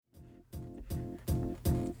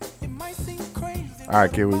All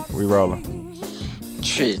right, kid, we rolling.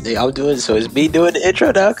 Shit, nigga, I'm doing so. It's me doing the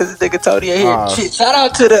intro now because the nigga Tony ain't here. Shit, shout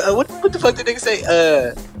out to the what the fuck did the nigga say?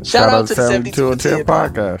 Shout out to the 72 and 10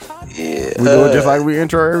 podcast. Yeah, we do it just like we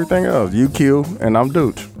intro everything else. You Q and I'm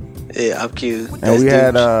Dooch. Yeah, I'm Q. And we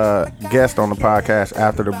had a guest on the podcast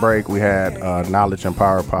after the break. We had Knowledge and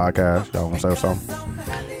Power podcast. Y'all want to say something?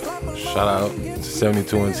 Shout out to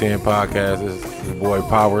 72 and 10 podcast. It's your boy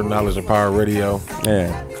Power, Knowledge and Power Radio.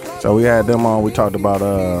 Yeah. So we had them on. We talked about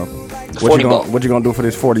what you gonna do for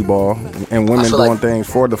this 40 ball and women doing things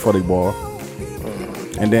for the 40 ball.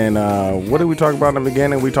 And then what did we talk about in the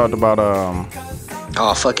beginning? We talked about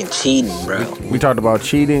fucking cheating, bro. We talked about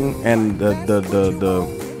cheating and the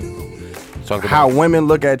how women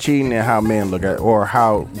look at cheating and how men look at, or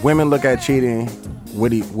how women look at cheating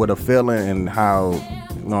with a feeling and how, you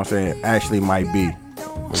know what I'm saying, actually might be.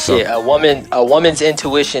 Shit, a woman's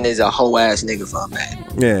intuition is a whole ass nigga for a man.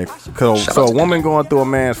 Yeah, so a woman going through a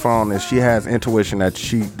man's phone and she has intuition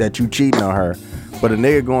that you cheating on her, but a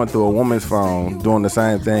nigga going through a woman's phone doing the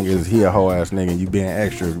same thing is he a whole ass nigga and you being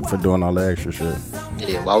extra for doing all the extra shit.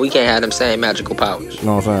 Yeah, well, we can't have them same magical powers. You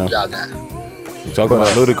know what I'm saying? Y'all got it. Talking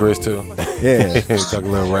about Ludacris too. Yeah. Talking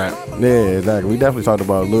a little rap. Yeah, exactly. We definitely talked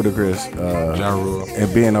about Ludacris Ja Rule.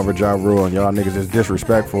 And being over Ja Rule, and y'all niggas is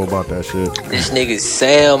disrespectful about that shit. This nigga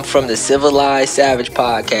Sam from the Civilized Savage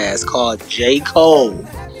podcast called J. Cole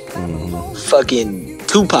fucking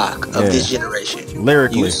Tupac of this generation.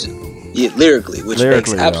 Lyrically, which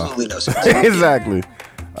makes absolutely no sense. Exactly.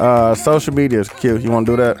 Social medias, Q, you want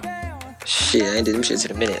to do that? Shit, I ain't did them shits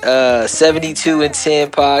in a minute. 72 and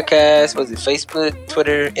 10 podcast. Was it Facebook,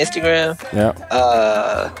 Twitter, Instagram? Yeah.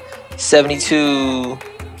 72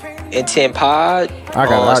 and 10 pod. I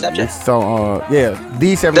got it. So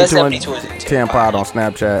the 72 and 10 pod on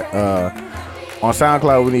Snapchat. On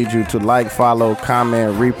SoundCloud, we need you to like, follow,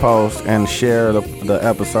 comment, repost, and share the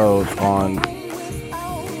episodes on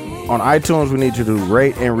iTunes. We need you to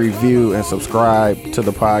rate and review and subscribe to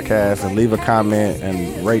the podcast and leave a comment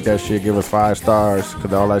and rate that shit. Give us 5 stars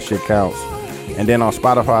because all that shit counts. And then on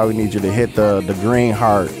Spotify, we need you to hit the green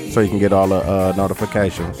heart so you can get all the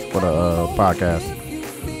notifications for the podcast.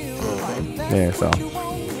 Yeah, so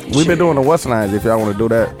we've been doing the what's names if y'all want to do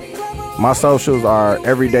that. My socials are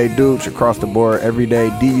Everyday Dooch across the board. Everyday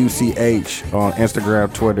DUCH on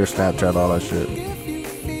Instagram, Twitter, Snapchat, all that shit.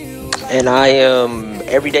 And I am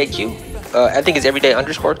Everyday Q. I think it's Everyday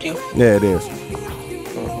 _Q. Yeah, it is.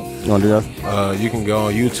 You want to do that? You can go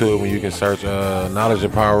on YouTube and you can search Knowledge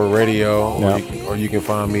and Power Radio, or you can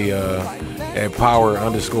find me at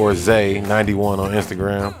Power_Zay91 on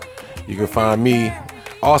Instagram. You can find me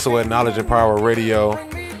also at Knowledge and Power Radio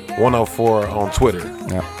 104 on Twitter.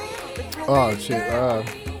 Yeah. Oh shit.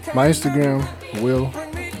 My Instagram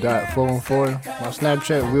Will.414. My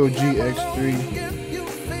Snapchat WillGX3.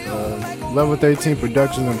 Level 13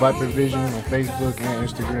 Productions and Viper Vision on Facebook and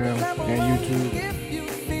Instagram and YouTube.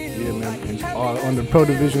 Yeah, man. It's all under Pro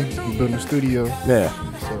Division. We're building a studio. Yeah.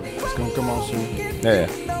 So it's gonna come out soon. Yeah.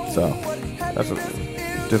 So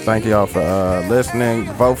just thank y'all for listening.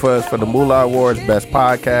 Vote for us for the Moolah Awards, Best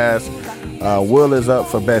Podcast. Will is up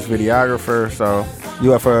for Best Videographer. So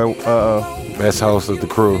you up for best host of the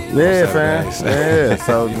crew. Yeah, fam. Yeah.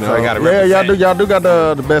 So I got it. y'all do got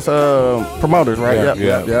the best promoters, right?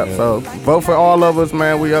 Yep. So vote for all of us,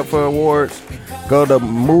 man. We up for awards. Go to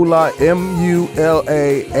Moolah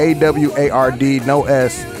MULAAWARD no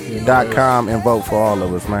S.com and vote for all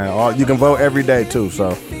of us, man. You can vote every day too.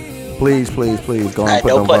 So please go and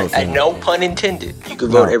put them votes in. No pun intended. You can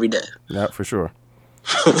vote every day. Yeah, for sure.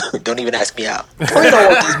 Don't even ask me out. We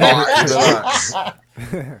don't want these bars.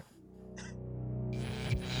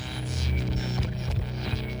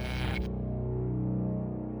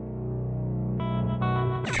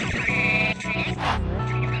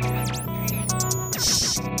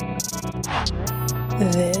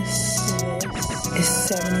 This is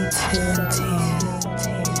 72 and 10.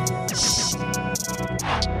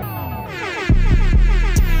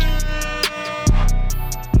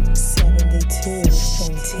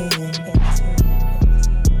 72 and 10.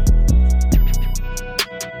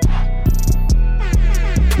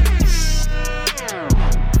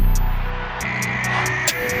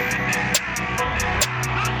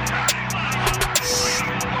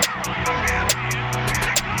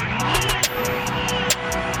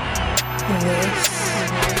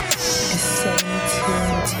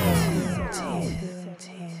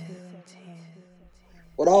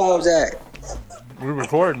 What all was that? We're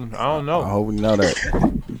recording. I don't know. I hope we know that.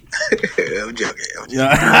 I'm joking.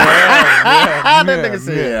 That nigga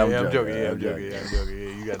said, I'm joking. Yeah,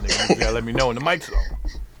 you gotta let me know when the mic's on.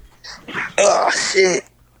 Oh shit.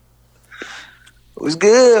 was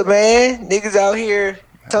good, man. Niggas out here,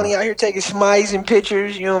 Tony out here taking smiles and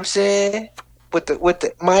pictures. You know what I'm saying? With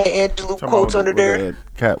the Maya Angelou quotes under there.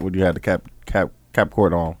 Would you have the cap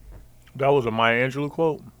cord on? That was a Maya Angelou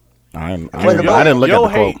quote. I didn't look at the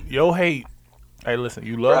quote. Yo hate. Hey, listen,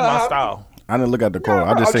 you love my style. I didn't look at the quote.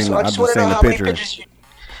 I just seen the picture.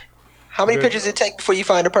 How many pictures did it take before you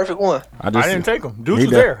find the perfect one? I didn't take them. Dudes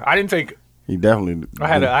was there. I didn't take it. He definitely. I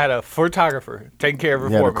had a photographer taking care of it for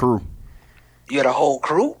me. He had a crew. You had a whole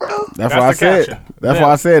crew, bro? That's what I said. Caption. That's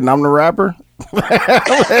why I said, and I'm the rapper.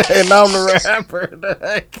 And I'm the rapper.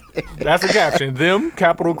 That's the caption. Them,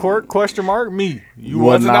 capital court, question mark, me. You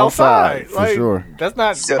wasn't outside. For sure. That's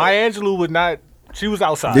not, Maya Angelou would not, she was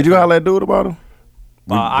outside. Did you holler at dude about him?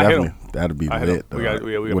 I hit him. That'd be lit. We got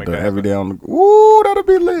with the every day on the. Ooh, that'd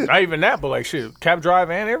be lit. Not even that, but like shit, Cap Drive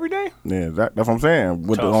and every day. Yeah, that's what I'm saying.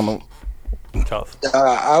 With Tough.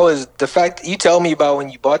 The fact that you told me about when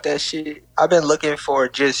you bought that shit. I've been looking for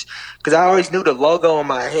just because I always knew the logo in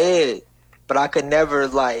my head, but I could never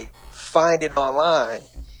like find it online.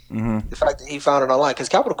 Mm-hmm. The fact that he found it online because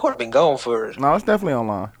Capital Court been gone for. No, it's definitely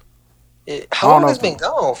online. How long has it been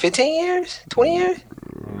gone? 15 years? 20 years?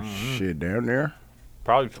 Shit, down there.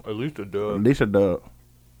 Probably at least a dub. At least a dub.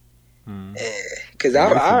 Yeah, because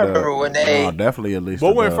I remember when they. No, definitely at least.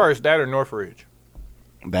 What went first, that or Northridge?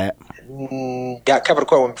 That. Got Capital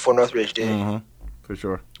Court went before Northridge did. Mm-hmm. For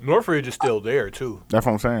sure. Northridge is still there too. That's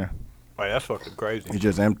what I'm saying. Like that's fucking crazy. It's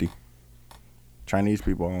just empty. Chinese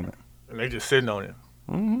people own it. And they just sitting on it.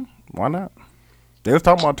 Mm-hmm. Why not? They was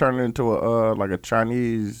talking about turning it into a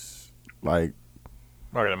Chinese like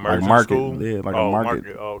an emergency market. School? Yeah, like a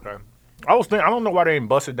market. Oh, okay. I was thinking, I don't know why they ain't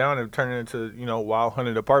bust it down and turn it into, Wild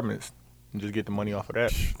 100 apartments and just get the money off of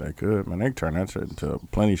that. They could, man. They could turn that shit into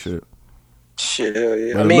plenty shit. Shit,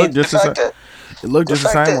 yeah. But it looked just the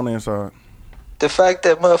same on the inside. The fact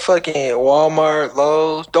that motherfucking Walmart,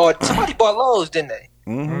 Lowe's, dog, somebody bought Lowe's, didn't they?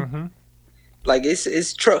 Mm-hmm. Like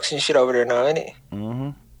it's trucks and shit over there now, ain't it? Mm-hmm.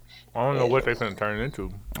 I don't know what they finna turn it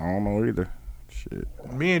into. I don't know either. Shit.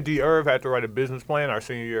 Me and D. Irv had to write a business plan our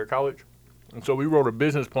senior year of college. And so we wrote a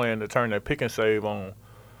business plan to turn that Pick and Save on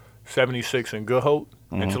 76 and Good Hope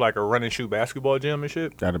into like a run and shoot basketball gym and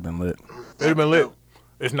shit. That'd have been lit. It'd have been lit.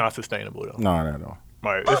 It's not sustainable though. No, not at all.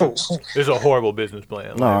 Like, it's a horrible business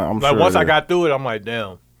plan. No, I'm like sure. Once I got through it, I'm like,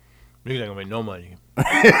 damn, niggas ain't gonna make no money.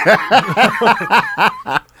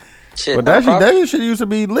 Shit, but that shit used to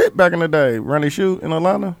be lit back in the day. Run and shoot in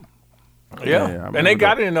Atlanta. Yeah, and they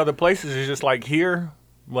got it in other places. It's just like here,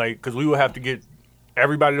 like because we would have to get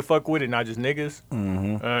everybody to fuck with it, not just niggas.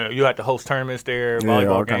 Mm-hmm. You had to host tournaments there,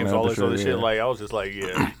 volleyball games, all this other shit. Like I was just like,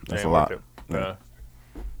 yeah, that's a lot. Yeah.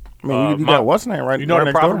 I mean, you got what's name right? You know right the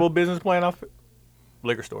next profitable door? business plan off it?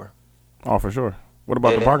 Liquor store. Oh, for sure. What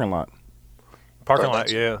about the parking lot? Parking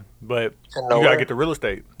lot, yeah, but you gotta get the real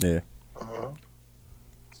estate. Yeah.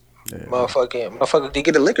 Yeah. Motherfucker, to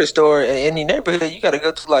get a liquor store in any neighborhood, you gotta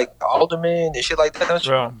go to like Alderman and shit like that. Don't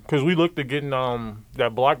you? Yeah, because we looked at getting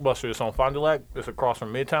that Blockbuster that's on Fond du Lac. It's across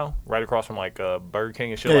from Midtown, right across from like Burger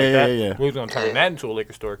King and shit like that. Yeah. We was gonna turn that into a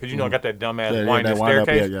liquor store because I got that dumbass winding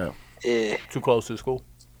staircase. Yeah. Too close to the school.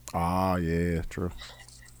 Oh yeah, true.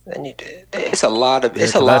 It's a lot of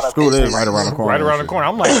school is right around the corner. Right around the corner.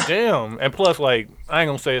 I'm like, damn. And plus, like, I ain't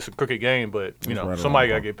gonna say it's a crooked game, but somebody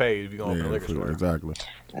gotta get paid if you gonna open a liquor store. Exactly.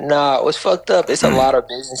 Nah, what's fucked up? It's a lot of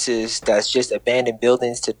businesses that's just abandoned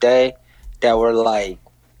buildings today that were like,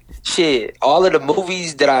 shit. All of the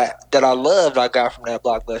movies that I loved, I got from that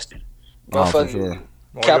Blockbuster. For sure.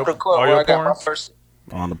 Capital Court, where I got my first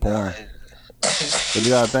on the porn. But you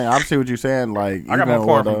gotta think. I see what you're saying. Like, I got my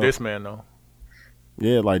porn from Discman though.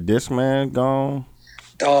 Yeah, like Discman gone.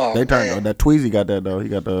 Oh, they turned that Tweezy got that though. He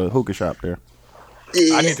got the hookah shop there.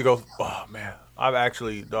 Yeah. I need to go. Oh man,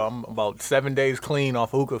 I'm about 7 days clean off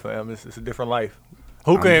hookah, fam. It's a different life.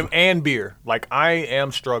 Hookah and beer. Like I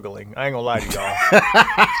am struggling. I ain't gonna lie to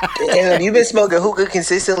y'all. Damn, you been smoking hookah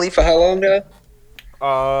consistently for how long now?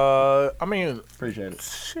 I mean, appreciate it.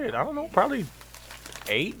 Shit, I don't know, probably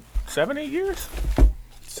 7, 8 years.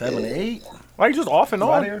 7, 8. Like just off and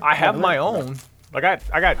on. I have my own. Like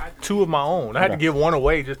I got 2 of my own. I had to give one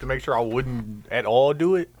away just to make sure I wouldn't at all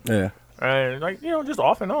do it. Yeah. And like just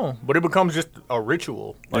off and on, but it becomes just a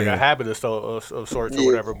ritual, like a habit of sorts or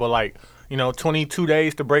whatever. But like 22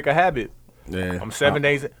 days to break a habit. Yeah. I'm 7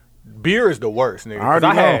 days. Beer is the worst, nigga.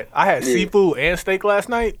 Because I had seafood and steak last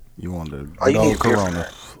night. You want the old Corona?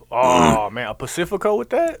 Oh man, a Pacifico with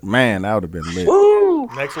that? Man, that would have been lit. Woo!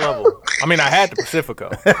 Next level. I mean, I had the Pacifico.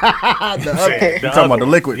 You talking about the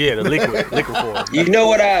liquid? Yeah, the liquid form. You know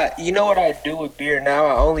what I do with beer now?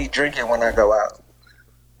 I only drink it when I go out.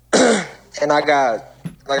 And I got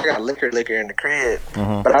like I got liquor in the crib,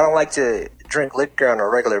 but I don't like to drink liquor on a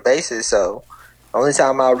regular basis. So the only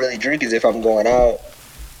time I'll really drink is if I'm going out.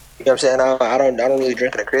 You know what I'm saying? I don't really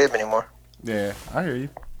drink in the crib anymore. Yeah, I hear you.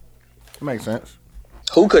 It makes sense.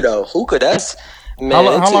 Hookah though, that's man.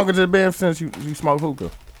 How long has it been since you smoked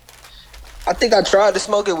hookah? I think I tried to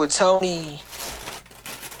smoke it with Tony.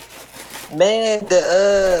 Man,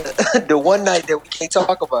 the one night that we can't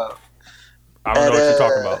talk about. I don't know what you're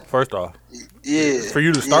talking about. First off, yeah, for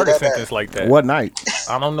you to start a sentence like that, what night?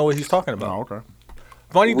 I don't know what he's talking about. Oh, okay.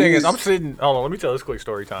 Funny thing is, I'm sitting. Hold on, let me tell this quick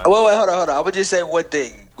story time. Wait, hold on. I would just say one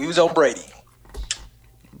thing. We was on Brady.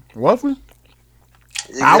 Was we?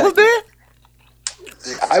 Exactly. I was there.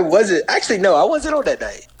 I wasn't. Actually, no, I wasn't on that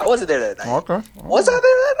night. I wasn't there that night. Okay. Was I there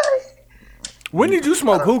that night? When did you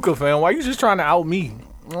smoke hookah, fam? Why you just trying to out me?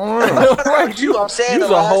 I'm saying you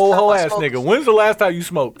was a whole ass nigga. When's the last time you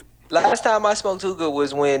smoked? Last time I smoked hookah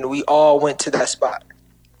was when we all went to that spot.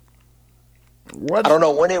 What? I don't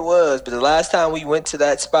know when it was, but the last time we went to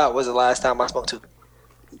that spot was the last time I smoked hookah.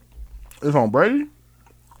 It's on Brady?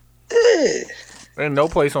 Yeah. There's no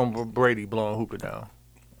place on Brady blowing hookah down.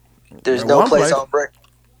 There's no place on Brady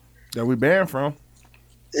that we banned from.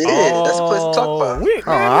 Yeah, that's a place to talk about.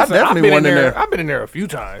 I definitely went in there. I've been in there a few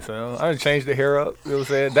times. So I done changed the hair up. You know what I'm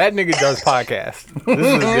saying? That nigga does podcasts.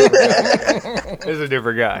 This is a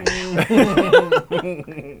different guy.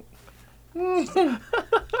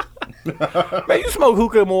 Man, you smoke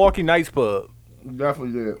hookah at Milwaukee Nights Pub.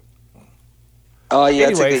 Definitely did. Oh yeah,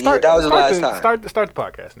 anyway, that was the last time. Start the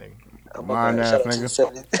podcast, nigga. Oh, Mine ass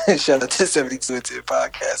nigga. Shout out to 72 and 10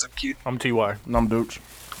 podcast. I'm cute. I'm Ty. I'm Dooch.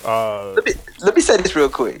 Let me say this real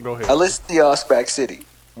quick. Go ahead. I listened to y'all Smack City,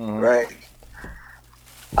 right?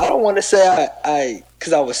 I don't want to say I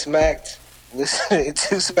because I was smacked listening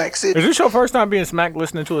to Smack City. Is this your first time being smacked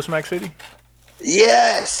listening to a Smack City?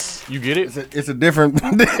 Yes. You get it? It's a different,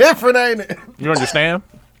 ain't it? You understand?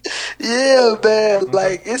 Yeah, man.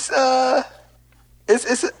 Like it's I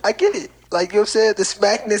get it. Like you know what I'm saying, the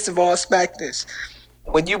smackness of all smackness.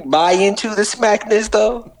 When you buy into the smackness,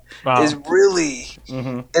 though, is really.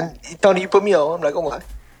 And Tony, you put me on. I'm like, oh my.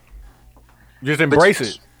 Just embrace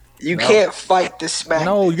it. You can't fight the smackness.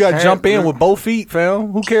 No, you gotta jump in with both feet,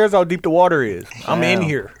 fam. Who cares how deep the water is? I'm in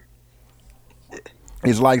here.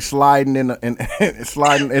 It's like sliding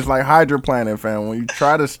sliding. It's like hydroplaning, fam. When you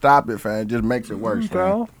try to stop it, fam, it just makes it worse,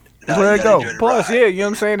 fam. Where it go? Plus, yeah, you know what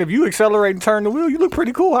I'm saying? If you accelerate and turn the wheel, you look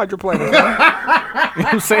pretty cool hydroplaning. You know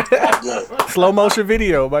what I'm saying? Slow motion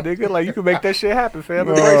video, my nigga. Like, you can make that shit happen, fam.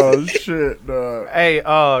 Oh, shit, dog. Hey,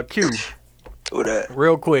 Q. What that?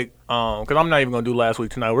 Real quick, because I'm not even going to do last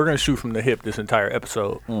week tonight. We're going to shoot from the hip this entire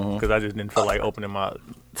episode because I just didn't feel like opening my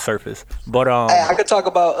surface. But hey, I could talk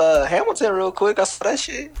about Hamilton real quick. I saw that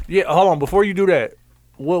shit. Yeah, hold on. Before you do that,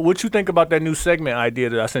 what you think about that new segment idea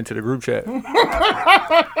that I sent to the group chat?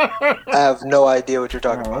 I have no idea what you're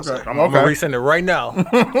talking about. Okay. I'm going to resend it right now.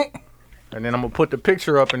 And then I'm going to put the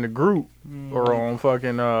picture up in the group or on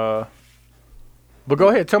fucking... But go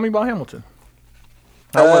ahead. Tell me about Hamilton.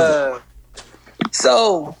 How was it?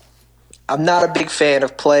 So, I'm not a big fan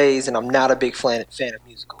of plays, and I'm not a big fan of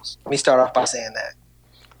musicals. Let me start off by saying that.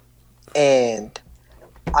 And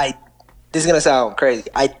this is going to sound crazy.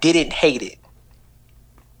 I didn't hate it.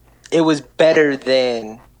 It was better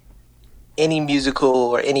than any musical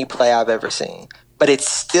or any play I've ever seen. But it's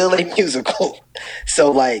still a musical. So,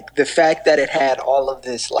 like, the fact that it had all of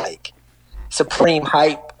this, like, supreme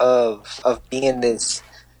hype of being this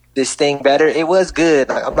thing better, it was good.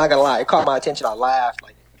 Like, I'm not gonna lie, it caught my attention. I laughed.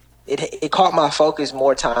 Like it caught my focus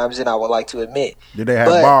more times than I would like to admit. Did they have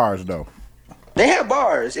bars though? They had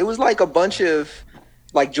bars. It was like a bunch of,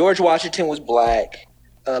 like, George Washington was black.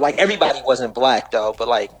 Like, everybody wasn't black though, but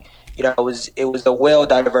like, you know, it was a well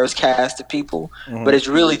diverse cast of people. But it's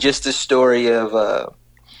really just the story of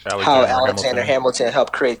how Alexander Hamilton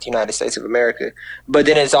helped create the United States of America. But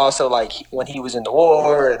then it's also like when he was in the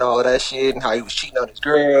war and all of that shit, and how he was cheating on his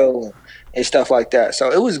girl and stuff like that. So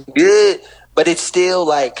it was good, but it's still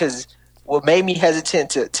like, because what made me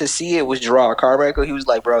hesitant to see it was Gerard Carmichael. He was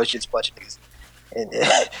like, bro, it's just a bunch of niggas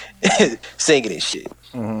and singing and shit.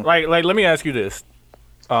 Like, let me ask you this.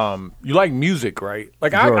 You like music, right?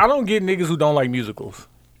 Like, sure. I don't get niggas who don't like musicals.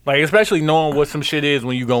 Like, especially knowing what some shit is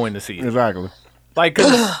when you go in to see it. Exactly. Like,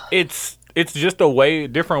 cause it's just a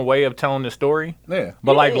different way of telling the story. Yeah.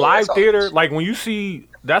 But like live theater, like when you see,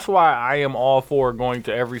 that's why I am all for going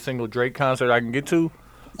to every single Drake concert I can get to.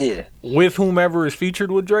 Yeah. With whomever is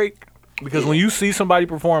featured with Drake, because when you see somebody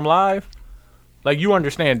perform live, like, you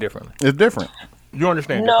understand differently. It's different. You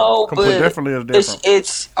understand? No, differently. but definitely is different.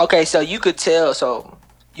 It's okay. So you could tell. So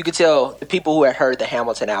you could tell the people who had heard the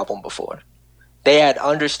Hamilton album before. they had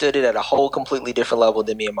understood it at a whole completely different level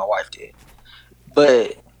than me and my wife did.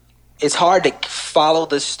 But it's hard to follow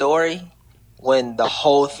the story when the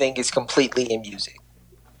whole thing is completely in music.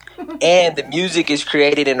 And the music is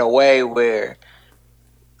created in a way where,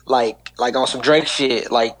 like on some Drake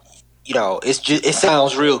shit, like, you know, it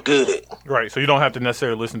sounds real good. Right, so you don't have to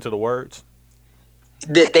necessarily listen to the words.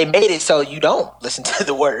 They made it so you don't listen to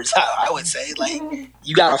the words. I would say, like,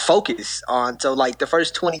 you gotta focus on. So, like, the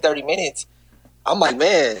first 20-30 minutes, I'm like,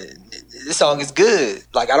 man, this song is good.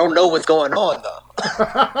 Like, I don't know what's going on though.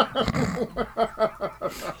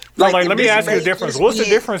 Like, let me ask you the difference. What's the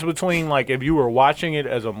difference between, like, if you were watching it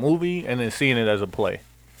as a movie and then seeing it as a play?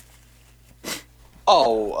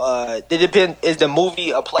 It depends. Is the movie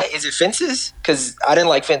a play? Is it Fences? Because I didn't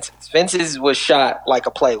like Fences. Fences was shot like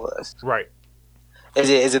a play was. Right. Is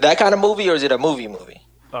it that kind of movie, or is it a movie?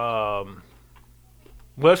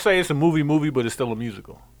 Let's say it's a movie, but it's still a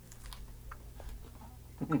musical.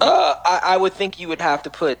 I would think you would have to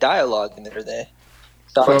put dialogue in there then.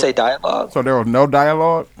 So I would say dialogue. So there was no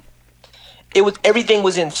dialogue? Everything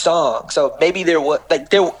was in song. So maybe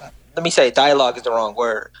let me say dialogue is the wrong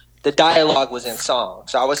word. The dialogue was in song.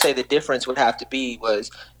 So I would say the difference would have to be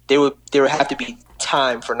there would have to be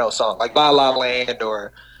time for no song. Like La La Land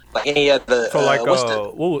or like any other. So like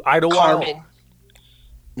Idlewild? Carmen.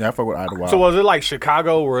 Yeah, I fuck with Idlewild. So was it like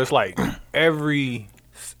Chicago where it's like every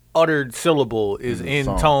uttered syllable is in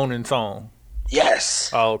tone and song?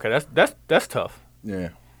 Yes. Oh, okay. That's tough. Yeah,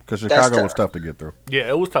 because Chicago was tough to get through. Yeah,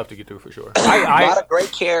 it was tough to get through for sure. A lot of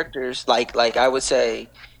great characters. Like I would say,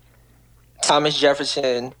 Thomas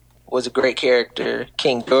Jefferson was a great character.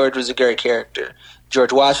 King George was a great character.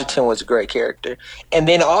 George Washington was a great character. And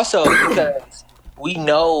then also because we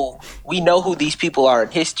know who these people are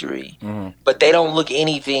in history, but they don't look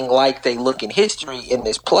anything like they look in history in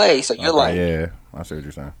this play. So you're like, yeah, I see what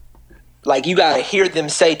you're saying. Like, you gotta hear them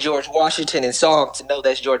say George Washington in song to know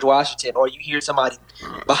that's George Washington, or you hear somebody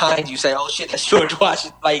behind you say, "Oh shit, that's George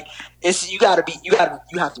Washington." Like, you have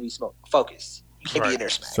to be focused. You can't be in there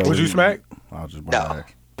smack. So would you smack? I'll just No.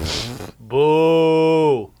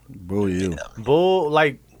 Boo. Boo you. Bull.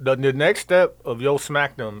 Like the next step of your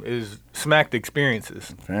smackdom is smacked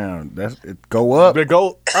experiences. Damn, go up. But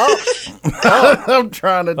go up. I'm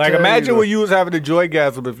trying to like tell imagine you. when you was having a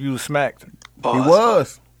joygasm if you was smacked. He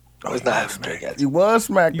was. I was not smacked. He was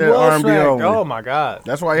smacked You that was R&B smacked. over. Oh my god.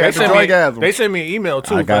 That's why he had the joygasm. They sent me an email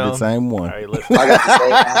too. I got fam. the same one. All right, listen.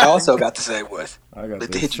 I also got the same one. I got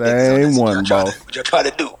Let the hit you niggas on same this. one, What y'all boss. what y'all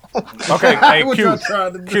trying to do? Okay, hey What Q, y'all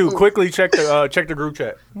trying to do? Q, quickly check the group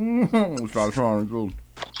chat. What y'all trying to do?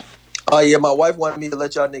 Oh yeah, my wife wanted me to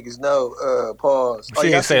let y'all niggas know. Pause. She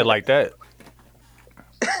didn't say it like that.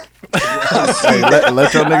 Hey,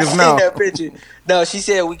 let your I niggas seen know. that picture. No, she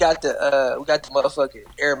said we got the motherfucking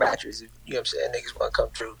air mattress. You know what I'm saying? Niggas want to come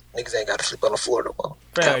through. Niggas ain't got to sleep on the floor no more.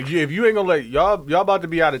 Fam, if you ain't gonna let y'all about to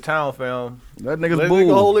be out of town, fam. Let niggas Let bull.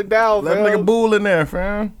 nigga hold it down, Let fam. nigga bull in there,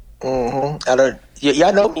 fam. I don't.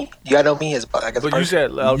 Y'all know me. Y'all know me as I guess. But you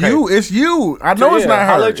said okay. It's you. I know it's not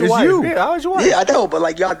her. I'll let It's your wife. you. Yeah, I'll let your wife. Yeah, I know, but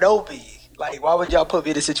like y'all know me. Like, why would y'all put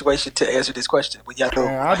me in a situation to answer this question when y'all know?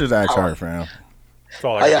 Man, I'll just ask her, fam. That's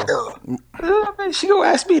all How I y'all know. know? Man, she gonna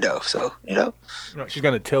ask me though, so you know. She's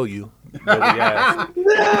gonna tell you. Nobody asked.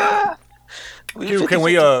 We Q,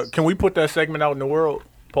 50-50. can we put that segment out in the world?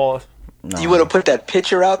 Pause. You would have put that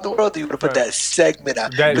picture out in the world, or you would have put that segment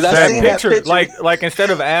out? That 'Cause I seen picture, that picture. like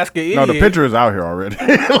instead of asking idiot. No, the picture is out here already.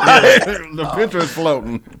 The picture is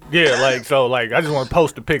floating. Yeah, like I just want to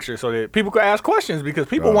post the picture so that people can ask questions because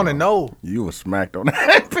people want to know. You was smacked on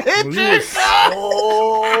that picture. You was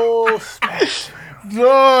so smashed.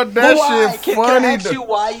 Dog, that But why? shit Can funny. I ask you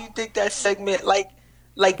why you think that segment like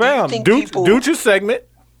Fam, do you think do people? your segment.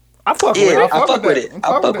 I fuck with Yeah, it. I fuck with it. I I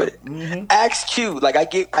fuck fuck with with it. Ask Q. Like I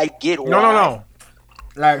get why. No.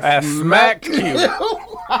 Like I smacked you. No,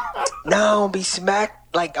 don't be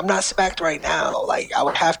smacked. Like I'm not smacked right now. Like I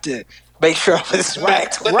would have to make sure I was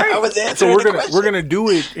smacked when I was answering So the question. we're gonna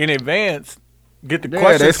do it in advance. Get the Yeah,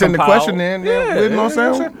 questions they send the compiled. question in. Yeah, you know what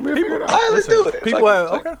I'm saying? We'll figure it out. All right, let's do it. People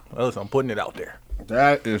Fuck have it. okay. Well, listen, I'm putting it out there.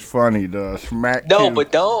 That is funny, the smack. No, Q.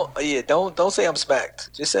 but don't say I'm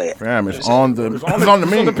smacked. Just say it. Fam, it's on the It's on the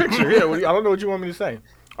it's meme. on the picture. Yeah, I don't know what you want me to say.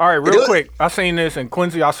 All right, real Do it. quick. I seen this, and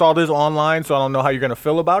Quincy, I saw this online, so I don't know how you're gonna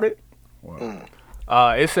feel about it.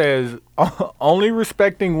 It says only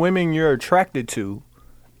respecting women you're attracted to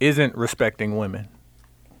isn't respecting women.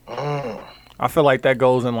 I feel like that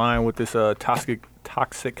goes in line with this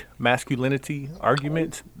toxic masculinity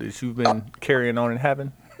argument that you've been carrying on and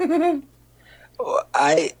having.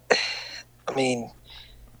 I mean,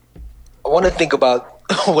 I want to think about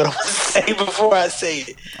what I was say before I say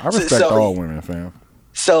it. I respect all women, fam.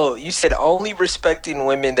 So you said only respecting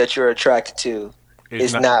women that you're attracted to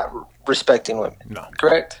is not respecting women. No.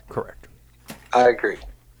 Correct? Correct. I agree.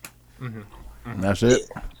 That's it.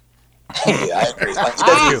 Yeah, I agree. Like,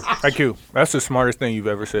 Thank you. That's the smartest thing you've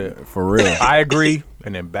ever said. For real. I agree,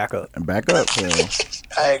 and then back up. And back up, fam.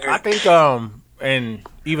 I agree. I think, and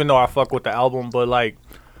even though I fuck with the album, but like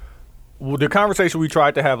the conversation we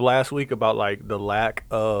tried to have last week about like the lack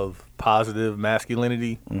of positive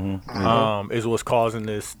masculinity, is what's causing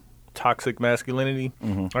this toxic masculinity.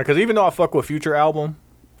 Because even though I fuck with Future album,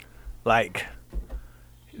 like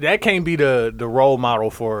that can't be the role model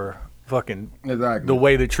for fucking the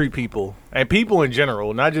way to treat people and people in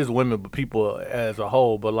general, not just women but people as a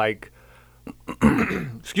whole. But like,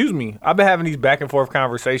 excuse me, I've been having these back and forth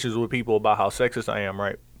conversations with people about how sexist I am,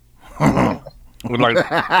 right?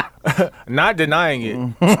 Like, not denying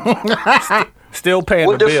it, still paying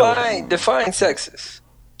the bill. Define sexist,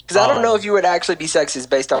 because I don't know if you would actually be sexist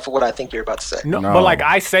based off of what I think you're about to say. No, but like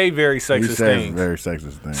I say very sexist things. Very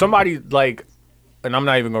sexist things. Somebody like, and I'm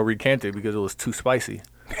not even gonna recant it because it was too spicy.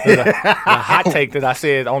 A hot take that I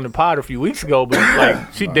said on the pod a few weeks ago, but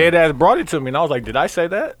like she dead ass brought it to me, and I was like, "Did I say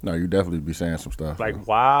that?" No, you definitely be saying some stuff. Like,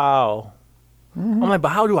 wow. I'm like, but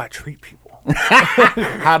how do I treat people?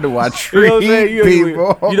 How do I treat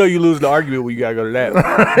people? You lose the argument when you gotta go to that.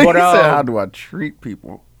 But how do I treat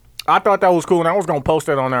people? I thought that was cool, and I was gonna post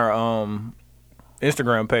that on our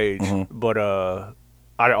Instagram page, but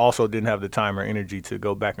I also didn't have the time or energy to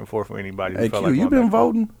go back and forth with anybody. Hey, Q, you been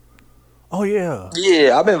voting? Oh yeah.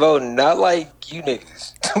 Yeah, I've been voting. Not like you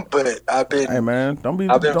niggas, but I've been. Hey man,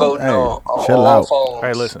 I've been voting on chill all out. phones.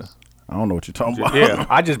 Hey, listen. I don't know what you're talking about. Yeah,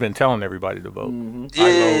 I just been telling everybody to vote.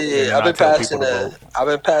 Yeah. I've been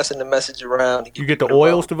passing the message around. You get the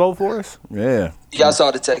oils to vote for us? Yeah. Y'all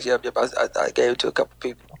saw the text. Yep. I gave it to a couple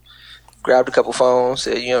people. Grabbed a couple phones.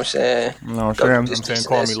 Said, you know what I'm saying? No, I'm saying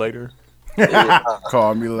call me later. Yeah,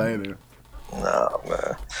 Call me later. No,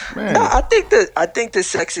 man. No, I think the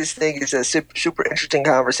sexist thing is a super interesting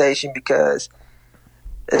conversation because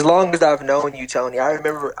as long as I've known you, Tony, I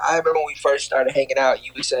remember when we first started hanging out,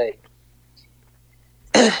 you would say,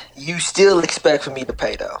 you still expect for me to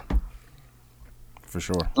pay though. For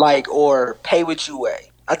sure. Like, or pay what you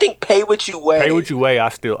weigh. I think pay what you weigh. Pay what you weigh. I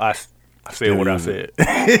said what I said.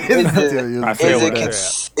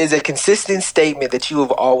 Is a consistent statement that you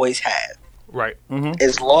have always had. Right.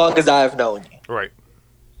 As long as I've known you. Right.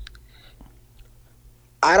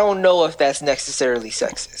 I don't know if that's necessarily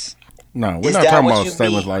sexist. No, we're not talking about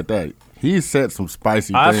statements like that. He said some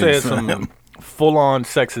spicy things. I said some full-on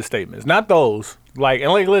sexist statements. Not those. Like,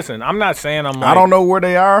 and like, listen, I'm not saying I'm like... I don't know where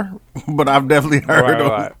they are, but I've definitely heard them.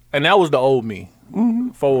 Right. And that was the old me.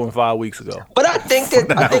 4 and 5 weeks ago. But I think a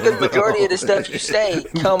majority of the stuff you say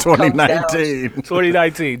comes 2019.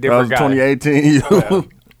 2019, different guy.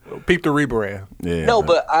 2018. Peep the rebrand. Yeah. No,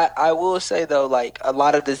 but I will say though, like a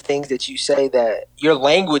lot of the things that you say, that your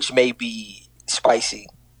language may be spicy,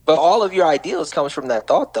 but all of your ideals comes from that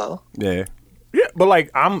thought though. Yeah. Yeah, but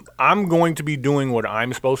like I'm going to be doing what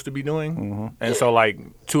I'm supposed to be doing, and so like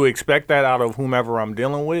to expect that out of whomever I'm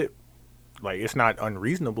dealing with, like it's not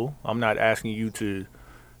unreasonable. I'm not asking you to,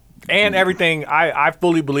 and everything. I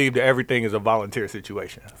fully believe that everything is a volunteer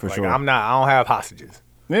situation. For like, sure. I don't have hostages.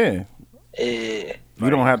 Yeah. Yeah. You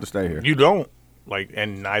don't have to stay here. You don't. Like,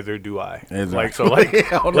 and neither do I. Exactly. Like, so like,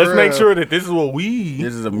 let's make sure that this is what we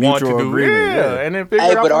This is a want to mutual do. agreement. Yeah, and then figure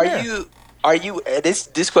Hey, it out but from there. are you?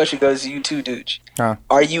 This question goes to you too, dude. Huh?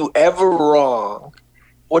 Are you ever wrong?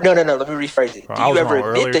 Well, no. Let me rephrase it. Do I you was ever wrong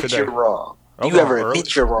admit earlier that today. you're wrong? I Do was you wrong ever earlier.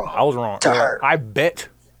 admit you're wrong? I was wrong. To her. I bet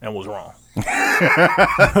and was wrong. He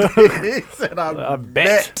said I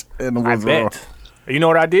bet and I was bet. wrong. You know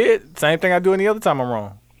what I did? Same thing I do any other time I'm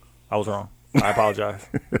wrong. I was wrong. I apologize.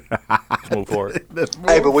 Let's move forward.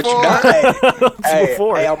 Hey, but what you not? Hey,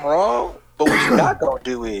 forward. I'm wrong. But what you're not gonna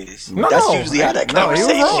do is No, that's usually how that no, he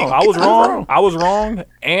conversation. was wrong. I was wrong. I was wrong,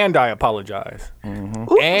 and I apologize.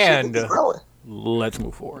 Ooh, And shit, keep growing. let's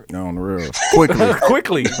move forward. On the real. Quickly.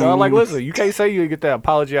 Quickly. So, like, listen, you can't say you get that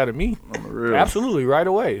apology out of me. On the real. Absolutely, right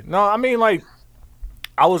away. No, I mean, like,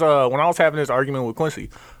 I was when I was having this argument with Quincy.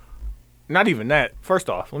 Not even that. First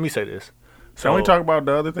off, let me say this. So Can we talk about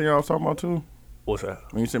the other thing I was talking about too? What's that?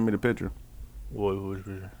 When you sent me the picture. What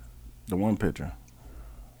picture? The one picture.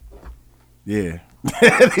 Yeah.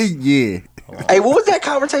 Yeah. Hey, what was that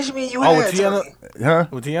conversation me and you Oh, had? with Tiana? Tony? Huh?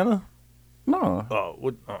 With Tiana? No. Oh,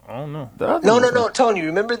 what? I don't know. The other No, one. Tony.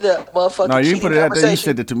 Remember the motherfucking No, you cheating didn't put it out there. You conversation?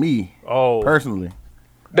 sent it to me Oh, personally.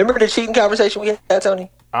 Remember the cheating conversation we had,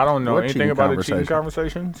 Tony? I don't know What anything cheating about a cheating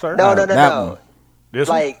conversation, sir. No. That one. This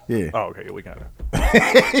Like, one? Yeah. Oh, okay, we got it.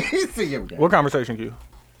 What conversation, Q?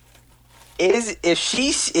 Is if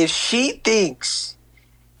she thinks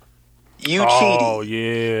you cheating. Oh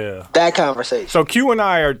yeah. That conversation. So Q and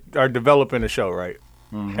I are developing a show, right?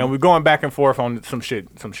 And we're going back and forth on some shit.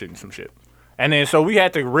 And then so we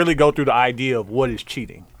had to really go through the idea of what is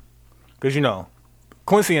cheating. Because, you know,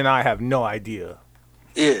 Quincy and I have no idea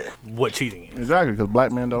what cheating is. Exactly, because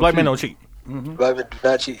black men don't Black cheat. men don't cheat. Black men do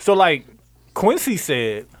not cheat. So, like, Quincy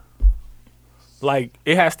said, like,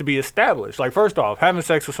 it has to be established. Like, first off, having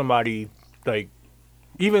sex with somebody, like,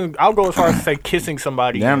 even, I'll go as far as to say kissing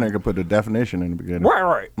somebody. Damn, they could put the definition in the beginning.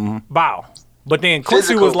 Right. Bow. But then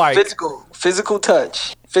Quincy was like... Physical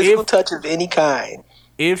touch. Physical touch of any kind.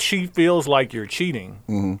 If she feels like you're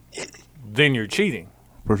cheating, then you're cheating.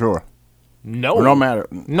 For sure. No. It don't matter.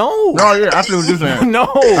 No. No, yeah, I see what you're saying. No.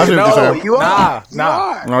 I see what you're saying. You are.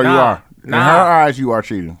 Nah. No, you are. In her eyes, you are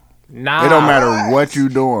cheating. Nah. It don't matter what you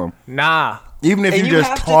doing. Nah. Even if And you you just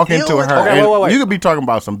have to talking deal to with her. it. Okay, and wait. You could be talking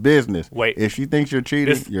about some business. Wait. If she thinks you're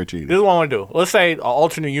cheating, you're cheating. This is what I want to do. Let's say an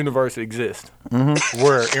alternate universe exists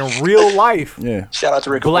where in real life, Yeah. Shout out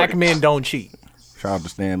to Rick. black Morty. men don't cheat. Shout out to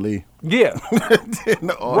Stan Lee. Yeah.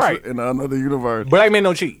 Right. In another universe. Black men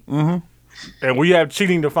don't cheat. And we have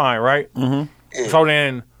cheating defined, right? So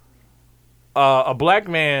then a black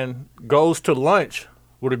man goes to lunch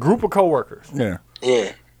with a group of coworkers. Yeah.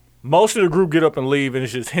 Yeah. Most of the group get up and leave, and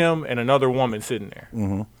it's just him and another woman sitting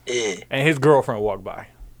there. Yeah. And his girlfriend walked by.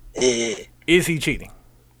 Yeah. Is he cheating?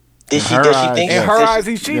 Does she eyes, think In her eyes,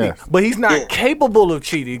 he's cheating. Yes. But he's not capable of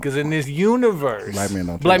cheating because in this universe, Black men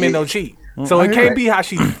don't cheat. black men don't cheat. So I it hear can't that. be how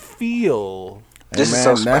she feel. This Hey, is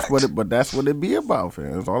man, so that's smart. what that's what it be about,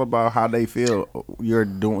 fam. It's all about how they feel you're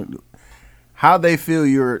doing, how they feel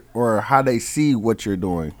you're, or how they see what you're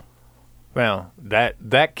doing. Well,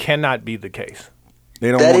 that cannot be the case.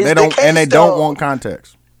 They don't That want, is they the don't, case, and they don't though. want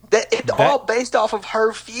context. It's all based off of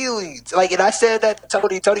her feelings. Like, and I said that to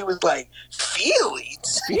Tony. Tony was like,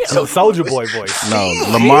 feelings? So Soldier Boy voice. No,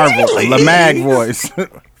 Lamag voice.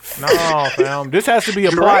 No, fam. This has to be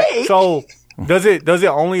applied. Drake. So does it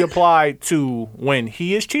only apply to when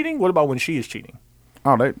he is cheating? What about when she is cheating?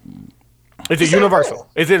 Oh, they. Is it universal?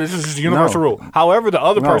 Is this a universal No. rule? However, the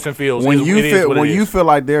other No. person feels when it you is feel what it when you is. feel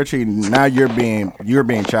like they're cheating. Now you're being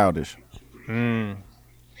childish.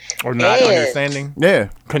 Or not Yeah. understanding, Yeah.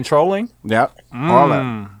 controlling. Yep. All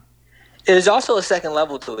that. There's also a second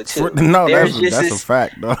level to it too. No, There's that's just a this-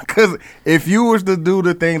 fact, though. Because if you was to do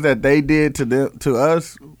the things that they did to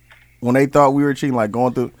us when they thought we were cheating, like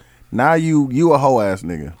going through, now you a hoe ass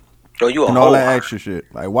nigga Oh, you a and all hoe. that extra shit.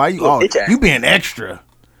 Like, why you? You a Oh, bitch ass. you being extra.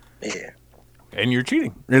 Yeah. And you're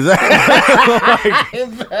cheating.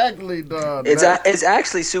 Exactly, dog. It's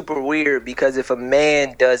actually super weird because if a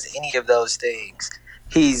man does any of those things,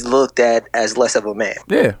 he's looked at as less of a man.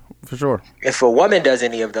 Yeah, for sure. If a woman does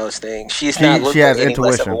any of those things, she's She- not looked she has at any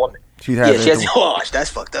less of a intuition. woman. She has She has. intuition. Oh, that's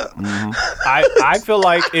fucked up. I feel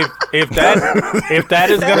like if that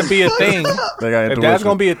is gonna be a thing, They got if that's intuition.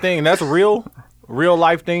 gonna be a thing, that's real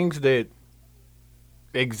life things that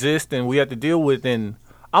exist and we have to deal with. And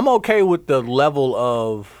I'm okay with the level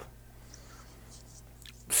of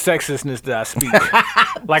sexistness that I speak.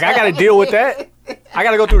 Like I got to deal with that. I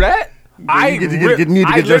got to go through that. I need to get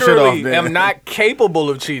your shit literally off, man. am not capable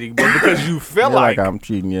of cheating, but because you feel You're like like, I'm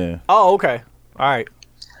cheating. Yeah. oh, okay, all right.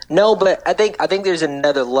 No, but I think there's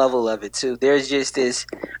another level of it too. There's just this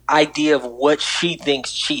idea of what she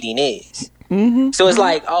thinks cheating is. Mm-hmm. So it's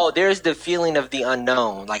like, oh, there's the feeling of the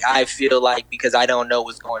unknown. Like I feel like because I don't know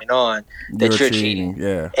what's going on that you're cheating.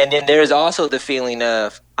 Yeah. And then there's also the feeling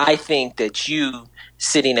of I think that you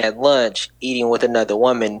sitting at lunch eating with another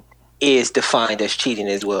woman is defined as cheating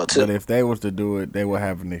as well too. But if they was to do it, they would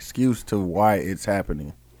have an excuse to why it's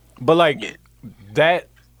happening. But like that,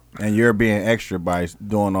 And you're being extra by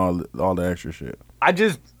doing all the extra shit. I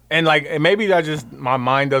just and maybe that just my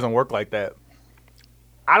mind doesn't work like that.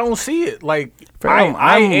 I don't see it. Like Fam,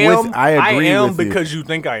 I agree am with you. because you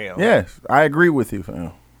think I am. Yes, I agree with you,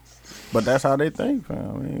 fam. But that's how they think, fam.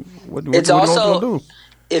 I mean, what It's you also- gonna do?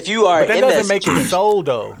 If you are But that in doesn't that make it so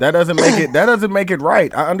though. That doesn't make it. That doesn't make it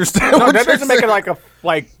right. I understand. No, what that you're doesn't make it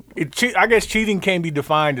saying. I guess cheating can be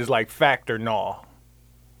defined as like fact or no.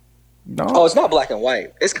 No, oh, it's not black and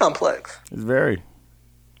white. It's complex. it's very.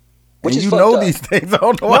 Which and is you fucked know up. these things. I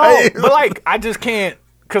don't know No, why. but like I just can't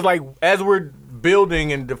because like as we're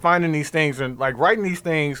building and defining these things and like writing these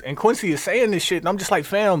things and Quincy is saying this shit and I'm just like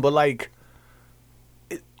fam, but like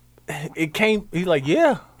it can't. He's like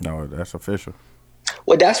yeah. No, that's official.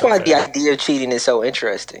 Well, that's why the idea of cheating is so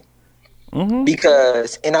interesting. Mm-hmm.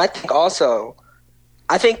 Because, and I think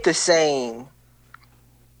the saying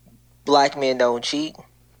 "black men don't cheat"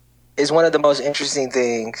 is one of the most interesting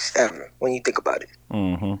things ever when you think about it.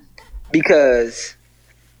 Mm-hmm. Because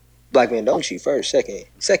black men don't cheat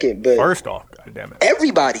second, but First off, goddammit.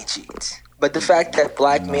 Everybody cheats. But the fact that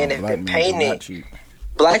black men have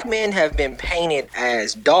been painted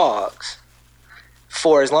as dogs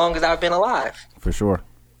for as long as I've been alive. For sure.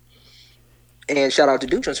 And shout out to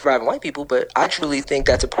Duke for surviving white people, but I truly think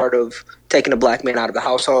that's a part of taking a black man out of the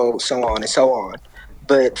household, so on and so on.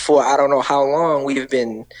 But for I don't know how long we have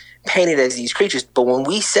been painted as these creatures. But when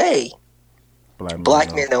we say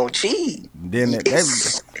black men don't cheat, then they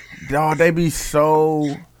be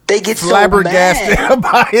so they get flabbergasted so mad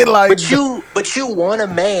about it. Like, but you want a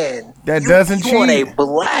man that doesn't cheat. You want a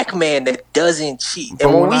black man that doesn't cheat. But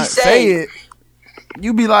and when we I say it,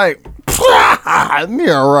 you be like,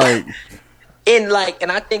 yeah, right. And I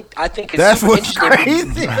think it's that's super what's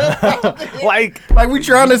crazy. like we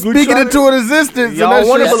trying to speak it into an existence. Y'all and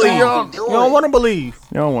want to shit, believe. You don't want to believe.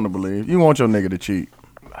 You don't want to believe. You want your nigga to cheat.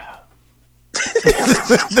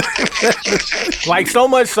 Like so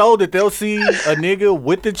much so that they'll see a nigga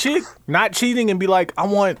with the chick not cheating and be like, I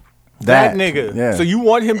want that nigga. Yeah. So you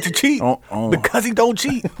want him to cheat because he don't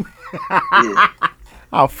cheat.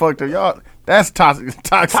 Oh, fucked up, y'all. That's toxic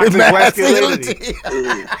masculinity.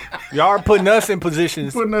 Y'all are putting us in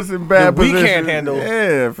positions. Putting us in bad positions. We can't handle.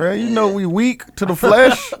 Yeah, fam. You know we weak to the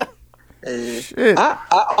flesh. Shit. I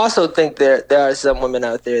also think there are some women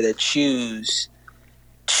out there that choose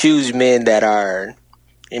men that are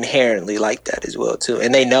inherently like that as well too,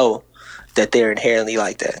 and they know that they're inherently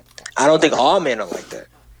like that. I don't think all men are like that.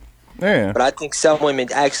 Yeah. But I think some women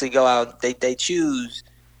actually go out. They choose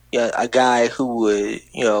a guy who would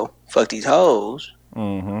fuck these hoes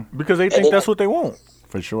because they think that's what they want.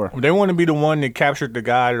 For sure. They want to be the one that captured the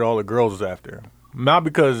guy that all the girls was after. Not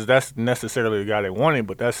because that's necessarily the guy they wanted,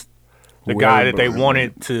 but that's the guy that they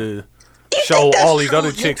wanted to show all these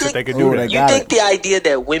other chicks that they could do that. You think the idea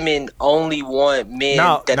that women only want men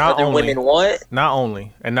that other women want? Not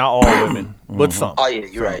only, and not all women, but some. Oh yeah,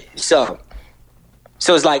 you're right. So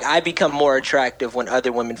it's like I become more attractive when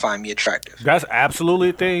other women find me attractive. That's absolutely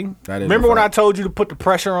a thing. That is Remember when I told you to put the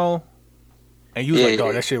pressure on? And you was like,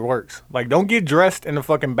 dog, that shit works. Like, don't get dressed in the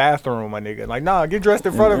fucking bathroom, my nigga. Like, nah, get dressed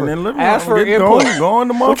in front of her. Ask for input. Go in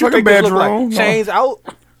the motherfucking bedroom. Like? Chains out,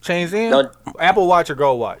 chains in. No. Apple Watch or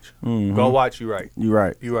Go Watch. Go Watch, you right. You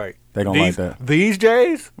right. You right. They gonna like that. These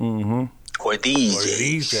J's? Or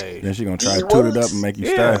these J's. Then she gonna try to toot it up and make you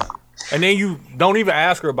stay. And then you don't even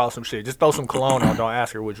ask her about some shit. Just throw some cologne on. Don't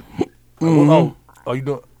ask her what you. Oh, you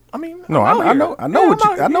doing? I mean, no, I know what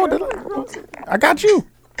you. I know what. I got you.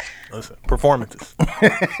 Listen, performances.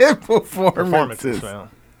 Performances. Man.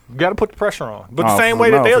 You got to put the pressure on. But the same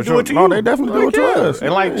way that they'll do it to you. No, they definitely do it to us.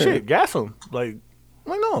 And shit, gas them. Like,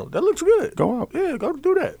 no, that looks good. Go out. Yeah, go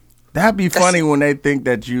do that. That'd be funny when they think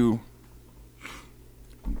that you.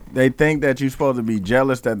 They think that you're supposed to be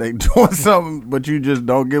jealous that they doing something, but you just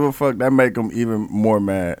don't give a fuck. That make them even more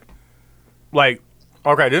mad. Like,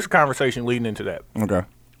 okay, this conversation leading into that. Okay.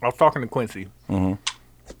 I was talking to Quincy. Do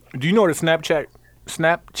you know what a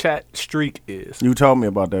Snapchat streak is? You told me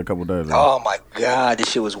about that a couple days ago. Oh my God,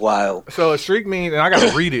 this shit was wild. So a streak means, and I got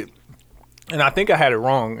to read it, and I think I had it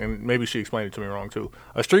wrong, and maybe she explained it to me wrong too.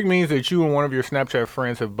 A streak means that you and one of your Snapchat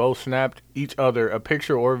friends have both snapped each other a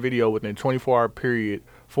picture or video within a 24-hour period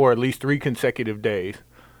for at least 3 consecutive days.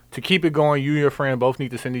 To keep it going, you and your friend both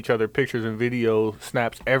need to send each other pictures and video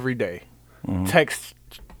snaps every day. Text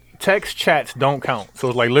chats don't count, so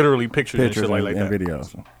it's like literally pictures and shit like that.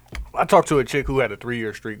 Videos. I talked to a chick who had a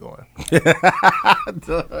 3-year streak going.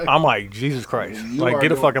 I'm like, Jesus Christ.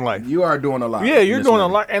 Get a fucking life. You are doing a lot. Yeah, you're doing a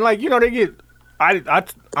lot. And they get, I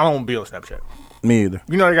don't be on Snapchat. Me either.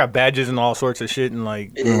 They got badges and all sorts of shit and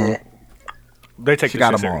they take this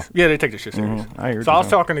shit serious. Yeah, they take this shit serious. I was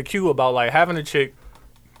talking to Q about having a chick,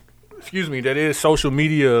 that is social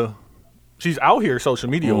media. She's out here social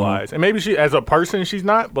media wise. And maybe she, as a person, she's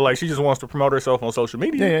not, but she just wants to promote herself on social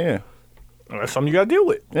media. Yeah. That's something you got to deal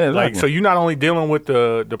with. Yeah, exactly. So you're not only dealing with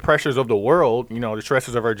the pressures of the world, the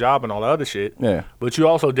stresses of her job and all the other shit. Yeah. But you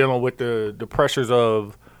also dealing with the pressures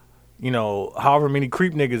of, however many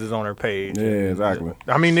creep niggas is on her page. Yeah, exactly.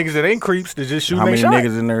 How many niggas that ain't creeps that just shooting their shot? How many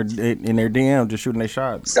niggas in their DM just shooting their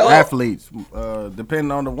shots? Athletes,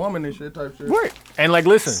 depending on the woman and shit type shit. Right. And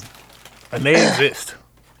listen, and they exist.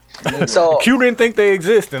 So Q didn't think they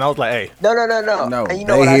exist, and I was like, hey. No. And you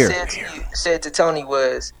know what I said to Tony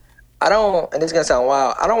was, I don't, and this is gonna sound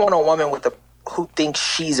wild, I don't want a woman who thinks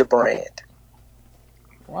she's a brand.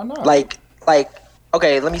 Why not?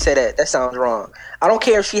 Okay, let me say that. That sounds wrong. I don't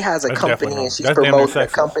care if she has a company and she's promoting a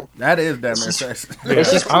company. That is damn near sexy. And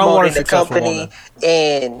she's promoting the company,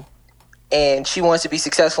 and and she wants to be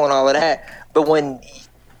successful and all of that. But when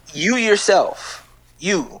you yourself,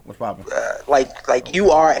 What's poppin'? Like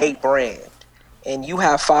you are a brand, and you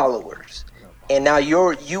have followers, and now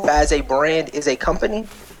you as a brand is a company.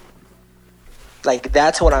 Like,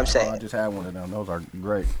 that's what I'm saying. I just had one of them. Those are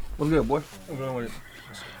great. What's good, boy?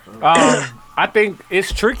 I think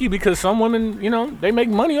it's tricky because some women, they make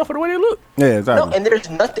money off of the way they look. Yeah, exactly. No, and there's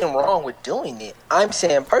nothing wrong with doing it. I'm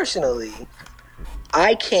saying personally,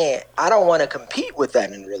 I don't want to compete with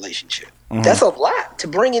that in a relationship. Mm-hmm. That's a lot to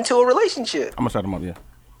bring into a relationship. I'm gonna set them up, yeah.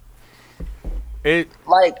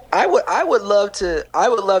 I would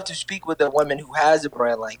love to speak with a woman who has a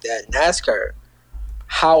brand like that and ask her,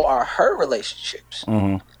 how are her relationships?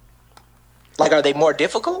 Mm-hmm. Like, are they more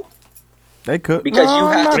difficult? They could, because you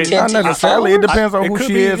have to tend not necessarily. It depends on It who could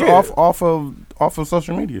she be, is yeah. off of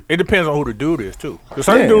social media. It depends on who the dude is too. Because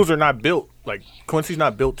certain Yeah. dudes are not built. Like Quincy's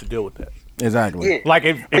not built to deal with that. Exactly. Yeah. Like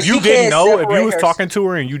if But you she didn't can't know, if you separate was her- talking to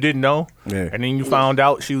her and you didn't know, Yeah. and then you found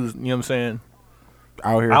out she was, you know what I'm saying,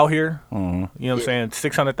 Out here. you know what I'm saying,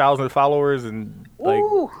 600,000 followers and like,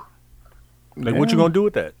 Ooh. what you gonna do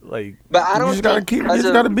with that? Like, But I You don't just gotta think keep. You because just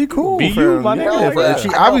of- gotta be cool. Be fam. you, my nigga. Yeah, No, but but- she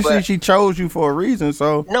I know, obviously but- she chose you for a reason.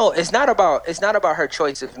 So No, it's not about her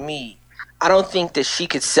choice of me. I don't think that she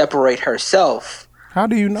could separate herself how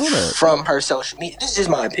do you know that? from her social media. This is just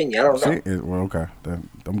my opinion. I don't know. See, well, okay.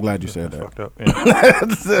 I'm glad you said that. fucked up. Yeah.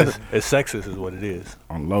 It's sexist is what it is.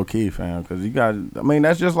 On low key, fam, because you got. I mean,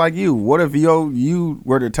 that's just like you. What if you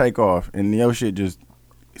were to take off and your shit just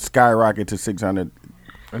skyrocket to 600?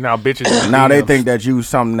 And now bitches. Now they think that you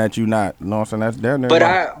something that you not. You know what I'm saying? That's their.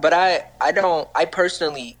 But I don't. I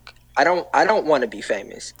personally, I don't want to be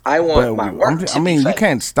famous. I want my work to I mean, be you famous.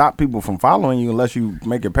 can't stop people from following you unless you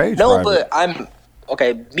make your page No, private. but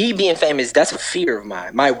okay. Me being famous, that's a fear of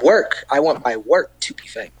mine. My work, I want my work to be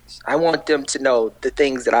famous. I want them to know the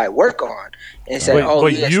things that I work on and say,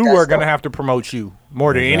 But yes, you that's are gonna dope. have to promote you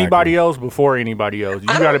more than Exactly. anybody else before anybody else. You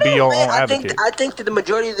I got to don't be know, your man. own advocate. I think that the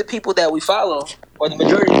majority of the people that we follow, or the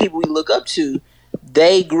majority of the people we look up to,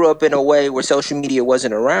 they grew up in a way where social media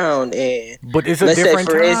wasn't around, and But it's a let's say, different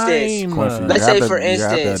for time. instance, Quincy, let's you say, have for to- you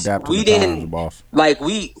have to instance, adapt to we the times, didn't boss. like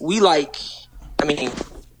we like. I mean,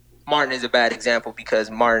 Martin is a bad example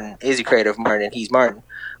because Martin is a creative Martin, and he's Martin.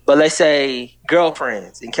 But let's say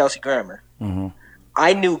Girlfriends and Kelsey Grammer. Mm-hmm.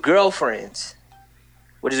 I knew Girlfriends,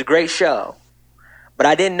 which is a great show, but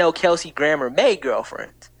I didn't know Kelsey Grammer made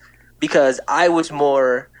Girlfriends because I was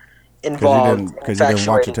more involved. Because you didn't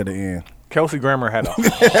watch it to the end. Kelsey Grammer had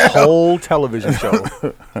a whole television show.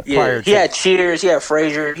 Yeah, prior he to- had Cheers, he had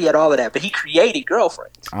Frasier, he had all of that, but he created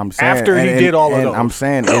Girlfriends. I'm saying After he did all of and those. I'm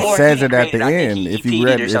saying Or it says he it at the created, I think end. he If you EP'd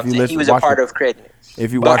read, or if you something. listen, he was a watch part it. of creating it.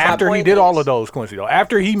 If you But watch, my After he point did all is- of those, Quincy, though,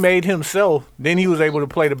 after he made himself, then he was able to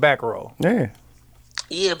play the back role. yeah,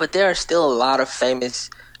 Yeah, but there are still a lot of famous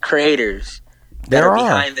creators that There are are.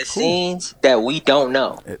 behind the scenes that we don't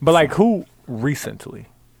know. But like who recently?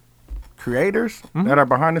 creators that are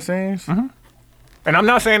behind the scenes. And I'm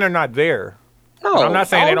not saying they're not there. No, I'm not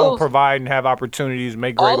saying all they don't those- provide and have opportunities,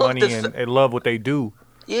 make great all of money, the and love what they do.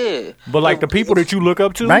 Yeah, But like the people that you look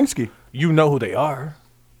up to, Banksy, you know who they are.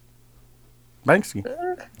 Banksy.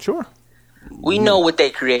 Sure. we know what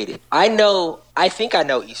they created. I think I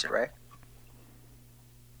know Issa Rae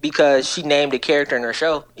because she named a character in her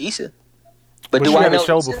show Issa. But But do you I had know a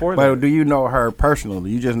show Issa? before But that. do you know her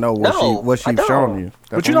personally? You just know what No, I she's don't. shown you. That's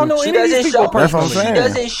But you what don't know we- She any of these doesn't people show. That's what I'm personally. saying. She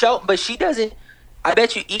doesn't show, but she doesn't. I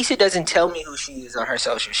bet you Issa doesn't tell me who she is on her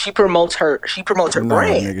social. She promotes her. She promotes her No,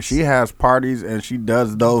 brand. nigga, she has parties and she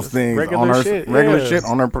does those things regular on her shit, regular yeah. shit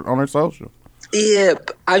on her social. Yeah,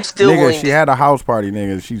 but I'm still Nigga, willing. she had a house party,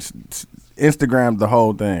 nigga. She Instagrammed the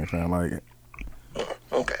whole thing, man. Like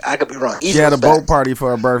Okay, I could be wrong. she had a boat party for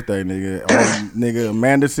her birthday, nigga. Nigga,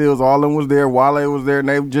 Amanda Seals, all of them was there. Wale was there, and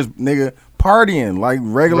they just nigga partying like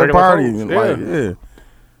regular Regular partying, folks, like yeah. yeah.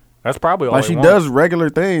 That's probably all Like they she want. does regular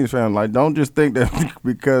things, fam. Like don't just think that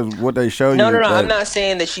because what they show No, you. no, no. that- I'm not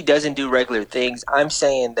saying that she doesn't do regular things. I'm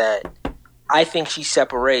saying that I think she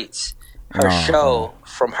separates her No. show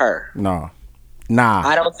from her. Nah.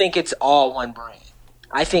 I don't think it's all one brand.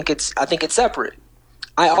 I think it's separate.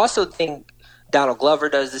 I also think Donald Glover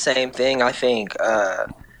does the same thing. I think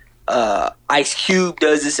Ice Cube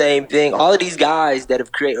does the same thing. All of these guys that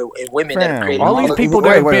have created and women that have Fam, created all these of people Wait,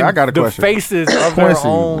 that have wait, been I got a the question. faces of their Quincy,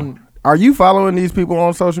 own. Are you following these people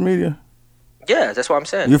on social media? Yeah, that's what I'm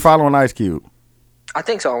saying. You're following Ice Cube. I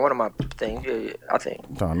think so on one of my things. Yeah, I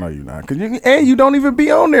think. No, no, you're not. And you don't even be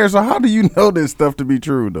on there. So how do you know this stuff to be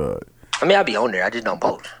true, dog? I mean, I be on there. I just don't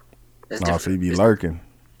post. It's No, different. so you be It's- lurking.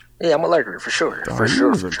 Yeah, I'm allergic for sure. For You sure.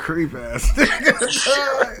 was a creep ass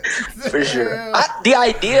nigga. For sure. The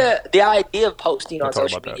idea of posting on talk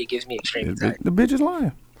social about media gives me extreme anxiety. The bitch is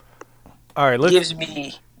lying. All right, let's.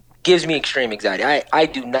 Gives me extreme anxiety. I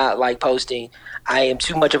do not like posting. I am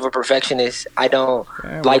too much of a perfectionist. I don't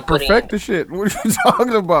like putting. Perfect the shit. What are you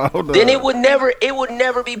talking about? Hold Then on. it would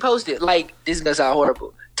never be posted. Like, this is gonna sound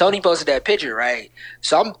horrible. Tony posted that picture, right?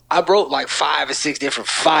 So I wrote like 5 or 6 different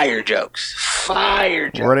fire jokes. Fire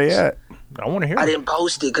jokes. Where they at? I want to hear. I it. didn't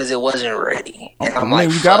post it because it wasn't ready. And I'm I like,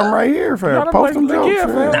 mean, you got them fuck. right here, fam. Got 'em Post them like- jokes, yeah,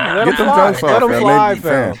 fam. fam. Let 'em Get them fly. jokes Let off, 'em fam. fly, Maybe,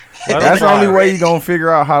 fam. Let 'em That's the only fly. way you gonna figure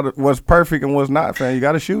out what's perfect and what's not, fam. You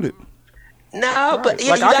gotta shoot it. No, but Like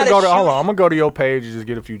you I gotta could go to. shoot. Hold on, I'm gonna go to your page and just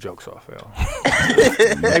get a few jokes off.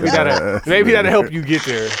 maybe that'll help you get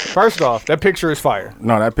there. First off, that picture is fire.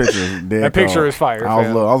 No, that picture is dead. That picture cold. is fire, I was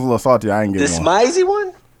fam. a little salty. I ain't The get one. Smizey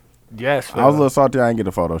one? Yes, fam. I was a little salty. I ain't get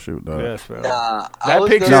a photo shoot though. Yes, fam. Nah, I That was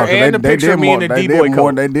picture gonna- 'cause and the picture of me in the they D-boy did more.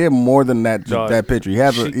 coat. They did more than that. Dog. That picture. He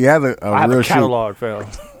has a I have real a shoot catalog, fam.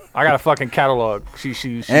 I got a fucking catalog.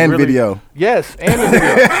 She and really, video. Yes, and the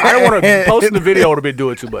video. I don't want to post the video. Would have been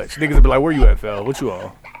doing too much. Niggas would be like, "Where you at, fam? What you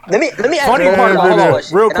on?" Let me ask Funny you part hold about on,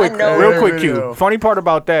 that, real and I quick, know- real quick, video. Q. Funny part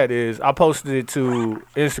about that is I posted it to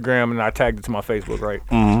Instagram and I tagged it to my Facebook, right?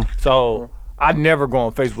 Mm-hmm. So I never go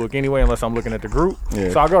on Facebook anyway unless I'm looking at the group. Yeah.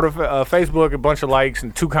 So I go to Facebook, a bunch of likes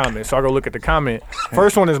and 2 comments. So I go look at the comment.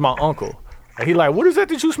 First one is my uncle. And he like, what is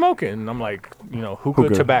that you smoking? And I'm like, hookah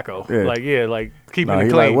tobacco. Yeah. Like, yeah, like keeping No, it he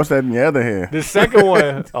clean. like, what's that in your other hand? The second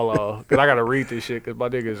one, hello, because I got to read this shit because my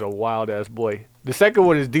nigga is a wild ass boy. The second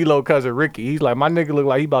one is D-Lo cousin Ricky. He's like, my nigga look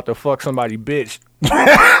like he about to fuck somebody bitch.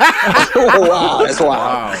 Wow, that's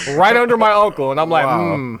wild. Right under my uncle. And I'm like,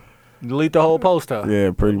 Wow. delete the whole post, huh?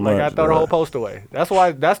 Yeah, pretty much. Like I throw the whole post away. That's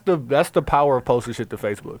why that's the power of posting shit to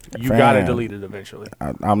Facebook. You Fam. gotta delete it eventually.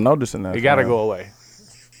 I'm noticing that. It gotta fam. go away.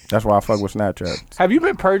 That's why I fuck with Snapchat. Have you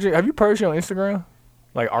purged your Instagram?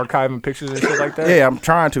 Like archiving pictures and shit like that? Yeah, I'm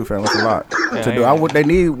trying to, fam. It's a lot to do. They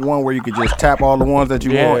need one where you could just tap all the ones that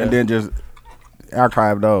you want and then just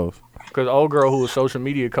archive those. Because the old girl who was social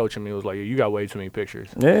media coaching me was like, you got way too many pictures.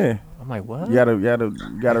 Yeah, I'm like, what? you gotta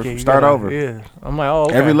Yeah, you start gotta- over. Yeah. I'm like, oh,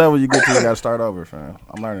 okay. Every level you get to, you gotta start over, fam.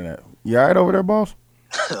 I'm learning that. You all right over there, boss?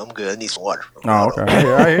 I'm good. I need some water. Oh, okay.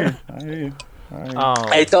 Yeah, I hear you.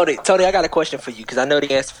 Hey, Tony, I got a question for you because I know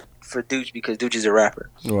the answer for Dooch because Dooch is a rapper.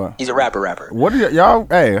 What? He's a rapper. What are y'all?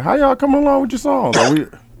 Hey, how y'all coming along with your songs? Are we?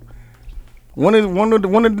 When is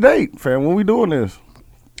the date, fam? When we doing this?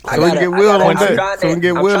 So we can get Will on deck. So we can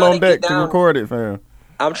get Will on deck to record it, fam.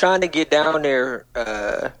 I'm trying to get down there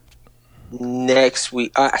next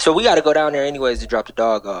week. So we got to go down there anyways to drop the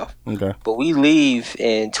dog off. Okay. But we leave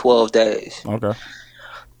in 12 days. Okay.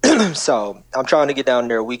 So I'm trying to get down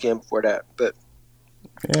there a weekend before that. But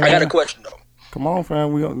Yeah. I got a question though. Come on,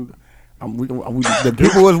 fam. The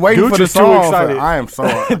people was waiting Dude, for the just too song. excited. I am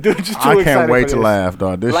so. Dude, just too I can't excited wait for to this. laugh,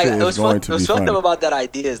 dog. This Like shit is going to be what's fucked up funny. about that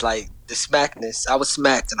idea is like the smackness. I was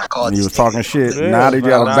smacked and I called. You this was talking nigga. shit. Yeah, Now that you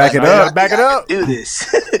gotta nah, back it nah, up. back it I up. can do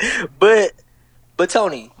this. but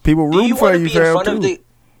Tony, People do rooting you for want to you, be in fam. front of Too. the?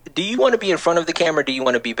 Do you want to be in front of the camera? Or do you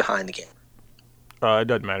want to be behind the camera? It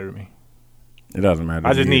doesn't matter to me. It doesn't matter.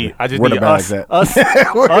 I just to me need either. Where the bag's at?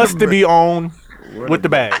 us to be on with the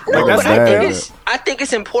bag. Like, that's the it, bag fam. at? I think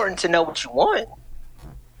it's important to know what you want.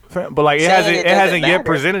 But like it Saying hasn't it it hasn't doesn't yet matter.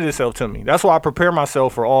 presented itself to me. That's why I prepare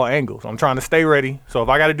myself for all angles. I'm trying to stay ready. So if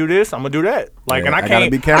I got to do this, I'm gonna do that. Like, Yeah, and I I gotta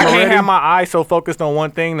can't be camera I can't ready. have my eye so focused on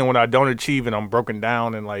one thing, and when I don't achieve it, I'm broken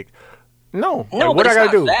down and like. No, No, like, what but I it's gotta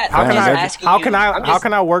not do? that. How I'm can just I? asking How you- can I? I'm How just-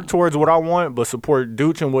 can I work towards what I want, but support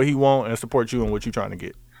Dooch and what he want, and support you and what you're trying to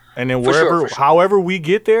get? And then For sure, wherever, for sure. however we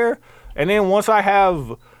get there, and then once I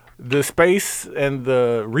have the space and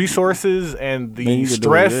the resources and Then the you can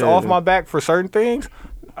do it, stress yeah, off yeah. my back for certain things,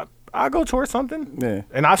 I go towards something. Yeah.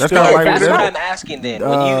 And I That's still kinda like like That's with what that. I'm asking then.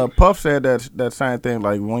 When you, Puff said that same thing.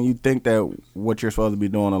 Like when you think that what you're supposed to be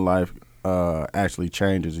doing in life actually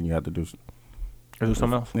changes, and you have to do. do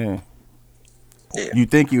something else. Yeah. Yeah. You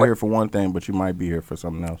think you're here for one thing, but you might be here for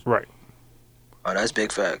something else. Right. oh, that's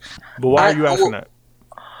big facts. But why I- are you asking well- that?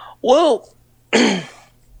 Well,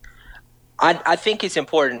 I think it's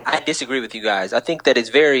important. I disagree with you guys. I think that it's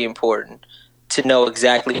very important to know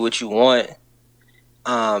exactly what you want,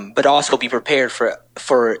 but also be prepared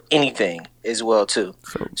for anything as well too.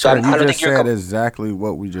 So I you don't just think you're said exactly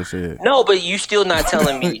what we just said. no, but you still not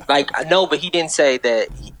telling me like no. But he didn't say that.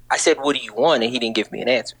 I said, "What do you want?" and he didn't give me an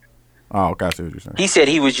answer. Oh, okay, I see what you're saying. He said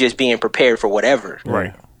he was just being prepared for whatever.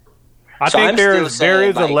 Right. I So think I'm there still is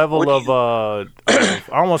saying, a like, level what do of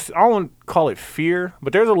I don't want to call it fear,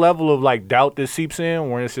 but there's a level of like doubt that seeps in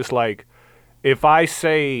where it's just like if I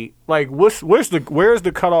say like, where's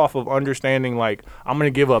the cutoff of understanding like I'm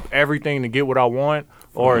gonna give up everything to get what I want,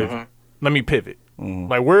 or let me pivot?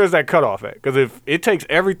 Like, where is that cutoff at? Because if it takes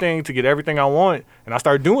everything to get everything I want, and I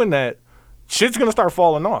start doing that, shit's gonna start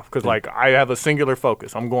falling off. Because like I have a singular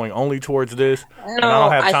focus. I'm going only towards this, and I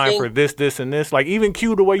don't have time for this, and this. Like even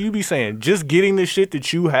Q, the way you be saying, just getting the shit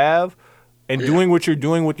that you have and doing what you're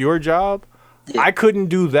doing with your job. Yeah. I couldn't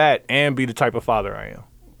do that and be the type of father I am.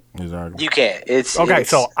 Exactly. You can't.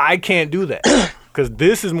 So I can't do that because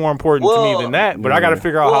this is more important to me than that. But I got to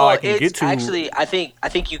figure out how I can get to. Actually, I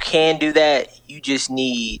think you can do that. You just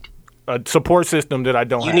need a support system that I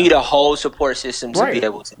don't. You need a whole support system to be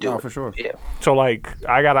able to do it for sure. Yeah. So like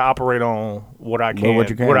I got to operate on what I can,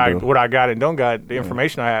 what I got and don't got, the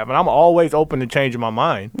information I have, and I'm always open to changing my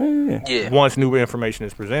mind. Once new information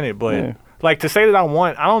is presented, but like to say that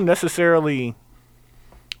I don't necessarily.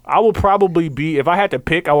 I will probably be, if I had to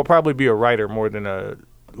pick, I would probably be a writer more than a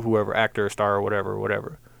whoever, actor, star, or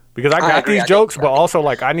whatever. Because I got these jokes, but also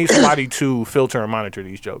like I need somebody to filter and monitor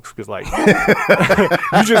these jokes. Because like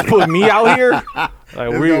you just put me out here, like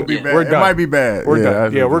we're done. It might be bad. We're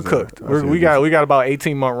done. Yeah, we're cooked. We got about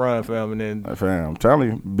 18-month run, fam, and then fam, I'm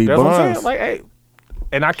telling you, be that's buns. What I'm saying. Like, hey,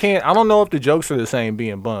 and I don't know if the jokes are the same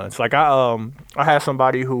being buns. Like I had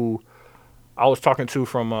somebody who I was talking to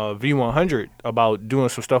from V100 about doing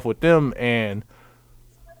some stuff with them, and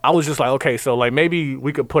I was just like, okay, so like maybe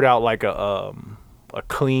we could put out like a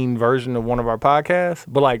clean version of one of our podcasts,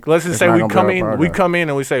 but like let's just say we come in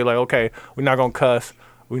and we say like, okay, we're not gonna cuss,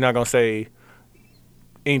 we're not gonna say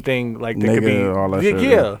anything like that could be all that shit.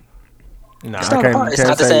 Yeah. Nah, it's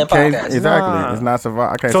not the same podcast. Exactly. Nah. It's not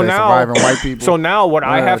surviving. I can't say surviving white people. So now what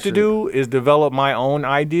I have to do is develop my own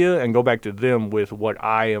idea and go back to them with what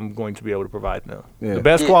I am going to be able to provide them. Yeah. The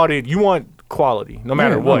best quality, you want quality, no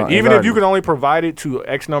matter what. Even if you can only provide it to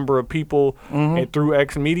X number of people and through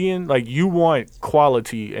X median, like you want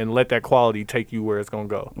quality and let that quality take you where it's going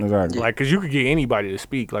to go. Exactly. Like, because you could get anybody to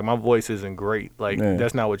speak. Like, my voice isn't great. Like,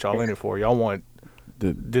 that's not what y'all in it for. Y'all want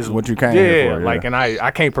this what you came here for, like, and I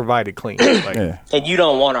can't provide it clean. Like, and you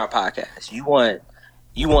don't want our podcast.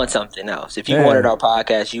 You want something else. If you wanted our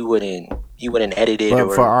podcast, you wouldn't edit it.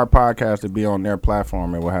 But for our podcast to be on their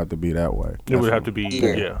platform, it would have to be that way. It would have to be,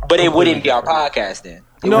 But it wouldn't be our podcast then.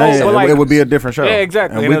 It would be a different show. Yeah,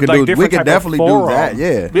 exactly. And we could definitely do that.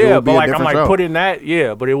 Yeah, but like I'm like putting that.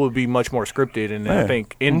 Yeah, but it would be much more scripted. And I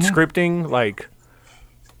think in scripting, like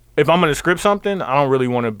if I'm gonna script something, I don't really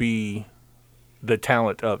want to be the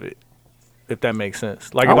talent of it, if that makes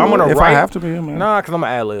sense. Like if I'm gonna write, I have to be, man. Nah, because I'm an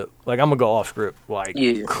ad lib. Like I'm gonna go off script, like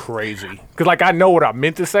crazy. Because like I know what I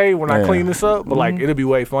meant to say when I clean this up, but like it'll be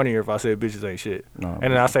way funnier if I said bitches ain't shit. No,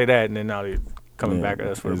 and then I say that, and then now they're coming back at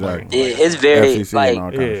us for the money. Yeah, it's very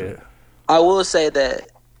like. I will say that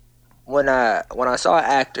when I saw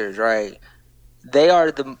actors, right,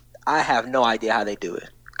 I have no idea how they do it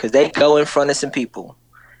because they go in front of some people,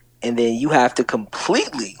 and then you have to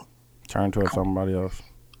completely turn towards somebody else.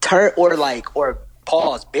 Or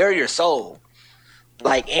pause, bare your soul,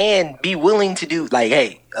 like, and be willing to do like,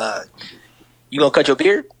 hey, you gonna cut your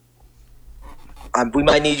beard? We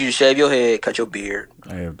might need you to shave your head, cut your beard.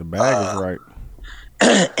 Hey, if the bag is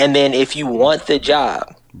right. And then if you want the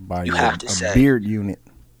job, you have to say beard unit.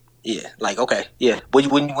 Yeah, like okay, yeah.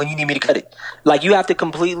 When you need me to cut it, like you have to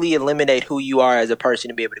completely eliminate who you are as a person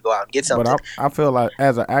to be able to go out and get something. But I feel like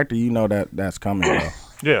as an actor, you know that's coming though.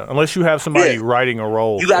 Yeah, unless you have somebody writing a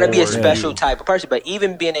role. You got to be a special type of person. But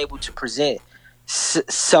even being able to present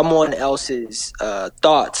someone else's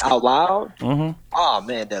thoughts out loud, oh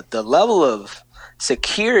man, the level of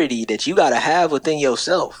security that you got to have within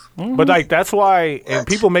yourself. But like that's why, and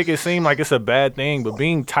people make it seem like it's a bad thing, but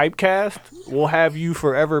being typecast will have you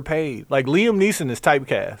forever paid. Like Liam Neeson is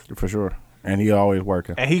typecast for sure, and he always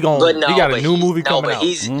working. And he got a new movie coming out.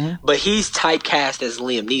 But he's typecast as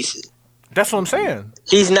Liam Neeson. That's what I'm saying.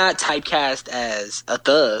 He's not typecast as a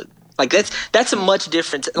thug. Like that's a much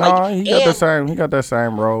different. Like he got the same. He got that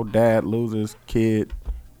same role. Dad loses kid,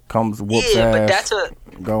 comes whoops ass.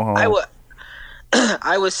 But go home.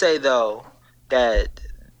 I would say though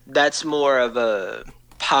that's more of a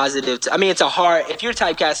positive. I mean, it's a hard. If you're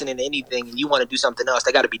typecasting in anything and you want to do something else,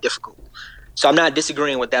 that got to be difficult. So I'm not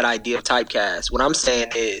disagreeing with that idea of typecast. What I'm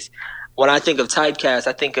saying is, when I think of typecast,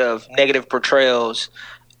 I think of negative portrayals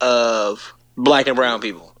of black and brown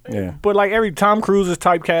people. Yeah, but like every Tom Cruise is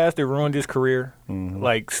typecast, it ruined his career,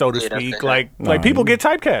 like so to speak. Like people get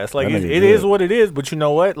typecast. Like it is what it is. But you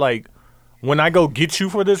know what? Like when I go get you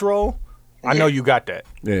for this role, I know you got that.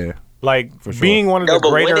 Yeah, like being one of the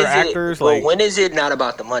greater actors. But when is it not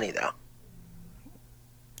about the money though?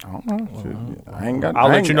 I don't know. Shit, I ain't got. I'll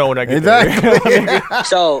let you know when I get exactly. there.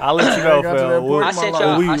 So I'll let you know, got to that fam. point I in my sent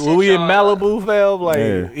life. y'all. We in Malibu, fam, like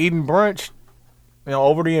Yeah. eating brunch,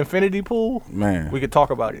 over the infinity pool. Man, We could talk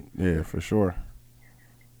about it. yeah, for sure.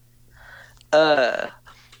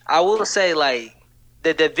 I will say, like,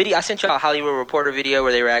 the video I sent y'all a Hollywood Reporter video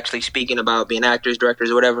where they were actually speaking about being actors, directors,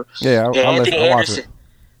 or whatever. Yeah, And I'll Anthony watch it.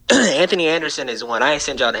 Anderson. Anthony Anderson is one. I ain't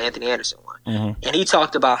sent y'all the Anthony Anderson one, and he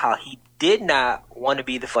talked about how he did not want to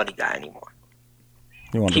be the funny guy anymore.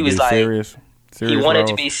 He wanted He to was be like- serious. He wanted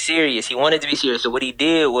to roles. be serious. He wanted to be serious. So what he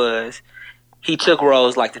did was he took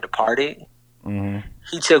roles like The Departed. Mhm.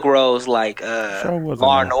 He took roles like Show wasn't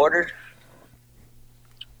Law that. and Order,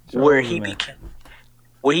 Show where wasn't that.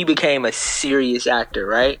 he became a serious actor,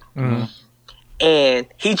 right? Mhm. And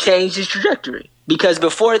he changed his trajectory because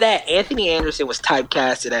before that, Anthony Anderson was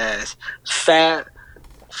typecasted as fat,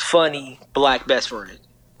 funny black best friend.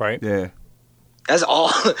 Right? Yeah. That's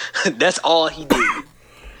all. That's all he did.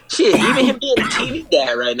 Shit, even him being a TV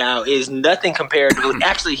dad right now is nothing compared to.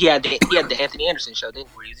 Actually, he had the Anthony Anderson show, didn't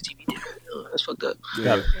he? Where he was a TV dad. Ugh, that's fucked up.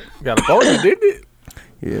 Got a bonus, didn't it?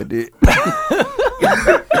 Yeah, it did.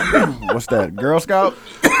 What's that? Girl Scout?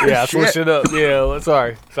 Yeah, I switched it up. Yeah, well,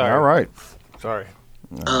 sorry. All right. Sorry.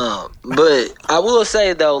 But I will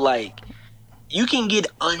say though, like, you can get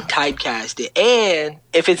untypecasted, and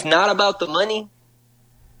if it's not about the money,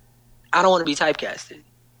 I don't want to be typecasted.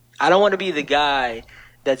 I don't want to be the guy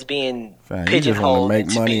that's being Fam, you just want to pigeonholed make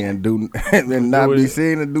into money being- and do and not Do be it.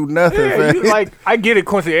 seen and do nothing. Yeah, fam. you, like, I get it,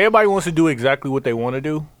 Quincy. Everybody wants to do exactly what they want to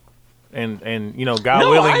do. And God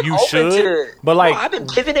willing, I'm you open should. to- But, like, I've been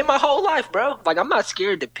pivoting my whole life, bro. Like, I'm not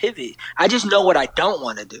scared to pivot. I just know what I don't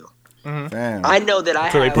want to do. Fam, I know that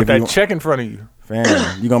I so they have. put If you- that check in front of you.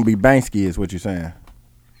 fam, you gonna be Banksy is what you're saying.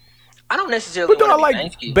 I don't necessarily But, dog, want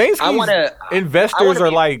like, to be Banksy. I want Banksky's to. investors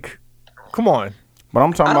are like, come on. But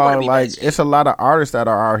I'm talking I don't wanna about be like Banksy. it's a lot of artists that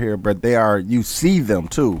are out here, but they are you see them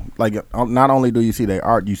too. Like not only do you see their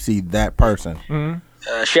art, you see that person.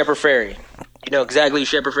 Shepard Fairey. You know exactly who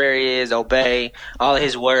Shepard Fairey is. Obey all of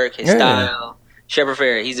his work, his Yeah. style. Shepard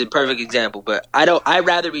Fairey. He's a perfect example. But I'd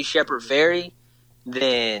rather be Shepard Fairey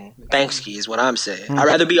than Banksy. Is what I'm saying. I'd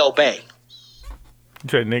rather be Obey. You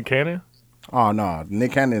said Nick Cannon? Oh no,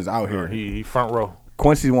 Nick Cannon is out here. He front row.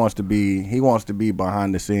 Quincy wants to be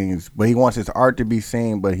behind the scenes, but he wants his art to be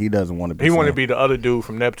seen, but he doesn't want to be. He seen. wanted to be the other dude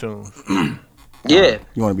from Neptune. Yeah.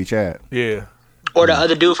 You want to be Chad? Yeah. Or the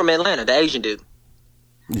other dude from Atlanta, the Asian dude.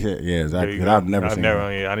 Yeah, There exactly. you 'Cause go. I've never seen him.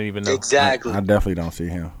 Yeah, I didn't even know. Exactly. I definitely don't see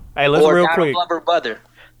him. Hey, let's Or real Donald quick. Glover brother.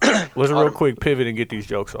 Let's real quick pivot and get these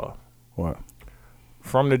jokes off. What?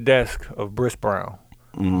 From the desk of Briss Brown.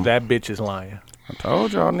 That bitch is lying. I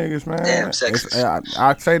told y'all niggas, man. Damn It's- sexist.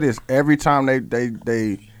 I say this every time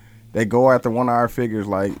they go after one of our figures.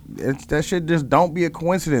 Like that shit just don't be a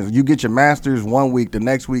coincidence. You get your masters one week, the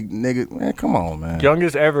next week, nigga. Man, come on, man.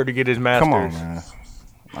 Youngest ever to get his master's. Come on, man.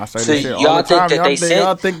 I say So this shit all y'all the think time. that they sent?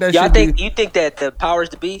 Y'all think that y'all should think be? you think that the powers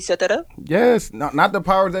to be set that up? Yes, not the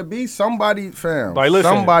powers that be. Somebody, fam. Like,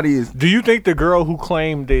 listen, somebody is. Do you think the girl who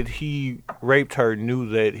claimed that he raped her knew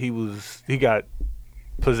that he got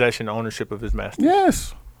possession ownership of his master?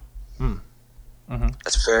 Yes.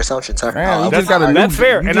 That's a fair assumption, sir. Man, you That's- just got a new, that's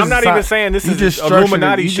fair, you and just I'm not even saying this you is just Illuminati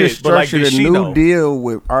structured a- you shit, just but, like, structured did a she new know? deal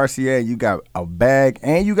with RCA. You got a bag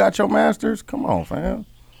and you got your masters. Come on, fam.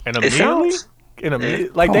 And It immediately, sounds-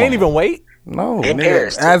 like Come they ain't on. even wait. No, It nigga.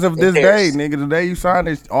 airs, too. As of this It day, airs. nigga, the day you signed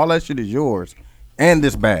this, all that shit is yours, and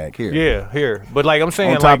this bag here. Yeah, here. But like I'm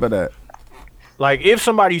saying, On top like, of that, like if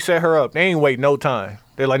somebody set her up, they ain't wait no time.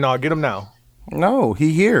 They're like, no, get him now. no,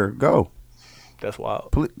 he here. Go. That's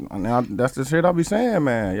wild. Now that's the shit I be saying,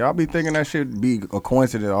 man. Y'all be thinking that shit be a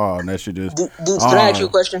coincidence. Oh, and that shit just. Can I ask you a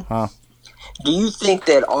question? Huh? Do you think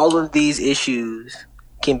that all of these issues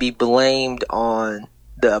can be blamed on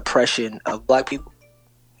the oppression of black people?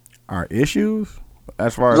 Our issues,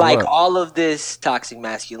 as far as Like what? all of this toxic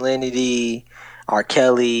masculinity, R.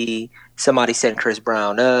 Kelly, somebody setting Chris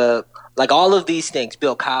Brown up, like all of these things,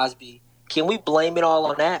 Bill Cosby. Can we blame it all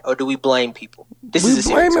on that, or do we blame people? This we is a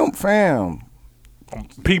blame serious him, fam.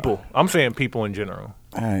 People. I'm saying people in general.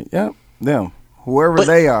 All right, yep, them, whoever But-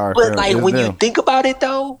 they are. But fam, like it's when you them. think about it,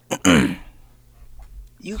 though,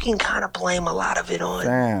 you can kind of blame a lot of it on.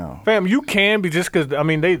 Fam. Fam, you can be just because, I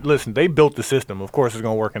mean, they built the system. Of course, it's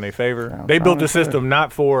going to work in their favor. I'm They built trying the to say. system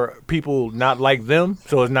not for people not like them,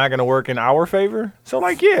 so it's not going to work in our favor. So,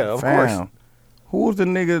 like, yeah, of course. Fam. Who was the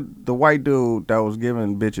nigga, the white dude that was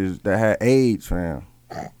giving bitches that had AIDS, fam?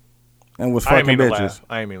 And was I ain't fucking mean to bitches. laugh.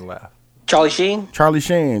 I ain't mean to laugh. Charlie Sheen. Charlie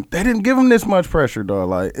Sheen. They didn't give him this much pressure, though.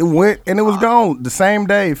 Like, it went and it was gone the same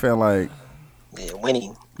day, felt like. Yeah,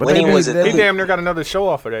 winning. But When he was a He damn near got another show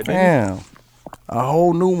off of that. Didn't he? damn, a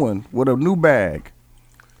whole new one with a new bag.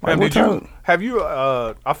 Man, Like, have you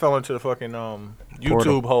I fell into the fucking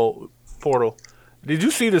YouTube whole portal. Did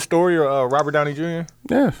you see the story of Robert Downey Jr.?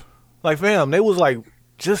 Yes. Like, fam, they was like,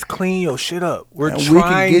 just clean your shit up. We're And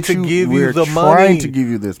trying to give you the money. We're trying to give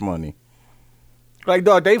you this money. Like,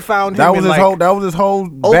 dog, they found him That was in his like, whole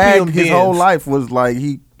bag. His whole dens. life was like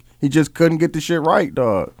he just couldn't get the shit right,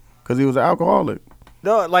 dog, because he was an alcoholic.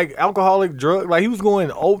 dog, like alcoholic drug. Like, he was going,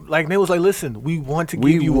 like, they was like, listen, we want to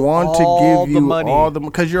give you all the money.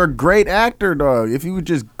 Because you're a great actor, dog. If you would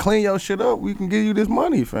just clean your shit up, we can give you this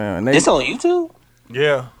money, fam. This on YouTube?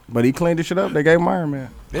 Yeah. But he cleaned the shit up. They gave him Iron Man.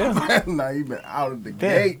 Yeah. Nah, he been out of the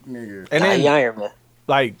gate, nigga. And then, Iron Man.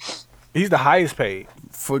 like, he's the highest paid.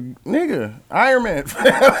 For nigga, Iron Man.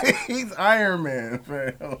 He's Iron Man,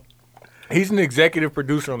 fam. He's an executive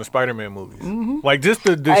producer on the Spider-Man movies. Mm-hmm. Like, just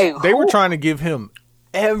Hey, they were who- trying to give him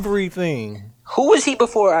everything. Who was he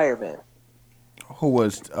before Iron Man? Who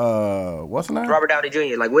was what's the name? Robert Downey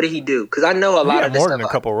Jr. Like, what did he do? Because I know a He lot had of this more stuff. than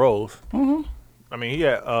a couple roles. Mm-hmm. I mean, he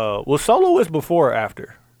had, Solo was before or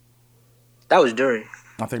after? That was during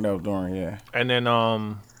I think that was during, yeah. And then,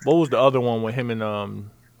 what was the other one with him and,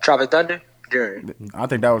 Tropic Thunder. During I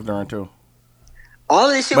think that was during too. all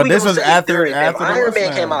of this shit. But we this gonna was say after- during, fam. after the Iron what's Man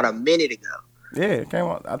name? came out a minute ago. Yeah, it came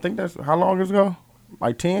out. I think that's how long ago?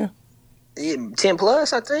 Like 10? 10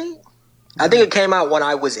 plus, I think. I think it came out when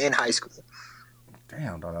I was in high school.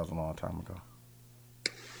 Damn, dog, that was a long time ago.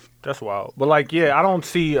 that's wild. But, like, yeah, I don't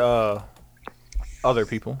see, other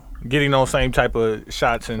people getting those same type of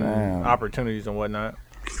shots and Damn. opportunities and whatnot.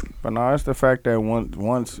 But no, it's the fact that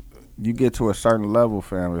once you get to a certain level,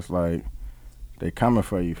 fam, it's like they coming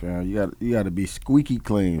for you, fam. You got to be squeaky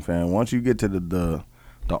clean, fam. Once you get to the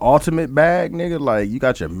ultimate bag, nigga, like you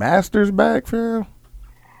got your master's bag, fam.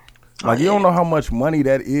 Like you don't know how much money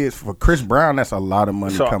that is for Chris Brown. That's a lot of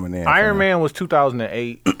money So, coming in. Iron fam. Man was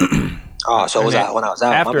 2008. Oh, so it was out when I was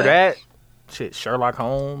out. After my bad. that, shit, Sherlock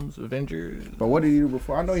Holmes, Avengers. But what did he do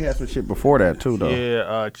before? I know he had some shit before that too, though.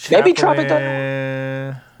 Yeah, Maybe Tropic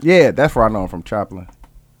Chaplin. Yeah, that's where I know him from, Chaplin.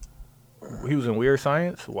 He was in Weird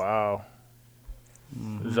Science. Wow.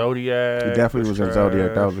 Zodiac. He definitely was in trash.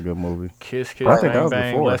 Zodiac. That was a good movie. Kiss, I think that Bang, was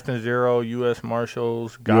Bang, before. Less Than Zero, U.S.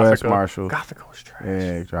 Marshals, U.S. Gothica. Marshals. Gothica was trash.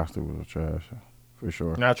 Yeah, Johnson was trash for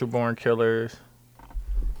sure. Natural Born Killers.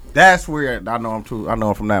 That's weird. I know him too. I know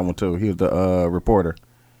him from that one too. He was the reporter.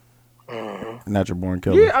 Natural Born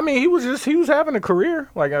Killer. Yeah, I mean, he was having a career.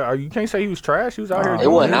 Like, you can't say he was trash. He was out here. It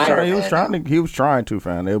doing wasn't his Iron shit. He was trying to,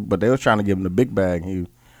 fam. But they was trying to give him the big bag. He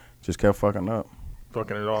just kept fucking up.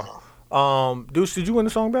 Fucking it all. Deuce, did you win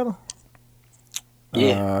the song battle?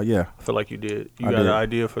 Yeah. Yeah. I feel like you did. You I got did. an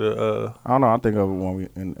idea for the. I don't know. I think of it when we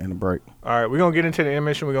in the break. All right, we're gonna get into the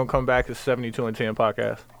intermission. We're gonna come back to 72 and 10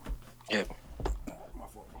 podcast. Yeah.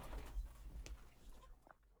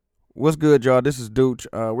 What's good, y'all? This is Dooch.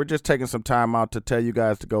 We're just taking some time out to tell you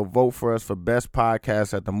guys to go vote for us for Best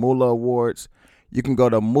Podcast at the Moolah Awards. You can go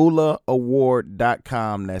to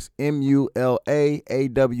moolahaward.com. That's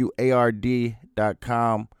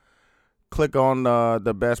MULAAWARD.com. Click on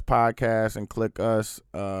the Best Podcast and click us.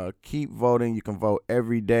 Keep voting. You can vote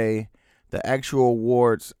every day. The actual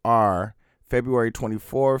awards are February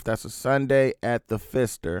 24th. That's a Sunday at the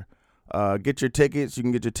Pfister. Get your tickets. You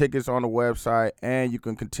can get your tickets on the website, and you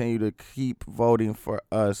can continue to keep voting for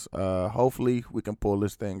us. Hopefully, we can pull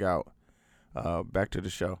this thing out. Back to the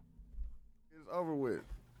show. It's over with.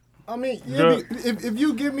 I mean, yeah, if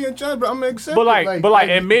you give me a chance, but I'm gonna accept But like- it. but like,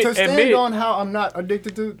 admit- to stand admit- on how I'm not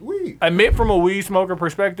addicted to weed. Admit from a weed smoker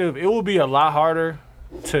perspective, it will be a lot harder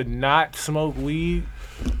to not smoke weed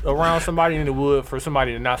around somebody than it would for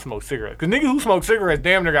somebody to not smoke cigarettes. Because niggas who smoke cigarettes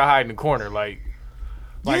damn near got hide in the corner. Like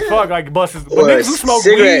Yeah. fuck, like buses. But Well, niggas who smoke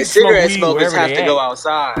cigarette weed, smoke weed smokers wherever have they to at. go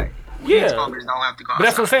outside. Yeah. Weed smokers don't have to go But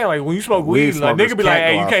that's what I'm outside. saying. Like when you smoke Weed weed, like smokers nigga be like, can't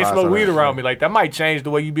 "Hey, go you can't outside, smoke so weed that's around right. me." Like that might change the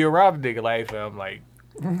way you be around a nigga. Like fam, like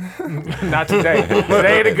not today.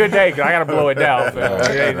 Today ain't a good day because I gotta blow it down,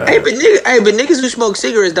 fam. Hey, but niggas who smoke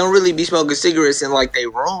cigarettes don't really be smoking cigarettes in like they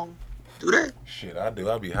room. Do that? Shit, I do.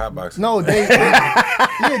 I be hotboxing. No, they You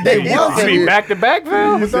want be that. back to back,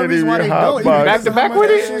 fam. But the reason why they hot don't, box. Back to back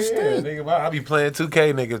with it? Yeah, nigga, I be playing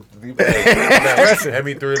 2K, nigga. Hand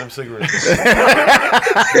me 3 of them cigarettes.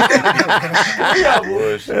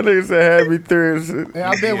 Bullshit. That nigga said had me through. And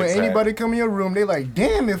I bet when Inside. anybody come in your room, they like,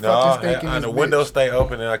 damn, it No, fucking stinking. and the this windows bitch. stay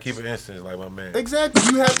open and I keep it instant like my man. Exactly,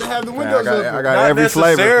 you have to have the windows I open. got Not every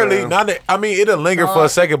flavor. necessarily. fam. Not that, I mean, it'll linger for a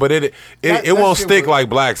second, but it that won't shit stick would- like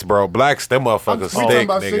blacks, bro. Blacks, them motherfuckers we stick, talking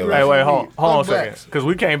about nigga. cigarettes. Hey, wait, Weed. hold on a Fuck second. blacks. Because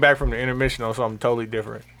we came back from the intermission on something totally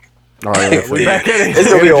different. Oh, yeah. We back at it. It's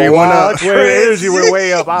gonna be Energy a went wild up. Energy went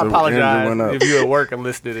way up. I The energy apologize went up. if you at work and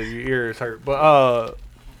listened and your ears hurt. But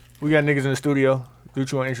we got niggas in the studio. Do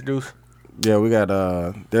you want to introduce? Yeah, we got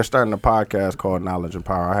they're starting a podcast called Knowledge and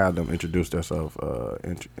Power. I had them introduce themselves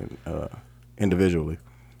individually,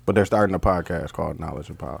 but they're starting a podcast called Knowledge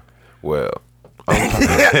and Power. Well,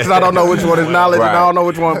 'Cause I don't know which one is knowledge and I don't know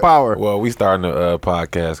which one is power. well, we starting a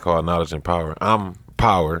podcast called Knowledge and Power. I'm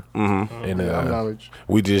Power, and I'm knowledge.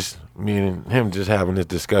 we just me and him just having this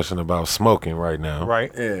discussion about smoking right now.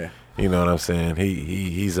 Right. Yeah. You know what I'm saying?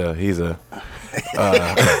 He's a he's a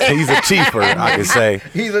chiefer, I can say.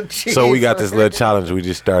 He's a cheat. So we got this little challenge we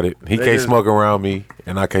just started. He They can't just- smoke around me,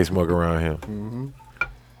 and I can't smoke around him.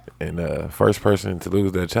 And first person to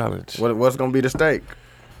lose that challenge, What's gonna be the stake?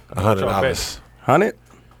 $100. 100?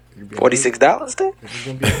 $46 then? If it's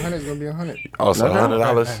gonna be 100, it's gonna be 100. Also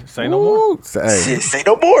 $100. Say no more. Hey. Shit, say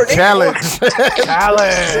no more, nigga.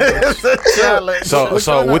 Challenge. Challenge.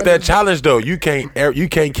 So with that challenge though, you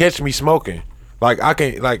can't catch me smoking. Like I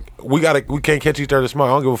can't we can't catch each other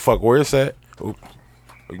smoking. I don't give a fuck where it's at. Oop.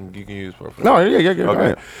 You can use perfect. No, yeah. Go Okay.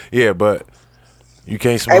 ahead. Yeah, but you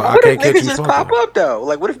can't Hey, smoke. but I what if can't catch niggas you just smoking. pop up though?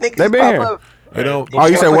 Like, what if niggas They just been pop here. up? You know, Oh,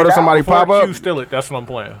 you said what if somebody Before pop up? Q steal it. That's what I'm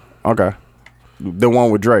playing. Okay. The one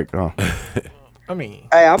with Drake. Oh, I mean,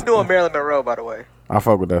 Hey, I'm doing Marilyn Monroe, by the way. I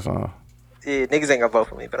fuck with that song. Yeah, niggas ain't gonna vote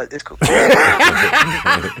for me, but it's cool.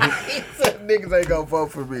 Niggas ain't gonna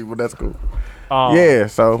vote for me, but that's cool. um, Yeah,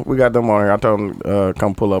 so we got them on here. I told them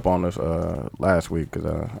come pull up on us last week because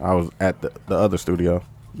I was at the other studio.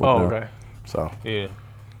 with Oh, them. okay. So Yeah.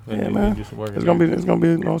 yeah, man, it's gonna be.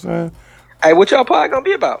 You know what I'm saying? Hey, what y'all pod gonna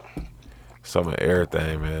be about? some of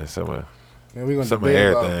everything, man. Some of Man, we're gonna Some of debate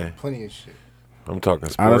everything. about plenty of shit. I'm talking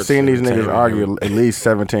sports. I done seen these niggas entertainment. argue at least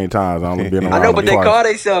 17 times. I only been around I know, but they twice. call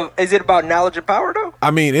themselves. Is it about knowledge and power though? I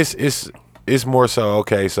mean, it's more so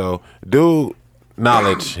okay. So, dude,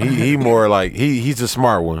 knowledge. He more like he's a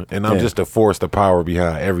smart one, and I'm Yeah. just the force, the power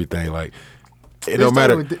behind everything. Like it They don't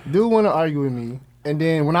started matter. with, dude want to argue with me, and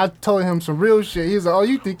then when I told him some real shit, he was like, "Oh,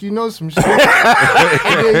 you think you know some shit?"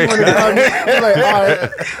 And then he wanted to call me. He's like, "All right,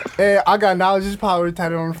 hey, I got knowledge is power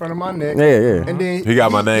tatted on the front of my neck." Yeah. And then He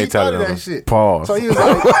got my name started tatted on that him. shit. Pause. So he was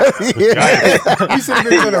like, he said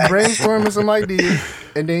they're gonna brainstorm some ideas,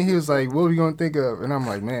 and then he was like, "What we gonna think of?" And I'm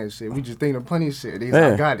like, "Man, shit, we just thinking of plenty of shit." And he's like,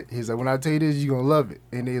 Yeah. "I got it." He's like, "When I tell you this, you gonna love it."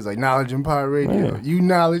 And he's like, "Knowledge and Power Radio. You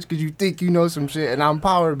knowledge because you think you know some shit, and I'm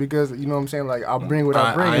power because you know what I'm saying. Like I'll bring what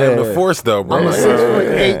I bring." I am the force, though, bro. I'm a Like,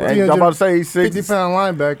 6'8", I'm about to say he's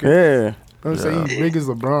 50-pound linebacker. Yeah. I'm saying he's big as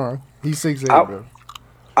LeBron. He's 6'8", I- bro.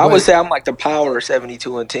 I would Wait. say I'm like the power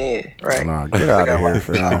 72 and 10, right? Nah, get out of here,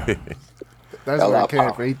 fam. That's Got a what I lot of came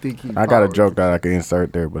power. for. He think he I got a power. joke that I can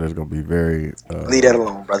insert there, but it's gonna be very. Leave that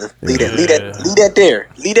alone, brother. Leave that there.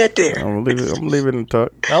 Leave that there. I'm gonna leave it in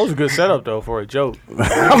tuck. that was a good setup though for a joke.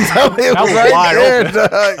 I'm telling you, That was right wide there, open.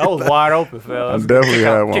 dog. That was wide open, fellas. I definitely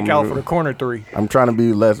had one. Kick out for the corner three. I'm trying to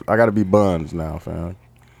be less. I gotta be buns now, fam.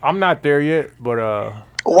 I'm not there yet, but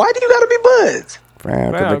Why do you gotta be buds?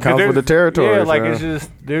 Fam, because man, it comes with the there's- territory. Yeah, like fam. it's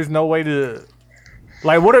just there's no way to.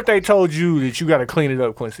 Like, what if they told you that you got to clean it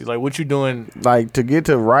up, Quincy? Like, what you doing? Like to get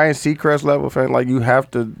to Ryan Seacrest level, fam. Like you have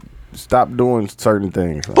to stop doing certain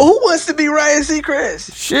things. fam. But who wants to be Ryan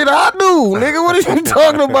Seacrest? Shit, I do, nigga. What are you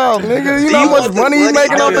talking about, nigga? You Do know you how much want the money he money?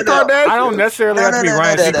 making No, off the no, no. Kardashians? I don't necessarily No, have to no, be no,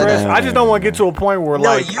 Ryan no, no, Seacrest. no. I just don't want to get to a point where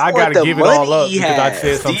like you I want got to the give it all money up he because I has.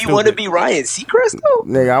 said Do something you want to stupid. be Ryan Seacrest though?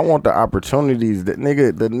 Nigga, I want the opportunities. That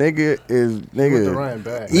nigga, the nigga is With the nigga. Ryan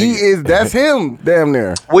back. He is. That's him. Damn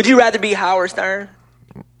near. Would you rather be Howard Stern?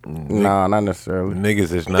 Nah, not necessarily.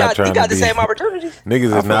 niggas is He not got, trying he got to the be. same opportunities.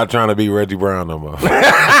 Niggas is not trying to be Reggie Brown no more.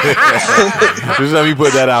 Just let me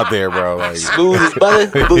put that out there, bro. Like, Smooth as butter.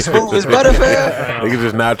 Smooth as butter, fam. niggas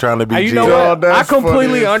is not trying to be. Hey, you G. know Oh, what? that's I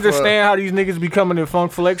completely funny as understand how these niggas be coming in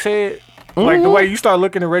Funk Flex head. Like the way you start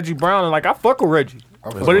looking at Reggie Brown and like I fuck with Reggie,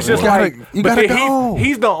 but it's just You gotta- like you but gotta then go.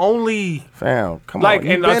 he's the only Fam, come like on.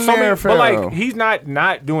 You and been so there, many, fam. but like he's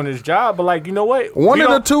not doing his job. But like you know what? One We of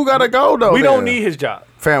the don't- two gotta go though. We don't then. need his job.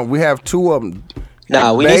 Fam, we have two of them.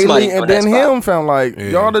 Nah, we need somebody Bailey for and that then spot. him, fam. Like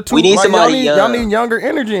y'all the two. We need like, somebody y'all young. need younger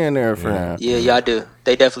energy in there, fam. Yeah, y'all do.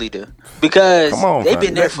 They definitely do. Because Come on, they've fam.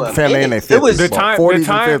 been there for a Fam, they in minute. their It was 50s, The time, 40s the and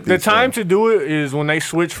time, 50s, the time so. to do it is when they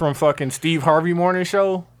switch from fucking Steve Harvey morning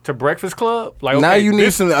show to Breakfast Club. Like now okay, you need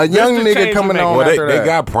a young nigga coming on. Well, after they that.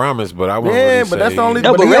 got Promise, but I wouldn't Yeah, really but say that's the only.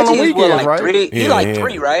 No, but he on the Reggie is weekends, like right? 3. He like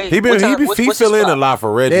 3, right? He What's fill his in a spot? lot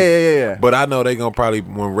for Reggie. Yeah. But I know they gonna probably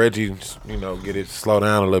when Reggie, get it slow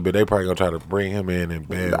down a little bit. They probably gonna try to bring him in and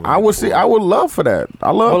band. I would love for that. I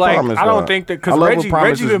love Promise. I don't think that because Reggie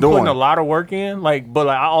been doing putting a lot of work in. But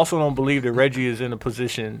I also don't believe that Reggie is in a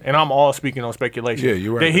position, and I'm all speaking on speculation. Yeah,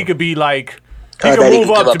 you're right. That he could be like. He that can he move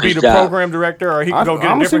can up give to up be his the job. program director, or he can go get a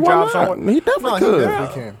honestly, different why job not? somewhere. He definitely He could.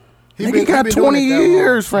 definitely can. He got 20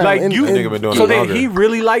 years, fam. Like you, nigga been doing so it that longer. he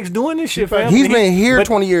really likes doing this shit, fam. He's been here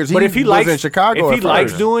 20 years. But He if he was likes in Chicago if he at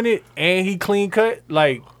likes first. doing it and he clean cut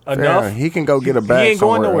like enough, Fam, he can go get a he bag ain't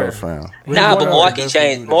going somewhere nowhere. else, fam. Nah, but Milwaukee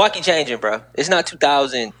Milwaukee changing, bro. It's not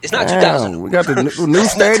 2000. It's not Damn, 2000. we got the new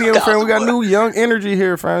stadium, fam. We got new young energy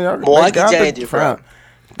here, fam. Y'all, Milwaukee they got changing, fam. bro.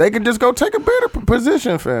 They could just go take a better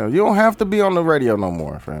position, fam. You don't have to be on the radio no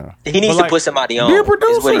more, fam. He needs to put somebody on. Be a is what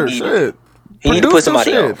producer, he needs. shit. He need to Produce put some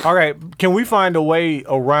somebody on. shit. all right, can we find a way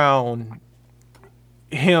around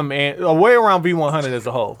him and a way around V100 as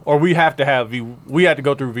a whole, or we have to have we have to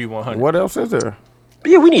go through V100? What else is there?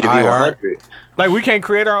 Yeah, we need to be iHeart. 100. Like we can't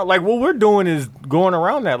create our like what we're doing is going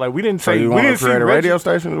around that. Like we didn't So say you we want to didn't see create a Reggie- radio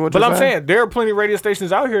station? Is what But you're I'm saying there are plenty of radio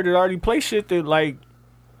stations out here that already play shit that like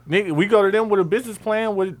nigga, we go to them with a business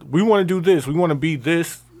plan. We want to do this. We want to be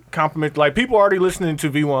this. Compliment like people already listening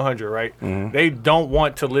to V100, right? Mm-hmm. They don't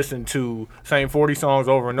want to listen to same 40 songs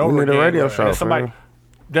over and over need a again. radio And show, somebody. bro.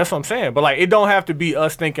 That's what I'm saying. But like, it don't have to be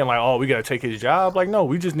us thinking like, oh, we gotta take his job. Like, no,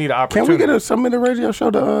 we just need an Can opportunity. we get a submit a radio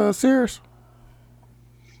show to Sears?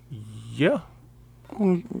 Yeah,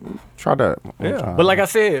 Try that. one yeah. time. But like I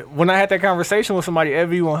said, when I had that conversation with somebody at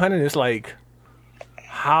V100, it's like,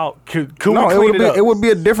 how could No, we it clean would it be up? it would be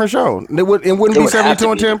a different show. It wouldn't It be would have 72 to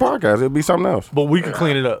and be. 10 podcast. It'd be something else. But we could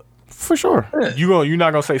clean it up. For sure. You're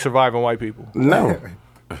not gonna say surviving white people. No.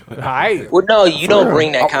 All right. Well, no, you don't real.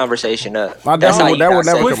 bring that conversation up. I That's how definitely- you that got would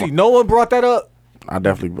never saved. come Pussy, no one brought that up I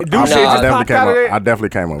definitely Dude, shit just popped came out of up. there. I definitely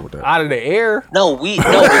came up with that. out of the air. No,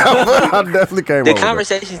 I definitely came the up with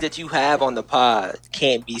conversations that you have on the pod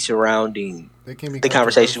can't be surrounding They can't be the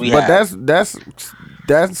conversations we that. have. But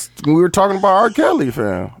that's we were talking about R. Kelly,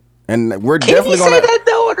 fam. And we're Can he definitely say gonna that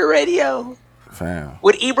though on the radio? fam.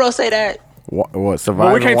 Would Ebro say that? What But we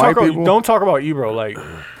surviving can't white talk people? about. Don't talk about Ebro like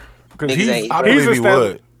because Niggas ain't- I he's believe he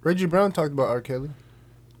established- would. Reggie Brown talked about R. Kelly.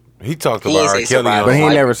 He talked He about ain't R. say Kelly survival. on But he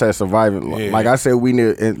Like- never said surviving. Yeah. Like I said, we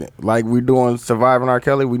need like we doing surviving R.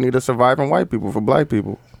 Kelly. We need a surviving white people for black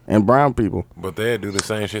people and brown people. But they do the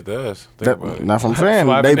same shit to us. Think That, about it. that's what I'm saying.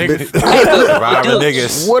 Surviving They- niggas. Surviving Dude.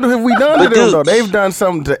 niggas. what have we done to But them dude- though? They've done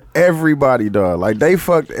something to everybody, dog. Like they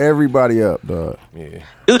fucked everybody up, dog. Yeah.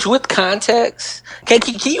 Dude, with context, can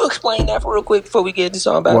you explain that for real quick before we get into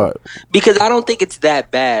song battle? What? Because I don't think it's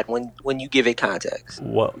that bad when you give it context.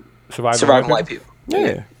 What? Surviving Surviving white people.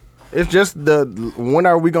 Yeah. It's just when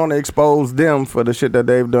are we gonna expose them for the shit that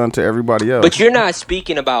they've done to everybody else? But you're not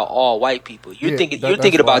speaking about all white people. You're Yeah, thinking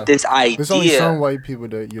that's about why. this idea. There's only some white people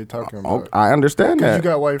that you're talking about. I understand 'Cause that. you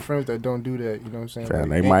got white friends that don't do that. You know what I'm saying? Fam,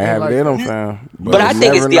 Like, they might have it in them, fam. But I you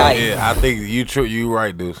think it's never the know. idea. Yeah, I think you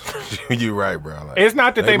right, dude. you right, bro. Like, It's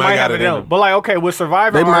not that they might have got it in them, them. but like okay, with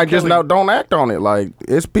surviving, They R. might just Kelly- don't act on it. Like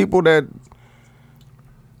it's people that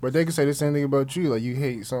But they can say the same thing about you. Like you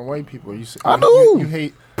hate some white people. You say, I do. You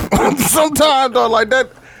hate. sometimes though, like that,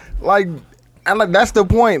 like, and like that's the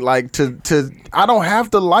point. Like to I don't have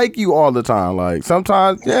to like you all the time. Like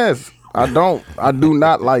sometimes, yes, I do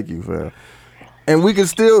not like you, fam. And we can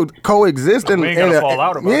still coexist. We ain't gotta fall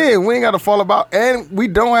out about yeah, we ain't got to fall about, and we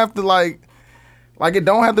don't have to like it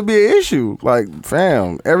don't have to be an issue. Like,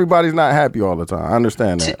 fam, everybody's not happy all the time. I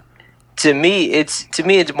understand that. To me, it's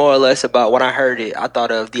more or less about when I heard it, I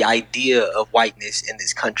thought of the idea of whiteness in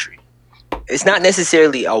this country. It's not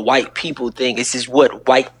necessarily a white people thing. It's just what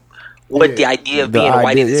the idea of The being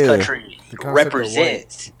white in this idea, yeah. country The concept of white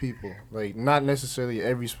represents. people, like not necessarily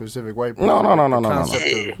every specific white person. No. The concept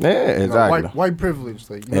of, Yeah, you know, exactly. white privilege,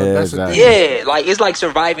 like Yeah, that's exactly. a thing. Yeah, like it's like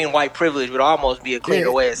surviving white privilege would almost be a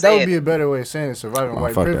cleaner way of that saying would be it. a better way of saying it. Surviving Oh,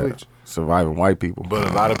 white fuck privilege. that. Surviving white people. But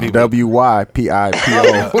a lot of people,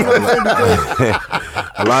 WYPIPO.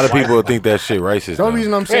 a lot of people think that shit racist. The only though.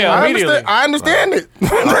 reason I'm saying, Yeah, I immediately. understand it.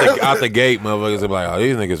 Out the gate, motherfuckers are like, oh,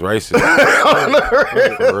 these niggas racist.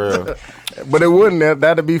 For real. But it wouldn't.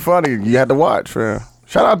 That'd be funny. You had to watch, fam.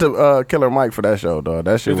 Shout out to Killer Mike for that show, dog.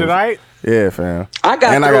 That shit Is was it right? Yeah, fam. I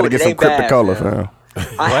got and I through gotta it. get It some ain't bad, Cryptocola, fam. fam.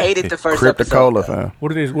 I hated the first Crypto-Cola, episode.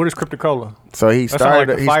 fam. What is Crypto-Cola? So he That sound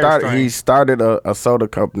like started a fire he started a soda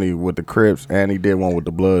company with the Crips, and he did one with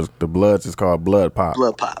the Bloods. The Bloods is called Blood Pop.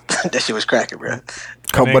 Blood Pop. That shit was cracking, bro.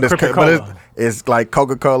 Crypto-Cola. It's like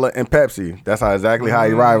Coca-Cola and Pepsi. That's how exactly how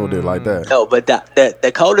he rivaled it like that. No, but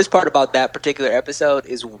the coldest part about that particular episode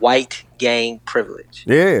is white gang privilege.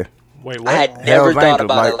 Yeah. Wait, I what? had never Hell's thought Angels,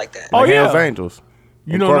 about it like that. Oh, yeah. Hell's Angels.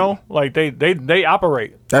 You don't know? Like they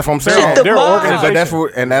operate. That's what I'm saying. the They're mob. organization.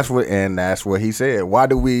 But that's what he said. Why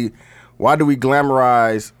do we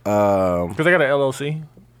glamorize? Because they got an LLC.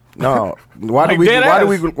 No. Why do Like we dead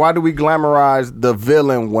why do we glamorize the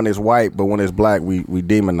villain when it's white, but when it's black we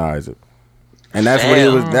demonize it? And that's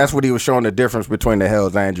what he was showing the difference between the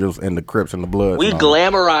Hells Angels and the Crips and the Bloods. We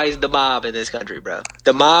glamorize the mob in this country, bro.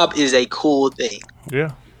 The mob is a cool thing.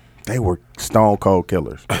 Yeah. They were stone cold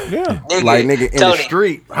killers. Yeah. Nigga, in Tony, the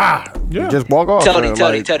street. Yeah. Just walk off. man,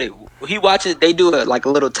 Tony. He watches. They do a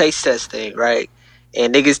little taste test thing, right?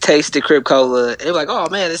 And niggas taste the Crip Cola, and they're like, "Oh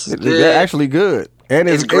man, this is good." They're actually good, and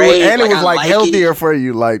It's great, it was I like like healthier it. for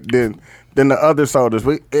you, like than the other sodas.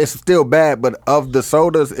 It's still bad, but of the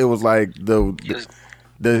sodas, it was like it was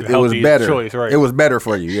healthiest better. choice, right. It was better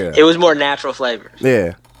for you. Yeah. It was more natural flavors.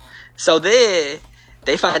 Yeah. So then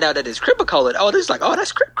they find out that it's Crip Cola. Oh, they're just like, "Oh,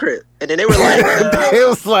 that's Crip," and then they were like, It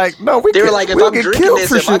was like, no, we They were get, like, if we'll I'm get drinking killed this,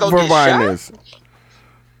 for am I shit gonna for get buying shot? this.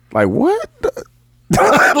 Like what?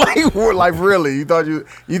 like really? You thought you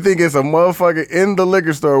think it's a motherfucker in the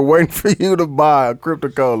liquor store waiting for you to buy a Crypto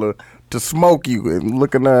Cola to smoke you and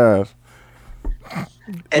look in the eyes?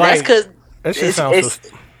 and that's because That shit sounds so.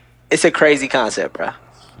 it's a crazy concept, bro.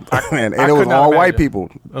 And I it was could not all white imagine. people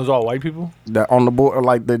It was all white people. that on the board,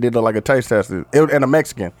 like they did like a taste test, and a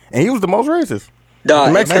Mexican, and he was the most racist. Dog,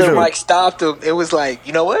 The Mexican until dude. Mike stopped him, it was like,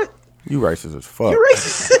 you know what? You racist as fuck. You're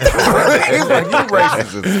racist. He's like, you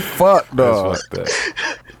racist as fuck, dog. That's fucked up.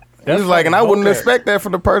 He was like, and I wouldn't Okay. expect that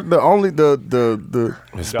from the person, the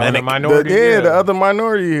The minority. the other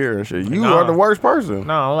minority here and shit. You Nah. are the worst person.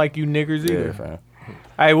 No, I don't like you niggers either. Yeah, fam.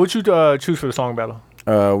 Hey, what you choose for the song battle?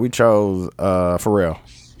 We chose Pharrell.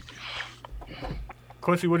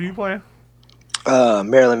 Quincy, what are you playing?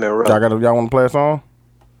 Marilyn Monroe. Y'all want to play a song?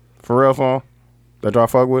 Pharrell song that y'all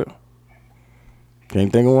fuck with? Can you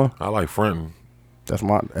think of one? I like fronting. That's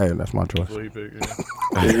my choice.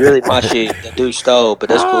 It's really my shit. The dude stole, but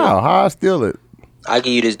that's cool. How I steal it? I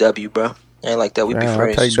give you this W, bro. Ain't like that. We be Damn, I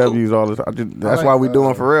friends. take It's cool. W's all the time. That's like, why we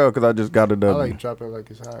doing Pharrell, because I just got a I W. like Drop It Like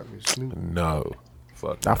It's Hot with Snoop. No.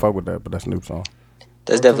 Fuck. I fuck with that, but that's Snoop song.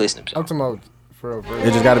 That's definitely a Snoop I'm song. talking about for a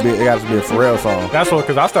It just got to be a Pharrell song. That's what,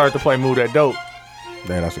 because I started to play Move That Dope.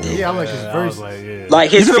 Damn, that's a good Yeah, I one. like his I was verse. like, yeah. Like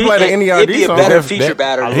his You could've played an it'd be NERD a song. better That- feature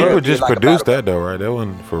battle. He than would just like a produce battle. that though, right? That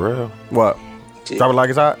wasn't for real. What? Drop It Like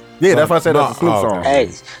It's Hot? Yeah, that's why I said that's a Snoop No, song. okay.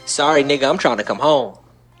 Hey, sorry, nigga. I'm trying to come home.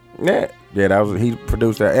 Yeah, that was he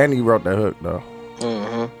produced that and he wrote that hook though.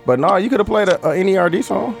 Mm-hmm. But no, you could have played a NERD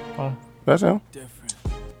song. Oh. That's him.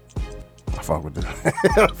 I fuck with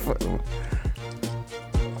that.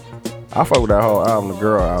 I fuck with that whole album, the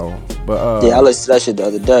Girl album. But Yeah, I listened to that shit the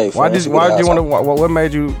other day. why did you want to? What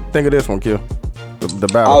made you think of this one, Kill? The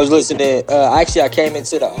battle. I was listening. Actually, I came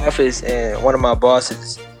into the office and one of my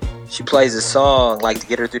bosses, she plays a song like to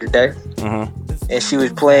get her through the day, and she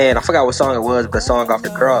was playing. I forgot what song it was, but a song off the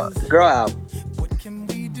Girl album.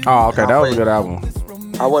 Oh, okay, that was a good album.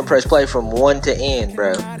 I wouldn't press play from one to end,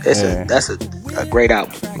 bro. That's a great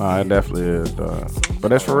album. Nah, it definitely is. But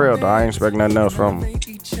that's for real, though. I ain't expect nothing else from him.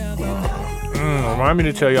 Remind me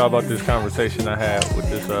to tell y'all about this conversation I had with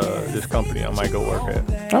this company I might go work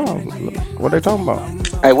at. Oh, what they talking about?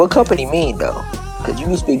 Hey, what company mean though? Cause you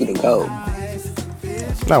be speaking to code.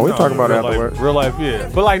 No, we talk about it real life, afterwards. real life, yeah.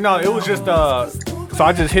 But like, no, it was just so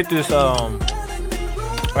I just hit this. I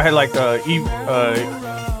had like the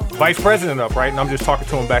vice president up, right, and I'm just talking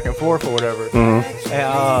to him back and forth or whatever. And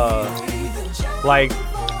like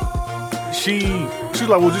she's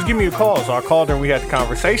like, well, just give me a call. So I called her and we had the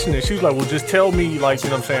conversation, and she was like, well, just tell me, like, you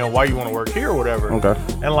know what I'm saying, why you want to work here or whatever. Okay.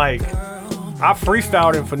 And like, I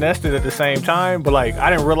freestyled and finessed it at the same time, but like, I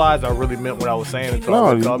didn't realize I really meant what I was saying until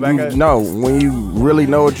I No, called back at it. no. When you really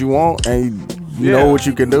know what you want and you know what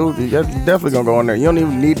you can do, you're definitely gonna go in there. You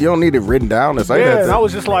don't need it written down to say Yeah, that. and I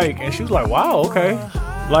was just like, and she was like, wow, okay.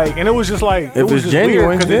 Like, and it was just like, it If was it's just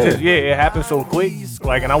genuine, weird 'cause yeah. it happened so quick.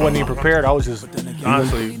 Like, and I wasn't even prepared. I was just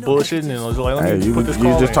honestly bullshitting, and I was like, let Hey, me you put this just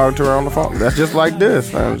call in. talking to her on the phone. That's just like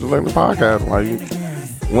this, man. Just like the podcast. Like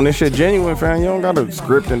when this shit genuine, fam, you don't gotta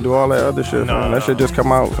script and do all that other shit, man. That shit just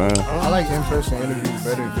come out, fam. I like in-person interviews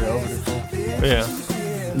better than over the phone. Yeah.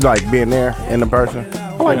 Like being there in the person.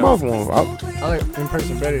 I like both of them. I like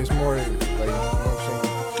in-person better. It's more like, you know what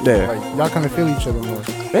I'm saying? Yeah. Like y'all kind of feel each other more.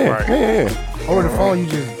 Yeah, Right. yeah. Over the phone, you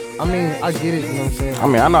just. I mean, I get it. You know what I'm saying? I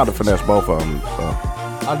mean, I know how to finesse both of them.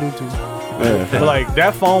 So I do too. yeah. But like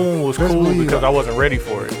that phone one was Best cool believe because it. I wasn't ready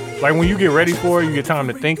for it. Like when you get ready for it, you get time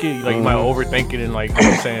to think it. Like you might overthink it and like, you know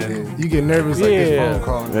what I'm saying. You get nervous like this Yeah. phone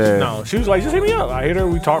call. Yeah. No, she was like, just hit me up. I hit her,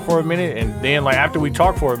 we talked for a minute, and then like after we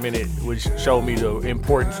talked for a minute, which showed me the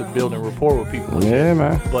importance of building rapport with people. Yeah,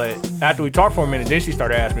 man. But after we talked for a minute, then she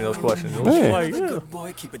started asking me those questions. It was Yeah. like,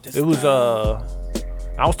 it was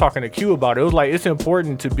I was talking to Q about it. It was like it's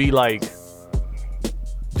important to be like,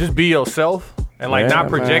 just be yourself. And like Yeah, not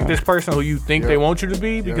project man. this person who you think they want you to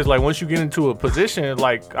be, because like once you get into a position,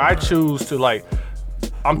 like I choose to like,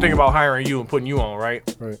 I'm thinking about hiring you and putting you on, right?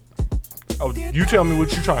 Right. Oh, you tell me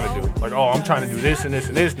what you're trying to do. Like, oh, I'm trying to do this and this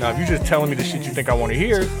and this. Now, if you just telling me the shit you think I want to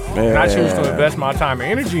hear, and I choose to invest my time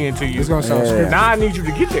and energy into you, It's gonna sound scripted. now I need you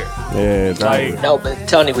to get there. Yeah, exactly. Like, No, but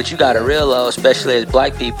Tony, what you gotta realize, especially as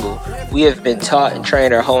black people, we have been taught and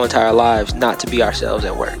trained our whole entire lives not to be ourselves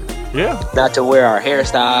at work. yeah, Not to wear our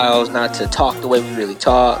hairstyles, not to talk the way we really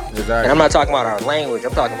talk. Exactly. And I'm not talking about our language,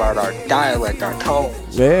 I'm talking about our dialect, our tone,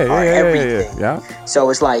 Yeah, our yeah, everything. yeah. So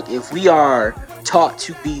it's like if we are taught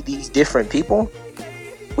to be these different people,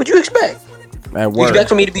 what do you expect? At You work. expect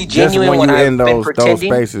for me to be Just genuine when you I've in been those pretending?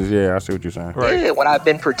 spaces, yeah, I see what you're saying. Right. Yeah, when I've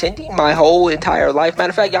been pretending my whole entire life. Matter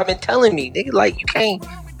of fact, y'all been telling me, nigga, like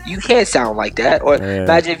you can't sound like that. Or Yeah.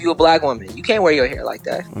 imagine if you a black woman, you can't wear your hair like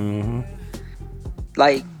that. Mm-hmm.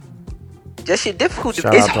 Like, that shit difficult.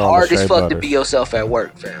 Shout It's out to all hard the as Shea fuck to Butters. be yourself at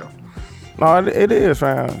work, fam. No, it is,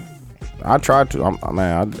 fam. I try to.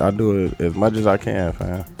 I do it as much as I can,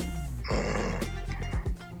 fam.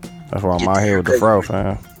 That's why I'm out here with the fro,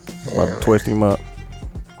 fam. About to twist him up.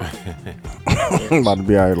 About to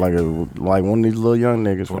be out here like one of these little young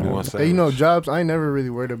niggas, 21 fam. Hey, you know, jobs. I ain't never really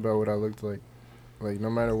worried about what I looked like. Like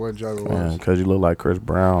no matter what job it was. Man, cause you look like Chris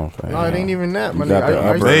Brown, fam. No, it ain't even that. You My got nigga, the I used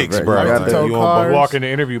upper- to- Thanks, bro. I used to Like, tow you on- cars. walk in the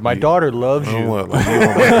interview. My daughter loves You you. want, like,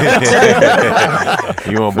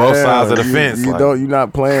 you on both sides of the fence. You like, don't. You're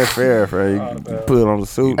not playing fair, fam. You put it on the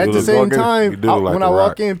suit. At you the look same fucking- time, you do look like when The I walk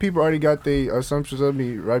Rock. in, people already got their assumptions of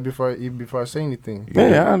me right before I say anything.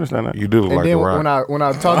 Yeah, I understand that. you do look And like then The Rock. when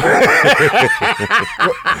I talk,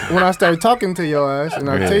 when I start talking to your ass and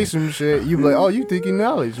I Yeah. tell you some shit, you be like, "Oh, you think you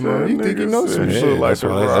knowledge, man? You think you know some Yeah, shit." like that's The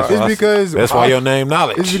why- Rock. that's It's why- because that's why your name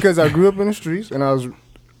knowledge. It's because I grew up in the streets and I was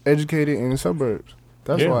educated in the suburbs.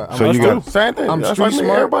 That's Yeah. why. So you got- Same thing. I'm That's street like me,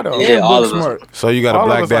 smart. everybody else. Yeah, and all book of us. smart. So you got a All of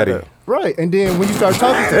black us like daddy. that. Right, and then when you start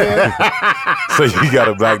talking to them, So you got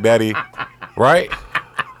a black daddy, right?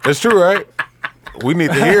 That's true, right? We need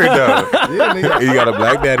to hear it though. yeah, nigga, You got a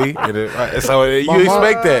black daddy, so you My mom-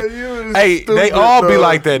 expect that. You Hey, they stupid, all be though.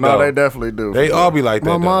 like that No, though. they definitely do. They all be like that.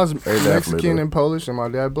 my though. mom's definitely Mexican do. and Polish, and my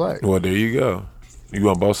dad black. Well, there you go. You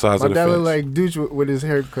on both sides My of the dad fence. look like douche with his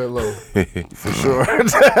hair cut low. for sure.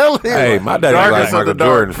 Hey, my daddy like Darkest of Michael the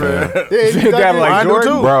dark, Jordan, fam. Yeah, Your dad like I do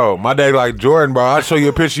Jordan? too. Bro, my daddy like Jordan, bro. I'll show you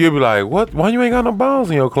a picture. You'll be like, what? Why you ain't got no bones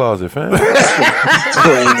in your closet, fam?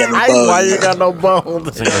 Why you got no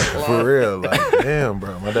bones? For real. Like, damn,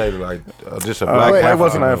 bro. My daddy like just a black wait, guy. that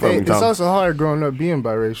wasn't that Hey, me, it's Tom. also hard growing up being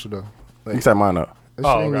biracial though. You set mine up. That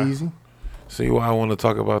Oh, shit ain't okay. easy. See why I want to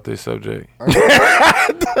talk about this subject?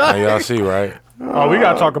 Now, y'all see, right? Oh, we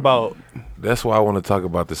gotta talk about. That's why I want to talk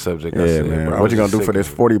about the subject. I Yeah, said, man. bro, I What was you gonna just do for sick this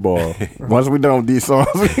of it. 40 ball? Once we done with these songs,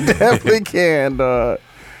 we definitely can, dog.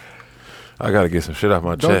 I gotta get some shit off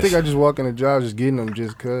my Don't chest. think I just walk in the job just getting them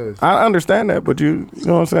just cause. I understand that, but you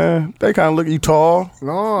know what I'm saying? They kind of look at you tall.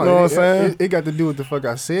 No, You know what I'm saying? It got to do with the fuck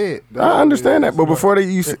I said. I understand that, but before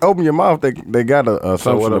you open your mouth, they got a So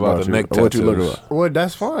assumption what about about the you, neck or what you look tattoos? like. Well,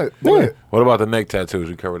 that's fine. Yeah. What about the neck tattoos?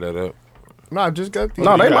 You covered that up. No, I just got the.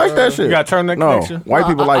 No, they like that shit. You gotta turn that no, connection. white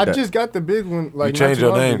people like I that. just got the big one. Like You changed not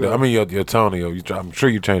your too long name. ago. Though. I mean, your tone. I'm sure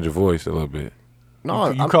you changed your voice a little bit. No,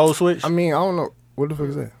 You I'm- code switch. I mean, I don't know what the fuck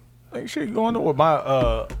is that. Like, shit going on with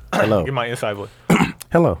my Hello. get my inside voice.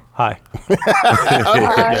 Hello. Hi.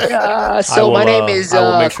 So my name is I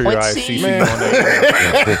will make sure your Quincy. ICC on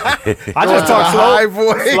there. I just talk high slow,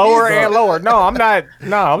 voice. slower and lower. No, I'm not.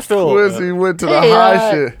 No, I'm still. Quincy went to the Hey,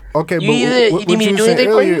 high shit. Okay, You but need what it- you need you me to were do saying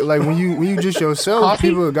anything for earlier, you? like when you just yourself, Coffee?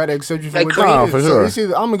 people gotta accept you for Like what cream? you No, is. for So sure. it's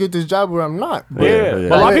either I'm gonna get this job or I'm not. Yeah, Yeah, but a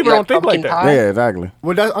lot of Like people don't think like pumpkin that. pie? Yeah, exactly.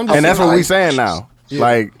 Well, that's And that's what we like, saying now. Yeah.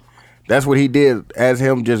 Like, that's what he did as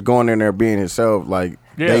him just going in there being himself. Like,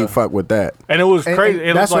 they Yeah. fuck with that. And it was and crazy.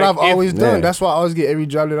 It that's was what like I've if- always done. Yeah. That's why I always get every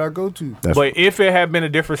job that I go to. That's But if it had been a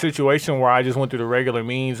different situation where I just went through the regular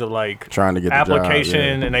means of like trying to get the job,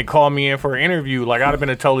 application yeah. and they called me in for an interview, like I'd have been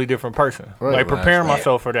a totally different person. Like preparing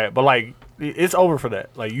myself for that. But like it's over for that.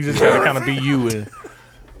 Like you just gotta kind of be you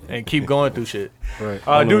and keep going through shit.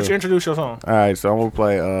 Right. Dude, introduce your song. All right, so I'm gonna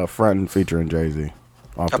play Frontin' featuring Jay-Z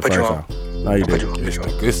off I'll the put you first on. song. No, you did.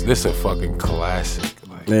 This a fucking classic.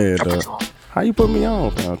 Like, Yeah, I'll put dog. you on. How you put me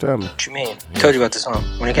on, fam? Tell me. What you mean? I told you about this song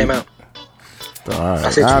when it came out. All right. I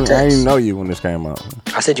sent you a I didn't text. even know you when this came out.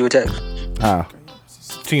 I sent you a text. Huh?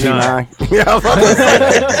 T9. T9. Yeah, I was about to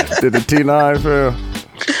say. Did the T9 feel?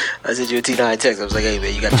 I sent you a T9 text. I was like, hey,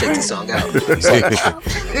 man, you got to check this song out.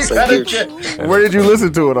 It's like, dude, Where did you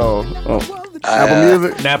listen to it on? Apple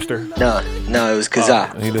Music? Napster. no, it was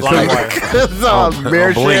Kazaa. he listened LimeWire. It's on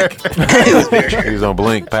Bear Blink. Share. It was very short. He was on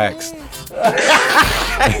Blink Pax.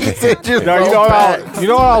 Just No, you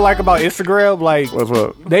know what I like about Instagram? Like, What's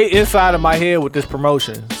up? they inside of my head with this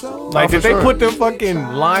promotion. Like, for if they sure. put them fucking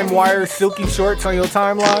LimeWire silky shorts on your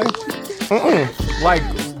timeline, like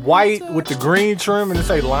white with the green trim and it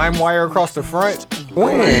say LimeWire across the front,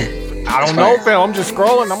 I don't know, fam. I'm just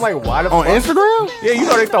scrolling. I'm like, why the On fuck? Instagram? Yeah, you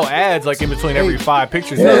know they throw ads like in between every 5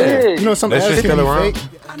 pictures. You know, some That ads shit's can still be around?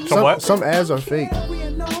 fake. So what? Some ads are fake.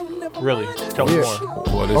 Really? Tell me Yeah. more.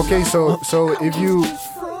 What is Okay, so if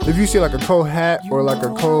you see like a cold hat or like a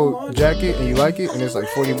cold jacket and you like it and it's like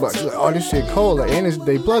 $40, you're like, oh, this shit cold, like, and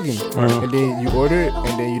they plug-in, and then you order it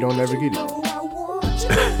and then you don't never get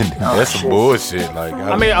it. That's some bullshit. Like,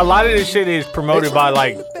 I mean, a lot of this shit is promoted by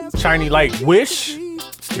like Chinese, like Wish.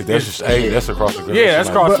 that's just that's across the country. Yeah, that's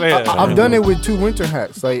Like, across But there. I've done it with 2 winter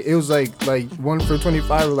hats. Like it was like one for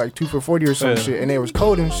 25 or like 2 for 40 or some Yeah. shit, and it was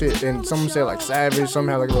cold and shit. And some said like Savage, some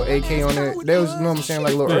had like a little AK on it. There was, you know what I'm saying,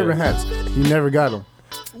 like little urban hats. You never got them.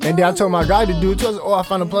 And then I told my guy to do it too. I said, oh, I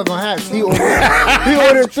found a plug on hats. He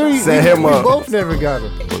ordered 3. Set him we up. both never got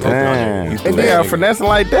them. Damn. You threw And that then nigga. finessing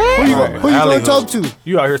like that? Who you Alley gonna talk to?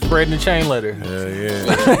 You out here spreading the chain letter.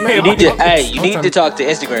 Yeah. You need to, hey, you need to talk to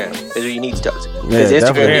Instagram. That's who you need to talk to. Because Yeah, Instagram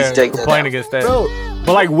definitely. needs Yeah, to take that complain down. against that. Bro,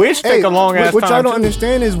 But like Wish take a long ass what time. y'all don't too.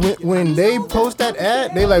 understand is when they post that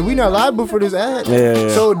ad, they like, we not liable for this ad. Yeah.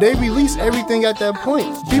 So they release everything at that point.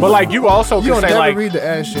 People, But like you also you can don't say never like read the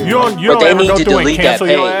ad shit. you don't But they ever need go to through and delete that cancel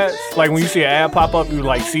your page. ads. Like when you see an ad pop up, you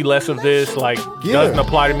like see less of this. Like doesn't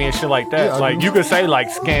apply to me and shit like that. Yeah, I like do. you could say like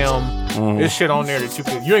scam. This shit on there that you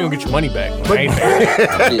ain't gonna get your money back. Like, ain't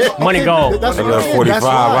that. Money gone. That's They what got I'm 45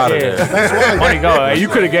 saying. out of Yeah. there. Money gone. Hey, you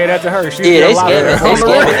could have gave that to her. She Yeah, they a lot of scamming.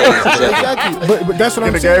 that. They scamming. Exactly. But that's what I'm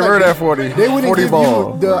Coulda saying. gave her like, that 40. They wouldn't 40 give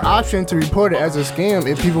ball. you the option to report it as a scam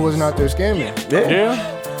if people wasn't out there scamming.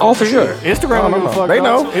 Yeah. Oh, for sure. Instagram don't give a fuck. They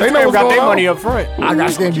know. though. They know Instagram what's got going their on. money up front. I got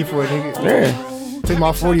scammed before, nigga. Yeah. Take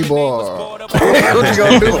my 40 ball. What you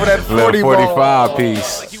gonna do for that 40 Little ball? 45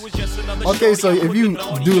 piece. Okay, so if you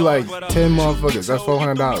do like 10 motherfuckers, that's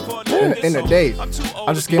 $400 in a day.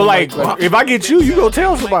 I just But like, if I get you, you go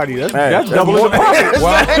tell somebody. That's doubling the profit.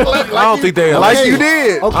 Well, I don't think they Like Okay. you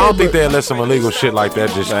did. Okay, I don't think but- they let some illegal shit like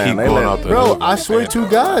that just Man, keep they going let- out the Bro, I swear to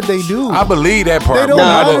God, they do. I believe that part, They don't but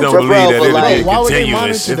I just monitor, don't bro, believe that but it'll like, be why would they continuous.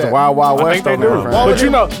 monitor It's the that? Wild Wild I West think they on do. there, Why fam. would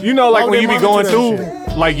But you know, like why when would you they be going monitor through,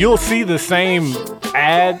 that like you'll see the same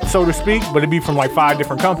ad, so to speak, but it'd be from like 5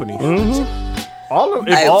 different companies. All of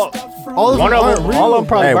Hey, all All of one them of aren't them, real. all of them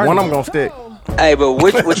probably Hey, burn one of it. them gonna stick. Hey, but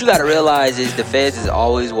what you got to realize is the feds is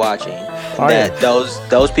always watching. Oh, That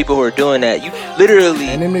those people who are doing that, you literally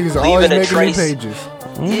And them niggas are always leaving a making new trace. pages.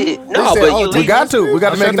 Yeah, no, They but say, you oh, leave, We got to I'm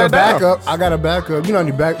shut making a that down. backup. I got a backup. You know,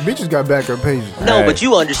 the bitches got backup pages. no, Hey, but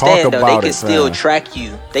you understand talk though. They about can it, still fam. track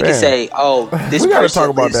you. They can Fam. say, "Oh, this We gotta person talk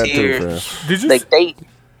about lives that here." too, fam. Did you? Like they,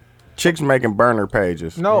 Chicks making burner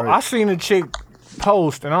pages. No, I seen a chick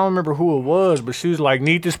post, and I don't remember who it was, but she was like,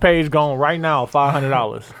 "Need this page gone right now,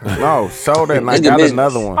 $500." No, sold it and I It's good got business.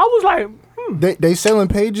 another one. I was like, They selling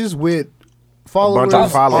pages with followers. bunch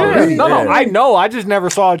of followers. yeah, already. no, Yeah. I know. I just never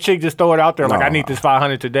saw a chick just throw it out there like, No. "I need this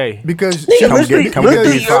 500 today." Because nigga, she, Come look get- through, come look get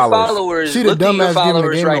through these your followers. followers. she the Look through your dumbass giving the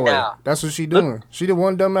followers game right away. now. That's what she doing. She the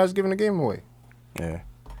one dumbass giving the game away. Yeah.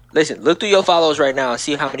 Listen, look through your followers right now and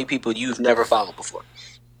see how many people you've never followed before.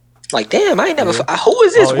 Like, damn, I ain't never. Who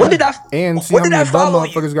is this? Oh, When yeah. did I? And see when how did I many dumb follow you?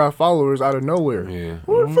 motherfuckers got followers out of nowhere. Yeah.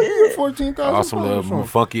 Where the fuck you get 14,000 Awesome followers little from?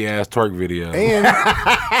 funky ass twerk video. And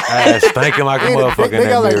Ass stinking like a they motherfucker in got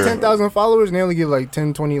that like mirror. 10,000 followers and they only get like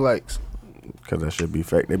 10, 20 likes. Cause that should be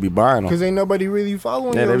fake. They be buying them. Because ain't nobody really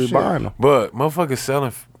following Yeah, your they be shit. buying them. But motherfuckers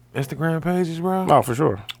selling Instagram pages, bro. No, for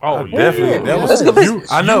sure. Oh, Definitely. That was That's good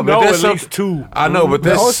business. I know, You but know that's at least something. 2. I know, but They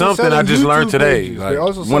that's also something I selling just learned YouTube today. pages. They Like,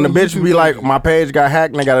 also When the selling bitch YouTube be like, pages. my page got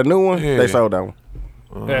hacked and they got a new one, Yeah. they sold that one.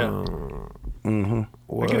 Yeah,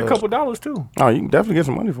 they get a couple dollars too. Oh, you can definitely get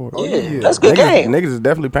some money for it. Yeah, that's good game. Niggas is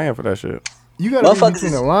definitely paying for that shit. You gotta read Motherfuckers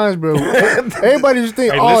between is- the lines, bro. Everybody just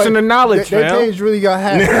think, Hey, oh, listen to knowledge, that fam. page really got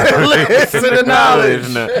hacked. Listen to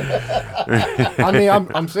knowledge. I mean,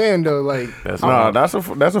 I'm saying though, like, That's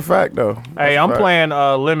that's a fact though. Hey, I'm playing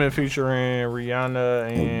Lemon featuring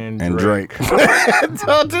Rihanna and Drake. This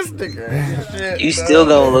nigga. You still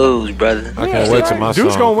gonna lose, brother. I can't wait till my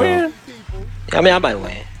Dude's song gonna come. win. I mean, I might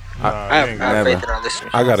win. I have faith in our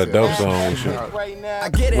listeners. I got a dope song with you.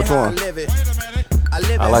 Which one?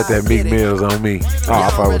 I like that Meek Mill's On Me. Oh, I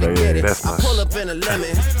fuck with that. Yeah. That's my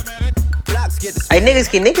Hey,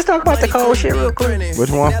 can niggas talk about the Cole shit real quick?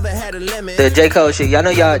 Which one? The J. Cole shit. Y'all know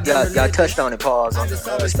y'all touched on it, pause, on the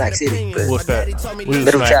Smack City. But What's that?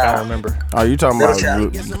 Middle Smack, Child. I don't remember. Oh, you talking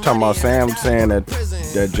Middle about Sam saying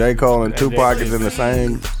that J. Cole and Tupac is in the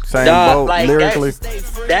same Dog, boat like lyrically?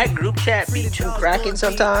 that group chat be too cracking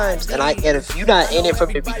sometimes, and if you're not in it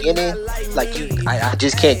from the beginning, like I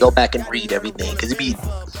just can't go back and read everything because it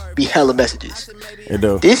be hella messages. It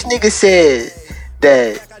do. This nigga said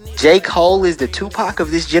that J. Cole is the Tupac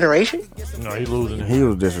of this generation. No, he's losing it. He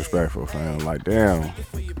was disrespectful, fam. Like, damn.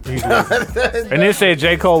 And then said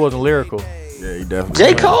J. Cole wasn't lyrical. Yeah, he definitely.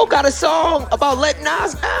 J. Cole got a song about letting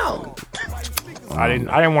Nas down. I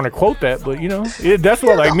didn't want to quote that, but that's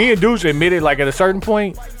what like me and Deuce admitted. Like at a certain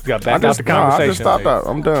point, we got back out the conversation. I just stopped out.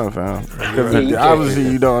 I'm done, fam. Because obviously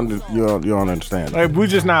you don't understand. Like, we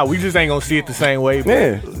just ain't gonna see it the same way.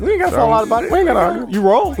 Yeah, we ain't got to fall out about it. We ain't got to argue. You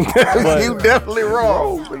wrong. But You definitely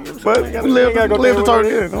wrong. But live to talk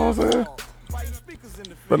again. You know what I'm saying?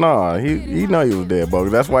 But nah, he know he was dead,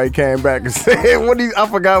 bogus. That's why he came back and said I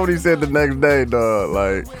forgot what he said the next day, dog.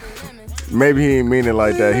 Like. Maybe he didn't mean it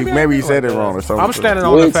like that. Maybe he said it wrong or something. I'm standing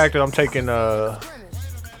on the fact that I'm taking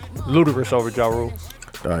Ludacris over Ja Rule.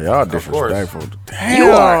 Y'all disrespectful.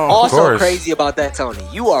 You are also crazy about that, Tony.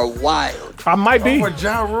 You are wild. I might be.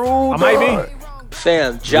 Ja Rule, I might be.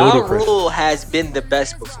 Fam, Ja Rule has been the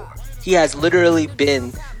best before. He has literally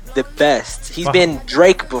been the best. He's been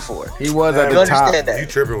Drake before. He was at you the top. understand that? You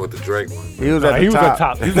tripping with the Drake one. He was at the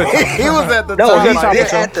top. He was at top. He was at the No, top. he's Like,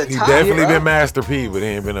 been at the He top. definitely been Master P, but he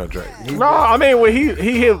ain't been up Drake. No, I mean when he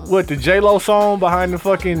hit the J-Lo song behind the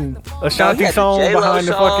fucking Ashanti song behind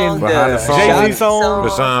the fucking Behind the song. Jay-Z song. The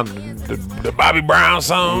song, the Bobby Brown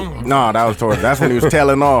song. No, that was towards. That's when he was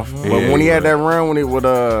tailing off. But when he had that run, when he would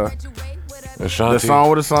Ashanti. the song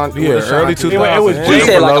with Ashanti, early 2000s. It was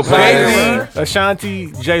Jay-Z, like Jay-Z,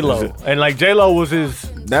 Ashanti, J-Lo, and like J-Lo was his.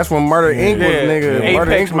 That's when Murder Inc. was nigga.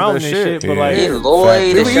 Murder Apex Inc. Mountain was and that shit, shit. but like Yeah,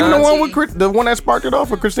 Lloyd, Even the one Ashanti. with the one that sparked it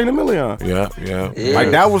off with Christina Milian. Yeah.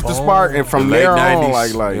 Like that was the spark, and from The late there on,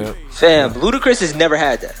 90s. like Yeah. Fam, Ludacris has never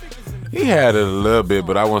had that. He had it a little bit,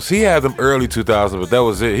 but he had them early 2000s, but that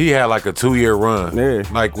was it. He had like a 2-year run. Yeah.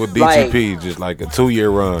 Like with DTP, just like a 2-year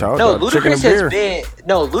run. No, Chicken and beer.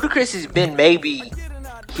 Ludacris has been maybe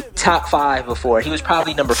top 5 before. He was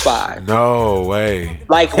probably number 5. No way.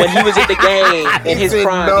 Like when he was in the game in his said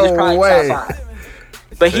prime, no he was probably way. top 5.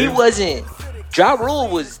 But he wasn't. Ja Rule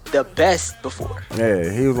was the best before. Yeah,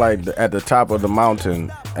 he was like at the top of the mountain.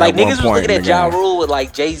 Like at one niggas was point looking in at the Ja game. Rule with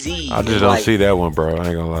like Jay-Z. I just and, don't like, see that one, bro. I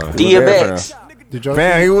ain't gonna lie. DMX. Did y'all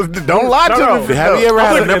Man, he was. Don't lie to No, him. no. Have you ever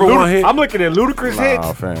had a number one hit? I'm looking at Ludacris Nah,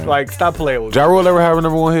 hits. fam. Like stop playing with me. Ja Rule ever have a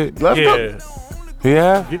number one hit? Let's Yeah. go.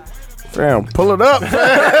 Yeah. Fam, pull it up.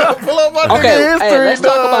 Fam. Pull up my Okay, nigga history. hey, let's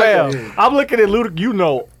talk dog. about Fam, I'm looking at Ludacris. You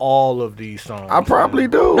know all of these songs. I probably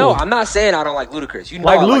do. No, I'm not saying I don't like Ludacris. You know,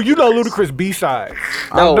 like I Lou. like You know Ludacris B-sides.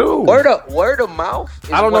 No, I do. word of mouth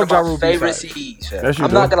is I don't one know of my Ja Rule favorite B-sides. CDs. Fam. Yes, you I'm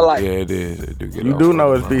do. not gonna lie. Yeah, it is. It do get You off do on know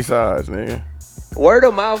that it's one. B-sides, nigga. Word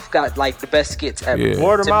of mouth got like the best skits ever. Yeah.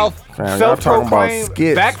 Word of To me. mouth. Fam, y'all talking about Self-proclaimed.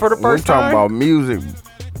 skits. Back for the We first talking time. about music.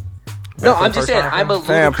 No, I'm just saying I'm a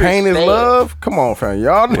Fam, Ludacris pain is fan. love. Come on, fam.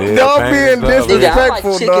 Y'all Yeah, y'all Pain being is Love. Nigga, I like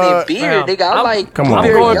disrespectful, chicken and dog. beer. Fam, Nigga, I like. Come on. I'm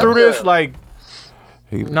Beer going Young through this Girl. like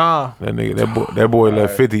nah. That boy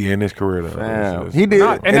left 50 in his career though. Fam, he did.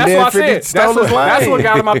 Nah, and that's then what I 50 said. stole his That's line. what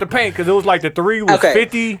got him out the paint because it was like the 3 was Okay.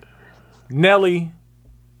 50, Nelly,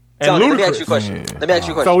 and Tony, let me ask you a Ludacris. question. Let me ask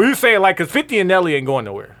you a question. So you saying like because 50 and Nelly ain't going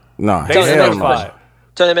nowhere. Nah, They Tony, let me hell ask you a no. question.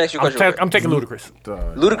 Tony, let me ask you a question. I'm taking Ludacris.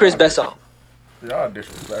 Ludacris' best song. Y'all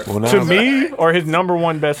disrespectful. Well, now- To me, or his number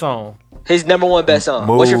one best song. His number one best song.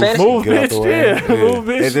 What's your fantasy? Move, Get out the bitch. way. Yeah, Yeah. move,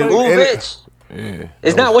 bitch. Is it- Move, It- bitch. Yeah.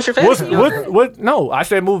 It's not what's your What's fantasy. what? No, I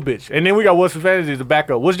said move, bitch. And then we got what's the fantasy to back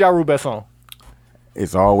up. What's Ja Rule best song?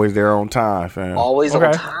 It's always there on time, fam. Always Okay.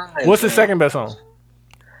 on time. What's his man. second best song?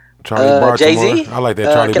 Charlie Baltimore. Jay-Z? I like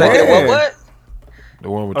that Charlie Can I get Baltimore. a what? The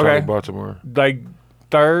one with Okay. Charlie Baltimore. Like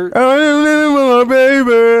third, I'm living with my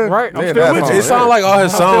baby. right? I'm Yeah, still that with song, you. It sounds like all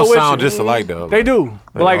his I'm songs still with sound you. just alike though. They do.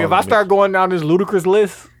 But They like all if I mix. start going down this Ludacris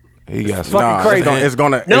list, He got Fucking some. Nah, crazy. It's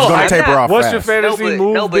gonna No, I'm taper not. off what's fast. your fantasy No, but-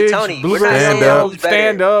 move, no, but bitch? Tony, we're Bluegrass not saying Stand who's up, better.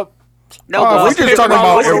 stand up. No, Oh, but if what's we're the just talking difference-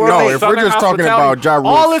 about what's the no, debate? if we're just talking about Ja Rule,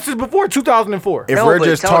 all this is before 2004. if No, we're but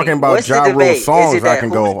just Tony, talking about what's the Ja Rule debate? Is songs, it I that can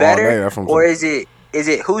who's go all better, day. That's what I'm or saying. is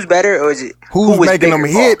it who's better, or is it Who's who was making bigger? them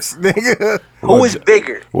hits, nigga? Who is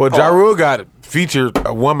bigger? Well, Pause. Ja Rule got featured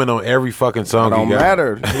a woman on every fucking song. Don't he got.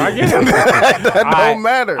 matter. I get it. That don't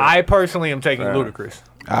matter. I personally am taking Ludacris.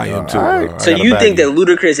 I am too. Alright. bro. I So gotta you back think that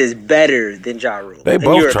Ludacris is better than Ja Rule? they in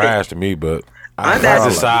both your trash to me? But I'm if I asking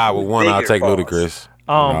decide with one, I'll bigger, take pause. Ludacris,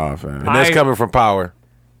 Nah, fam. and that's coming from Power.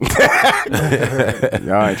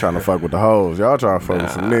 Y'all ain't trying to fuck with the hoes. Y'all trying to fuck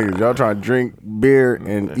with some niggas. Y'all trying to drink beer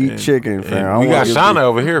and eat chicken, fam. I We wanna got get Shauna the-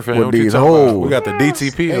 over here, fam. with What you these talking about? hoes. We got the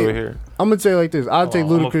DTP over here. I'm gonna tell you like this. I'll take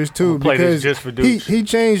I'ma- Ludacris too I'ma play this because just for he Dukes. he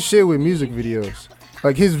changed shit with music videos.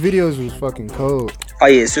 Like his videos was fucking cold. Oh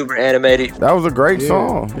yeah, super animated. That was a great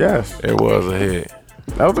song. Yes, It was a hit.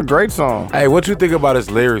 that was a great song. Hey, what you think about his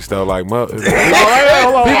lyrics though? Like, people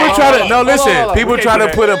People try to no listen. People try to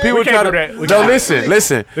put him. People try to no listen. This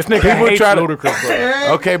nigga People hates try to. Ludacris,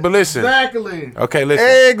 bro. Okay, but listen. Exactly. Okay,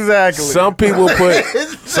 listen. Exactly. Some people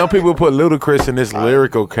put Ludacris in this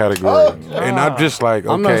lyrical category, and I'm just like,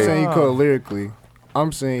 okay. I'm not saying he cold lyrically.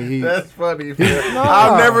 I'm saying he. That's funny.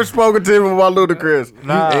 I've never spoken to him about Ludacris.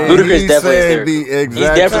 Nah. And Ludacris he definitely is said the lyrical. exact He's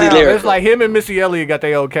definitely same. lyrical. It's like him and Missy Elliott got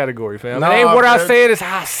their own category, fam. Nah, it ain't what I man. said, it's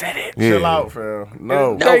how I said it. Chill Yeah. out, fam.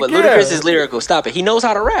 No. No, but Yeah. Ludacris is lyrical. Stop it. He knows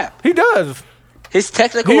how to rap. He does. His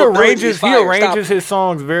technical He ability is arranges fire. Stop. his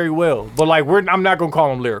songs very well. But like I'm not gonna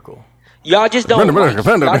call him lyrical. Y'all just don't. Y'all just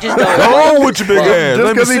don't. Go on with your big ass. Just Let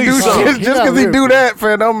me because he see do something. shit, just because he do that,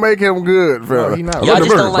 fam, don't make him good, fam. No, he not. Y'all just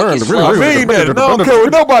don't like his flow. I mean that. I don't care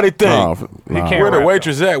what nobody Nah, think. He can't Where the rap.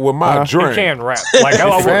 waitress at with my He drink? can rap. Like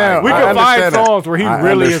Fam, we I can find understand that. songs where he I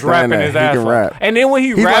really is understand rapping that. his He ass can off. rap. And then when he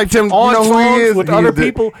He's raps like Tim. on You know who he songs is? with He's other the-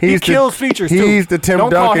 people, he he's the- kills features too. He's the Tim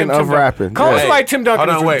Don't call him Duncan Tim of Duncan. rapping. Call Yeah. somebody Tim Duncan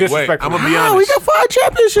Hold on, is wait. disrespectful. I'm gonna be Oh, we honest. got 5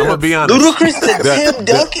 championships. I'm gonna be honest. Ludacris to Tim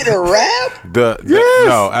Duncan to rap? Yes.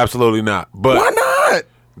 No, absolutely not. But Why not?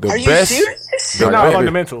 the Are you best. serious? He's not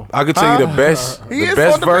fundamental. I could tell you the best. He The is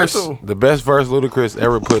best verse. fundamental. The best verse Ludacris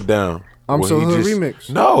ever put down. I'm where So he Hood just- remix.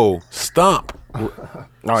 No, Stomp.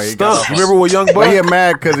 Oh, he Stomp. You remember with Young But Buck? he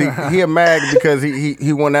mad because he mad because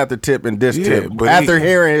he went after Tip and dissed Yeah, Tip but after he-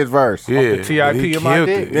 hearing his verse. Yeah, TIP he in my killed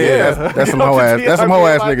dick. it. Yeah, that's some hoe ass. That's some hoe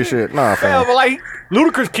ass nigga shit. Nah, Yeah, fam. but like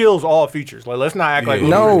Ludacris kills all features. Like let's not act like Yeah. Ludacris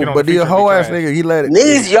get No, on but the the feature and hoe be ass trash. nigga, he let it.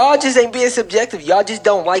 Niggas, y'all just ain't being subjective. Y'all just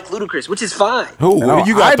don't like Ludacris, which is fine. Who? No,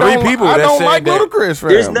 You got I three people I that don't said like that. Ludacris,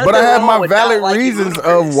 There's fam. nothing But I have wrong my with not valid liking reasons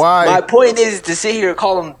Ludacris. of why. My point is to sit here and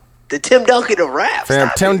call him the Tim Duncan of rap. Fam,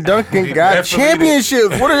 Stop Tim it. Duncan got definitely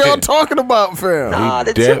championships. What are y'all talking about, fam? Nah,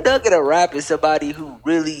 the He Tim def- Duncan of rap is somebody who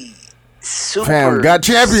really super. Fam, got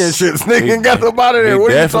championships, nigga. and got them out of there. He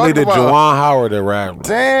What are you definitely talking the about? Juwan Howard that rapped.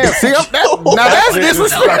 Damn, see, now that's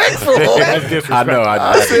disrespectful. That's disrespectful. I know.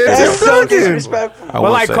 I said That's Tim so Duncan. disrespectful. I But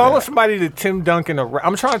won't like say calling that. somebody the Tim Duncan of rap,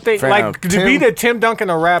 I'm trying to think Fam, like to Tim- be the Tim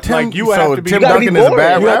Duncan of rap, like you would so have to be. Tim gotta be Duncan is a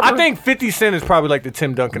bad boring. rapper. I think 50 Cent is probably like the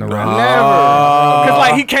Tim Duncan of rap. Never. Because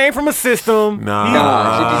like he came from a system.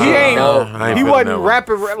 Nah. he ain't. No. I ain't He feeling wasn't that one.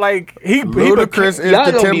 rapping like he. Ludacris is Y'all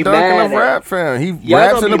the gonna Tim be Duncan mad of at- rap, fam. He Y'all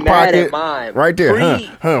raps gonna in the be mad pocket, at mine. right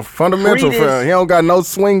there. Fundamental, Pre fam. this- He don't got no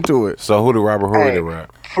swing to it. So who did Robert Horry Hey. to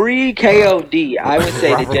rap? Pre KOD, I would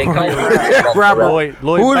say that J. Cole. Rapper Lloyd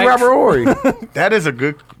Who is Banks. Robert Horry? That is a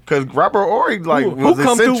good because Robert Horry like Who was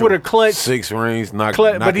come essential. through with a clutch? 6 rings, knock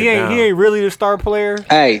But he it ain't. down. He ain't really the star player.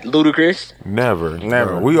 Hey, Ludacris. Never.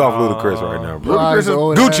 Never. Bro. We off Ludacris right now, bro. Ludacris is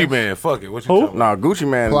Old Gucci ass. Man. Fuck it. What you Who? talking about? Nah, Gucci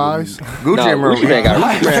Man. Plies. Gucci No, Man. Gucci Man got-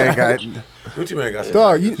 Gucci Man got. Gucci Man got some.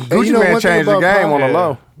 Dog, you, Gucci you know Man one thing changed the about game Plies? on the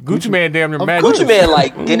low. Gucci Man damn near magic. Gucci Man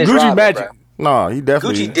like Dennis Gucci Rodman. Magic. bro. No, he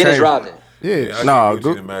definitely. Gucci Dennis changed. Rodman. Yeah, I Nah, think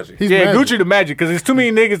Gucci the Magic. he's Yeah, magic. Gucci the Magic, because there's too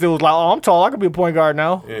many niggas that was like, oh, I'm tall, I could be a point guard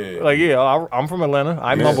now. Yeah. Like, yeah, I'm from Atlanta.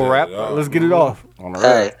 I mumble rap. Yeah. Let's get it off. On the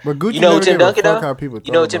Hey, rap. But Gucci you know never Tim gave a Duncan fuck though? how people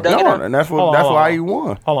You know thought Tim about Duncan No, though? and that's Hold on, that's hold why on. he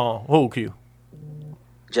won. Hold on, who Q?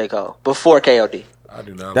 J. Cole. Before KOD. I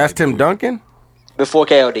do not. That's like Tim Gucci. Duncan. Before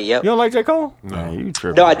KOD, yep. You don't like J Cole? Man, you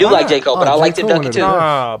tripping? No, I do like J. Cole, but Oh, I like J. Tim Cole Duncan too.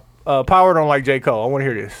 wanted Power don't like J Cole. I want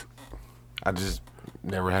to hear this. I just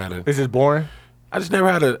never had a. This is boring. I just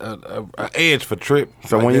never had a edge for Trip.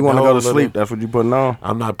 So Like when that you want to go whole to little- sleep, that's what you putting on.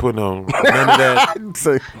 I'm not putting on none of that.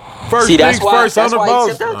 Say, First See, that's things why- first that's on the why boat.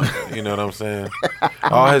 he said You know what I'm saying?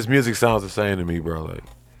 All his music sounds the same to me, bro. Like,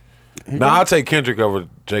 nah, I'll take Kendrick over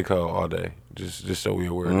J. Cole all day. Just so we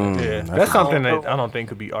aware. of that. Yeah, that's something that I don't think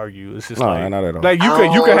could be argued. It's just No, like, not at all. like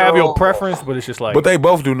you could have your preference, but it's just like, But they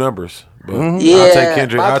both do numbers. But Yeah, I'll take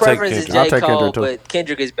Kendrick. my I'll take preference is Kendrick. J. I'll take Cole, Kendrick, too. but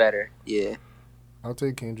Kendrick is better. Yeah. I'll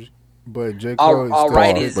take Kendrick. But J. All- Cole is all still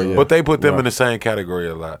right hard, is- but yeah. But they put them in the same category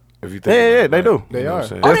a lot. If you think Yeah, about they it, do. you They know what are. I'm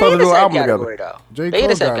saying? Oh, They're supposed to in do an that album same together. category, though. J. They in Cole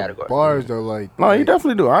the same got category. bars though, like No, he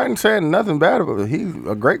definitely do. I ain't saying nothing bad about it. He's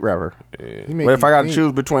a great rapper. he make But if you I got to think.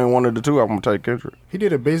 choose between one of the two, I'm gonna take Kendrick. He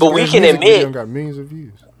did a basic. But we ass can music admit- video and got millions of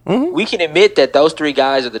views. We can admit that those three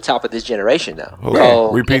guys are the top of this generation now. Who?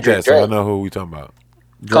 Cole, Repeat Kendrick, that so I Drake. know who we talking about.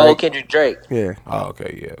 Cole, Kendrick, Drake. Yeah. Oh,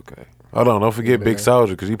 okay, yeah, okay. Hold on, don't forget Big Soulja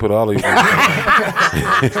because he put all these.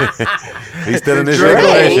 He's still in this Drake.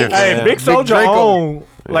 generation. Hey, man. Big Soulja Draco. own.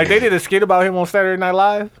 Like they did a skit about him on Saturday Night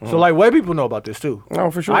Live. So like white people know about this too.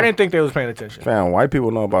 No, for sure. I didn't think they was paying attention. Fam, white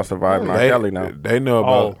people know about Surviving R. Kelly now. They know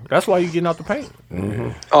Oh, about. that's why you getting out the paint.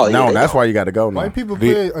 Oh, yeah. No, they that's know. why you got to go now. White people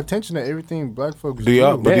Do- pay attention to everything black folks Do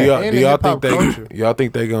y'all? do. But do y'all, And do in y'all hip-hop think culture. y'all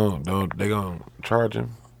think they gonna charge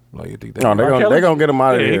him? Like you think they? No, R. Kelly? they gonna get him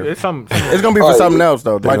out of Yeah, here. it's some. It's gonna be for Oh, something yeah. else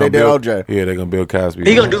though, like they did build, OJ. Yeah, they're gonna build Cosby.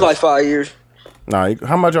 He gonna do like 5 years. Nah,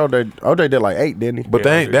 how much OJ did like 8, didn't he? But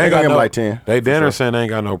they ain't They got gonna give him no, like 10. They damn near saying they ain't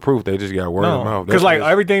got no proof. They just got word of mouth. Because like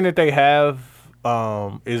That's- everything that they have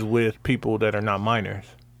is with people that are not minors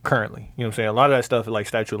currently. You know what I'm saying? A lot of that stuff like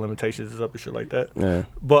statute of limitations is up and shit like that. Yeah.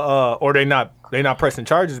 But or they not pressing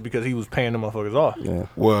charges because he was paying the motherfuckers off. Yeah.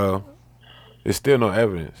 well, it's still no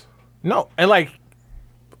evidence. No, and like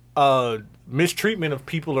mistreatment of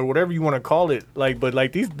people or whatever you want to call it. Like, but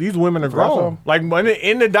like these women are grown. Like when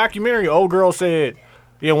in the documentary, old girl said,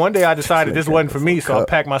 "Yeah, one day I decided this wasn't for me, so I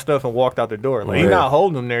packed my stuff and walked out the door." Like he's not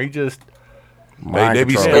holding them there. He just They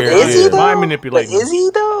be control. scared. But is he yeah. though? Mind manipulating. But is he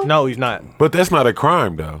though? no, he's not. But that's not a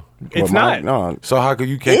crime though. It's But not. No, So how could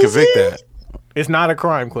you can't Is convict it? that? It's not a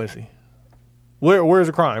crime, Quincy. Where's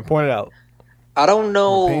a crime? Point it out. I don't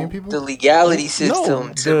know paying people? the legality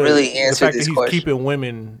system to really answer the fact this that he's question. keeping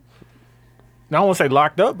women. I don't want to say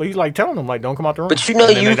locked up, but he's like telling them like, don't come out the room. But you know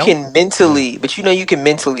And then you they don't. can mentally. But you know you can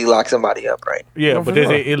mentally lock somebody up, right? Yeah, No, but for is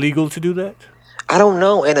sure. it illegal to do that I don't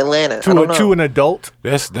know in Atlanta. I don't know. to an adult?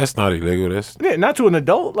 That's not illegal. That's Yeah, not to an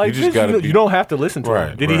adult. Like You just gotta you be- don't have to listen to him.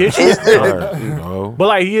 right. Did right. he hit you? Right, you know. But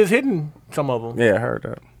like he is hitting some of them. Yeah, I heard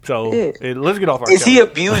that. So Yeah. let's get off our. Is he Kelly.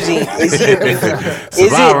 abusing? Is he abusing?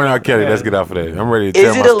 Surviving R. Kelly. Let's get off of that. I'm ready to tell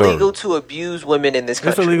Is my it story. illegal to abuse women in this It's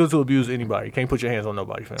country? illegal to abuse anybody. You can't put your hands on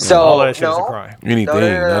nobody, fam. So, all that shit is a no. crime. Anything,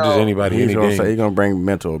 No. not just anybody. He's gonna say Anything. he's gonna bring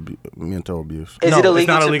mental abuse. Is no, it illegal it's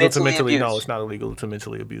not to illegal mentally abuse? No, it's not illegal to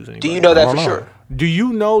mentally abuse anybody. Do you know that for don't know. sure? Do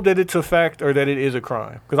you know that it's a fact or that it is a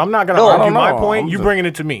crime? Because I'm not gonna No, I argue don't my know. point. I'm You just- bringing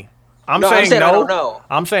it to me. I'm No, saying no. I don't know.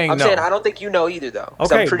 I'm saying I'm no. saying I don't think you know either, though.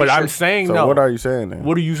 'Cause Okay, I'm pretty but sure. I'm saying So no. what are you saying then?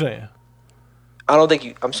 What are you saying? I don't think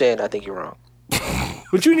you. I'm saying I think you're wrong.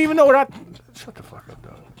 But you didn't even know what I. Shut the fuck up,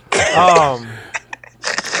 dog.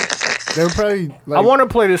 They were probably like, I want to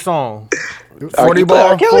play this song. 40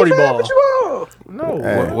 ball? 40 ball. No.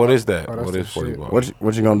 What is that? Oh, that's What the is 40 shit. ball?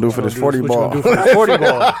 What you gonna do for this 40 What you ball? gonna do for this 40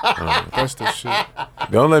 ball? that's the shit.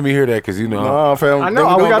 Don't let me hear that because you know No, fam. I know,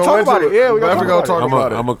 then we gotta go talk into about it. Yeah, we gotta have to talk go about talk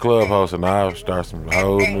about it. I'm a club host and I'll start some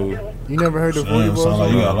whole new. You never heard the 40 Damn, balls? sound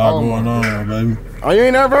like you got a lot going on, baby. Oh, you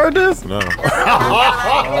ain't never heard this? No.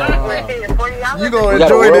 You gonna We got a enjoy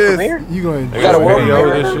world this? premiere? You gonna They got a got world video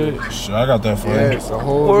premiere? of this shit. Shit, I got that for you. Yes, a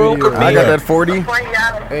whole World video. premiere. I got that 40.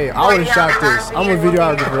 Hey, I would have shot this. I'm a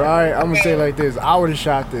videographer, alright? I'm gonna say it like this. I would have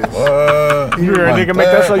shot this. What? You heard a nigga make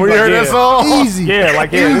that song? When you heard that song? Easy. Yeah,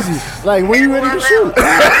 like yeah. Easy. Like, when you ready to shoot?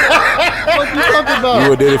 What you talking You about?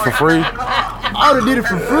 would did it for free? I would've did it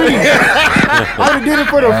for free. I would've did it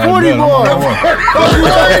for the 40 bet, I'm ball. on my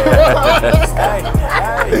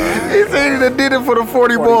way. He said he done did it for the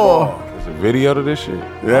 40 ball. There's a video to this shit.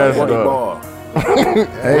 Yes, dog. Hey,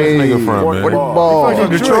 Where's nigga from, man? 40 ball. From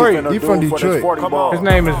Detroit. He from Detroit. His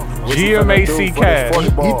name is GMAC Cash.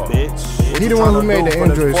 He the one who made the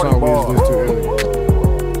Android song we was listening to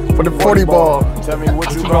earlier. For the 40 ball. Tell me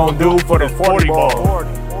what you Gonna do for the 40 ball.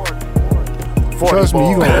 Trust me,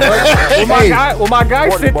 you gonna. Well, my guy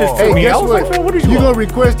sent this to Hey, me. I guess was what? like, man, what is You you gonna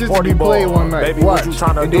request this to be played one night. Baby, Watch. what you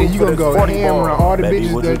tryna And do then you for gonna this go 40 ham ball? around all the Baby,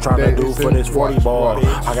 bitches what you that tryna do for this 40 ball? Watch.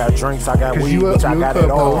 I got drinks, I got 'Cause weed, you bitch, I a got it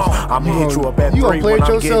all. clubhouse. I'ma hit you up at You gonna 3 play when it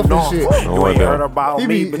I'm yourself getting and off. shit. You ain't heard about He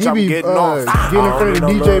me, be, bitch, he I'm be getting off. getting in front of the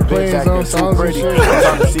DJ playing some songs and shit. I'm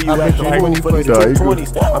trying to see you I at bet the you pool he for these played that.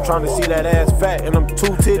 220s. I'm trying to see that ass fat and them 2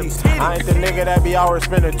 titties. I ain't the nigga that be out here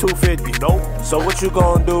spending 250. Nope. So what you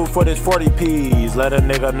gonna do for this 40 P's? Let a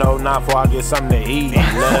nigga know not before I get something to eat. Let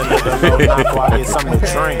a nigga know not before I get something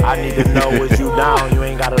to drink. I need to know what you down, you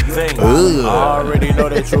ain't gotta think. I already know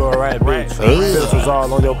that you a rat bitch. Filters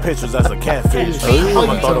all on your pictures, that's a catfish.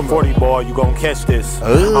 I'ma throw the 40 ball, you gon' catch this.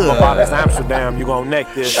 I'ma buy this Amsterdam, you gon' neck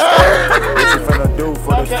this. What you finna do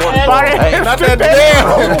for this 40 ball? Not that damn.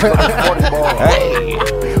 40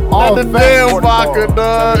 ball. All The fat damn vodka,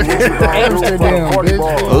 dog. Amsterdam,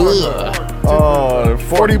 bitch. Oh,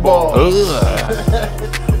 40 ball.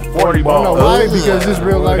 40 I ball. don't know why, because it's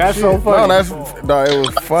real life That's shit. so funny. No, it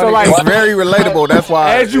was funny. So, like- It's very relatable. That's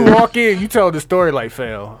why. As you walk in, you tell the story like,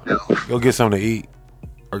 fam. Go get something to eat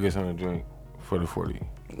or get something to drink for the 40.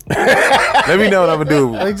 Let me know what I'm gonna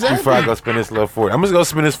do before I go spend this little 40. I'm just gonna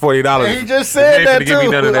spend this $40. He just said that Give me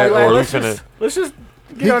too. none of that, Like, or we let's finna. just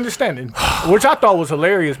get understanding. Which I thought was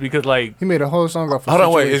hilarious because, like, He made a whole song off of Hold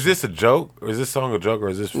on, wait. situation. Is this a joke? Or is this song a joke, or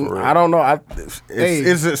is this for real? I don't know. It's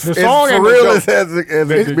the for song ain't real the as it can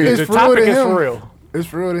be. it's the for real topic to is him. for real. It's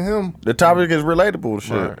for real to him. The topic is relatable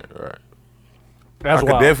shit. Right. That's I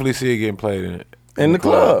could why. definitely see it getting played In the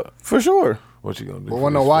club, for sure. What you gonna do? But for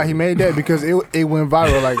wanna know this why 40? he made that? Because it went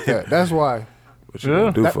viral like that. That's why. What you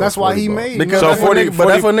gonna do for a That's why 40 he ball? made it. Because So that's 40 what nigga, but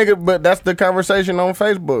that's what nigga. But that's the conversation on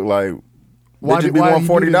Facebook. Like, bitches be why want he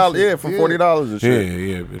do $40. this shit? Yeah, for $40 and Yeah, shit.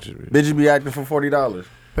 yeah, bitch. Bitches be acting for $40.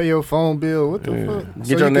 Pay your phone bill. What the fuck? Get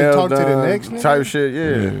So your you can nails talk done. to the next nigga? Type shit.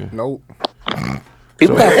 Yeah. Nope.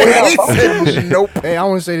 People got $40 phones. Nope. Hey, I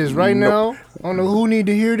want to say this right now. I don't know who need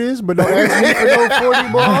to hear this, but don't ask me for no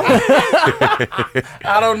 40 ball.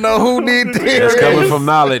 I don't know who need to hear It's coming this. from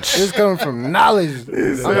knowledge. It's coming from knowledge. I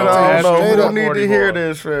I'm don't straight know up. who need to hear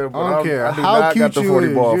this, fam. I but don't care I do how not cute got the you 40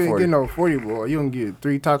 is. ball You ain't for get you. no 40 ball. You can get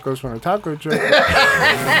 3 tacos from the taco truck.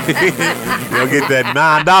 You'll get that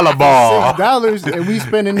 $9 ball. $6, and we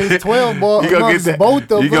spending this 12 ball You gonna get amongst that?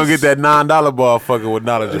 both of You gonna us. get that $9 ball fucking with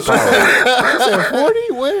knowledge and power. I said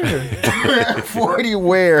 40? Where? 40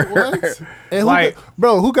 where? What? And Like-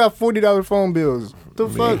 who got $40 phone bills? The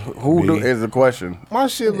fuck? Who do, is the question? My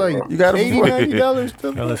shit like You got 'em $80, $90.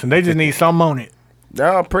 The Now, fuck? listen, they just need something on it.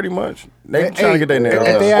 Yeah, pretty much. They Hey, trying to get their nails If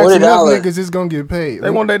done. they ask enough $40. niggas, it's gonna get paid. They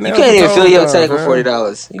want their You nails can't even done, fill your done, tank with fam.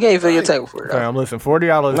 $40. You can't even fill your tank with $40. Fam, listen,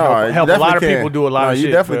 $40 No, you help a lot of definitely people can. do a lot No, of shit.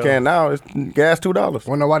 you definitely fam. can now. It's gas $2.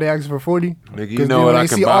 Wanna know why they asking for 40? Nigga, you Because know then what when I they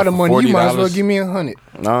can see buy all the for money, you might as well $40? give me 100.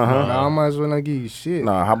 Uh-huh. Nah, I might as well not give you shit.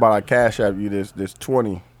 Nah, how about I cash app you this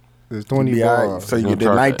 20? It's 20 Be all right. bars. So you Gonna get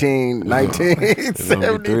charge 19, It's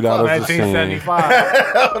gonna be $3 a cent. 1975.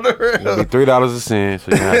 It'll be $3 a cent,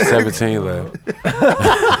 so you have 17 left.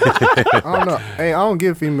 I don't know. Hey, I don't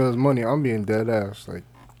give females money. I'm being dead ass. Like,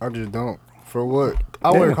 I just don't. For what?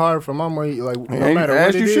 I work hard for my money. Like, no matter what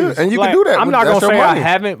As it you is. should. And you Like, can do that. I'm not That's gonna your say I money.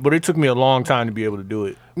 haven't, but it took me a long time to be able to do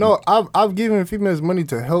it. No, I've given females money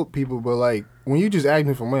to help people, but like when you just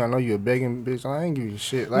asking for money, I know you're a begging bitch. I ain't giving you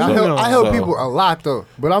shit. Like I help So- people a lot though,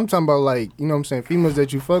 but I'm talking about like you know what I'm saying females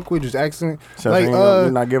that you fuck with just asking. So like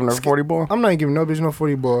you're not giving her 40 ball? I'm not giving no bitch no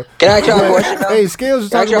 40 ball. Can I ask y'all a question? though? Hey, Scales was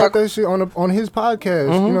Can I talking ask y'all about that shit on his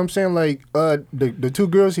podcast. You know what I'm saying? Like the 2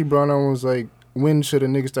 girls he brought on was like, when should a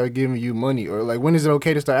nigga start giving you money, or like when is it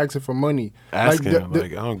okay to start asking for money? Asking,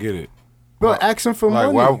 Like, I don't get it. bro, asking for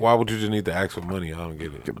Like, money. why would you just need to ask for money? I don't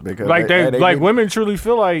get it. Because Like they like get- women truly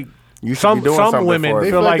feel like you should some be doing something some women for it.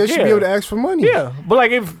 They feel feel like they yeah, should be able to ask for money. yeah. But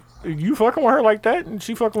like if you fucking with her like that and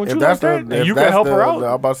she fucking with If you like that's that, the, and if you can that's help the, her out.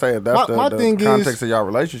 I'm about to say if that's My the thing is- context of y'all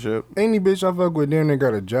relationship. Any bitch I fuck with, then they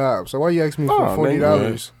got a job. So why you ask me for Oh,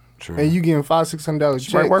 $40 True. and you getting $500-$600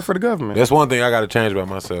 She might checks? work for the government. That's one thing I got to change about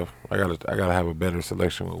myself. I gotta have a better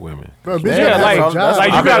selection with women. Bro, bitch, Yeah, you gotta like- have a job.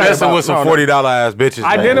 like you I've been gotta- messing with some no, no. $40 ass bitches.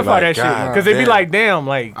 Identify like, that shit God because they be damn. like, damn,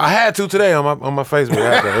 like I had to today on my Facebook.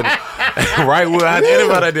 Right where I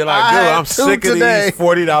identified that, they're like, I dude, had I'm to sick of today. these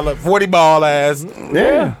 $40 ball ass.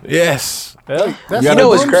 Yeah. Yes. yeah. That's You know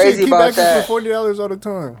what's some bum crazy shit. Keep about asking that? for $40 all the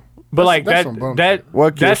time. But like that's some bum that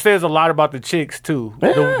What that kid? says a lot about the chicks too.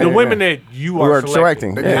 Yeah. The women that you You are are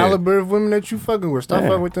selecting. The Yeah. caliber of women that you fucking with. Stop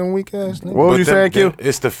fucking with them weak ass niggas. What was you saying, Q?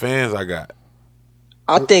 It's the fans I got.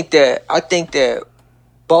 I think that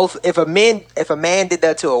both if a man did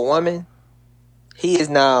that to a woman, he is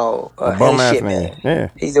now A bum ass shit man. Yeah.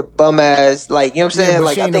 He's a bum ass, like, you know what I'm Yeah, saying? but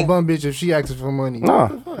Like, she I ain't think a bum bitch if she asks for money. No. What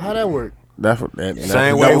the fuck? How that work? That's what that, Same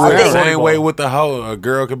that's way, what with, think- same way with the hoe. A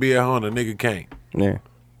girl could be a hoe and a nigga can't. Yeah.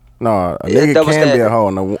 No, a Yeah, nigga double can be a standard. hoe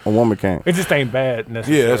and a woman can't. It just ain't bad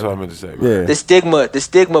necessarily. Yeah, that's what I meant to say. Yeah. the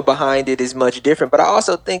stigma behind it is much different. But I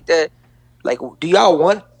also think that, like, do y'all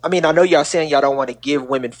want? I mean, I know y'all saying y'all don't want to give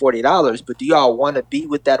women $40, but do y'all want to be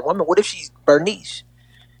with that woman? What if she's Bernice?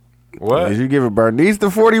 What? Did you give it Bernice the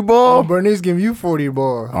 40 Oh, ball? Bernice give you 40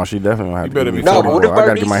 ball. Oh, she definitely gonna have You to better give me be No, 40 but what if ball. I gotta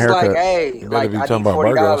Bernice get my is haircut. like, hey, better like, be I talking need about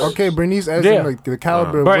 $40. Burgos. Okay, Bernice as Yeah. in like the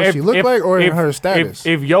caliber of But what she look like or in her status?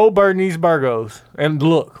 If yo Bernice Burgos, and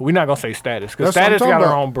look, we're not gonna say status because That's what I'm status talking got her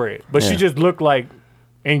about. own bread, but she Yeah. just looked like,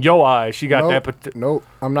 in your eyes, she got nope, that. nope,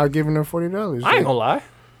 I'm not giving her $40. I ain't gonna lie.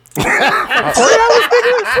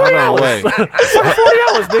 Hold on, wait.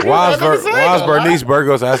 $40, nigga. Why is Bernice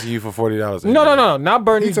Burgos asking you for $40? No, not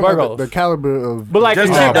Bernice He's talking Burgos. about the caliber of. But like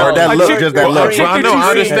Just a that chick, look, that a look, chick- just that a look. chick Well, I that know, you I see-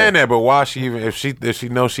 understand that, but why she even if she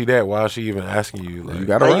knows she that, why is she even asking you? Like, You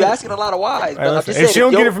got it Now, you right. asking a lot of whys. But I'm just If saying, she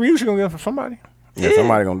don't yo- get it from you, she gonna get it from somebody. Yeah,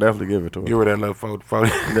 somebody gonna definitely give it to give her. her that little 40.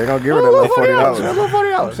 They gonna give her that little $40.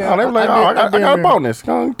 $40. Oh, they be like, oh, I got a bonus.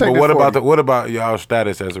 Go on, take But this what 40. about y'all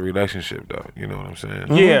status as a relationship though? You know what I'm saying?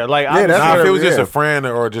 Yeah, like Yeah, that's Now, if it was just yeah. a friend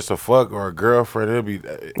or just a fuck or a girlfriend, it'd be.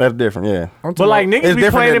 That's different, yeah. I'm but talking like about- niggas It's be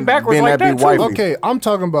different playing than it backwards being like that that be wifey. too. Okay, I'm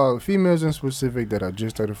talking about females in specific that I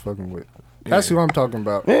just started fucking with. That's who I'm talking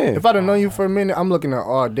about. Yeah. If I'd have known you for a minute, I'm looking at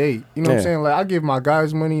all day. You know what I'm Yeah. saying? Like I give my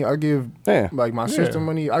guys money, I give Yeah. like my sister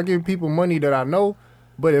money, I give people money that I know.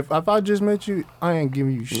 But if I just met you, I ain't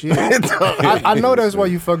giving you shit. I know that's why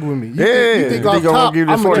you fucking with me. You Yeah. think They off gonna top, give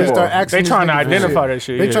you I'm the gonna just 40. start asking. They this trying to nigga for identify that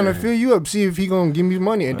shit, They yeah. trying to fill you up, see if he gonna give me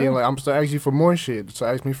money, and then like I'm start asking you for more shit. So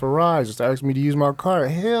ask me for rides, so ask me to use my car.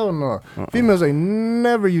 Hell no. Females ain't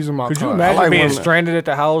never using my Could car. you imagine like being women- stranded at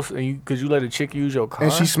the house and could you let a chick use your car?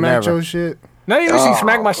 And she smacked Never. your shit. Not even she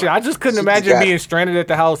smacked my shit. I just couldn't She imagine got- being stranded at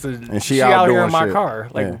the house and she she out out here doing in my shit. car.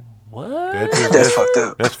 Like Yeah. what? That's fucked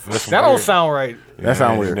up. That's That don't weird. sound right. That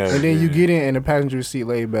sound weird. And then you get in and the passenger seat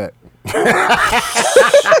laid back.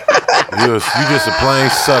 You just a plain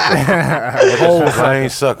sucker. Whole Plain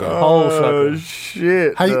sucker. Whole sucker.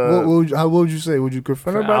 Shit. How would you say? Would you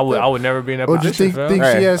confront her about I would never be in that Or just position. think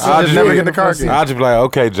fam. she Hey, has I'll some just never shit get in the car pussy? key. I'll just be like,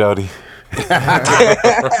 okay, Jody. You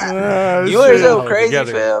are so Shit. crazy,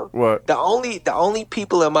 Together. fam. What? The only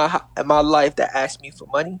people in my life that ask me for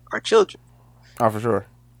money are children. Oh, for sure.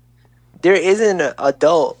 There isn't an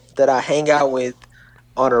adult that I hang out with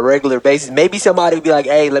on a regular basis. Maybe somebody would be like,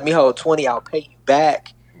 "Hey, let me hold 20. I'll pay you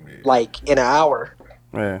back like in an hour,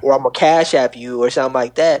 Yeah. or I'm gonna cash app you or something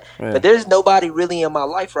like that." Yeah. But there's nobody really in my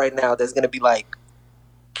life right now that's gonna be like,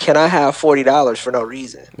 "Can I have $40 for no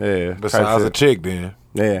reason?" Yeah. Besides a chick, then.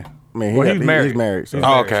 Yeah. I mean, Well, he's he's married. married. So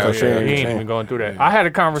Oh, okay. So she yeah, ain't- he she ain't ain't- even going through that. I had a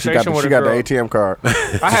She conversation got, with she a got girl. the ATM card. I had She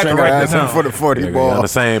to ain't write gotta this ask him down. for the 40 On ball. the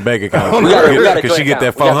same bank account. We got a Because she get that joint account. We got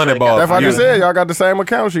a 400 joint ball. That's from what I you. just said. Y'all got the same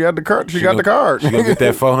account. She got the card. She got the card. She gonna get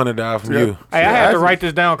that $400 from you. Hey, I had to actually- write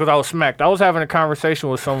this down because I was smacked. I was having a conversation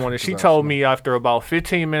with someone, and she told me after about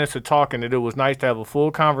 15 minutes of talking that it was nice to have a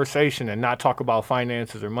full conversation and not talk about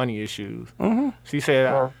finances or money issues. Mm-hmm. She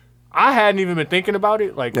said, I hadn't even been thinking about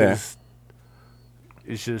it. Like, Yeah.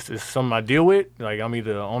 it's something I deal with. Like, I'm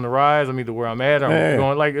either on the rise, I'm either where I'm at, I'm Yeah.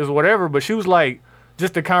 going, like, it's whatever. But she was like,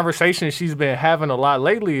 just the conversation she's been having a lot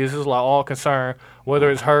lately is just like all concerned, whether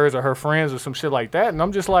it's hers or her friends or some shit like that. And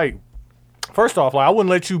I'm just like, first off, like I wouldn't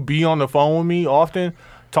let you be on the phone with me often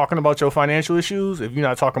talking about your financial issues if you're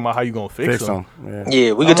not talking about how you gonna fix Fix them. them. Yeah.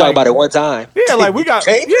 Yeah, we can talk like- about it one time. Yeah, like we got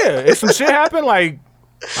Okay. if some shit happen, like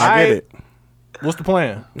I get it. What's the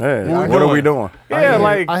plan? Yeah. What are we doing? Yeah,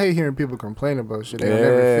 like I hate hearing people complain about shit they don't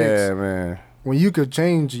never fix. Yeah, man. When you could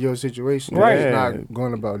change your situation, Right. it's not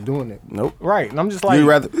going about doing it. Nope. right, and I'm just like,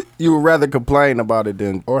 You would rather complain about it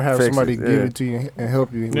than Or have fix somebody it. give it to you and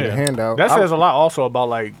help you with a handout. that says a lot also about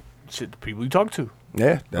like shit the people you talk to,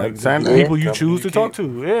 Yeah, like that same the thing. people you choose to talk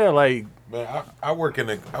to. Yeah, like Man, I work in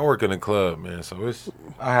a club, man. So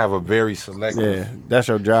I have a very selective. Yeah, that's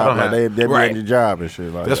your I job. don't Like have- they be right. in your job and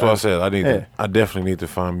shit. Like That's that. what I said. Yeah. I definitely need to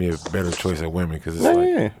find me a better choice at women because it's Yeah,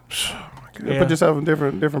 like. yeah. Put yourself in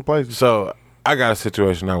different places. So I got a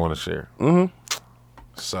situation I want to share. Mm-hmm.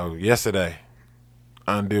 So yesterday,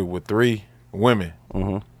 I dealt with 3 women,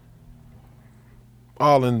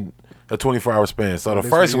 all in a 24-hour span. So the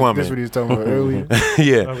first woman, That's what he was talking about earlier.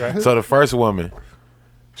 yeah. Okay. So the first woman,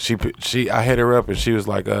 I hit her up and she was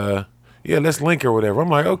like, yeah, let's link or whatever. I'm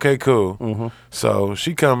like, okay, cool. So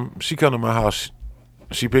she come to my house.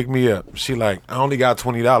 She picked me up. She like, I only got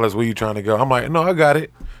 $20. Where you trying to go? I'm like, no, I got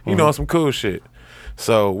it. You know, some cool shit.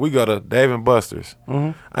 So we go to Dave and Buster's.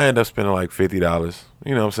 I end up spending like $50.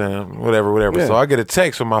 You know what I'm saying? Whatever. Yeah. So I get a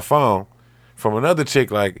text from my phone from another chick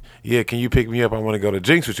like, yeah, can you pick me up? I want to go to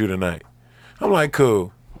Jinx with you tonight. I'm like,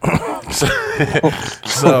 cool.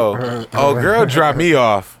 so old girl dropped me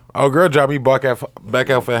off. Old girl dropped me back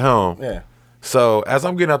off at home. Yeah. So as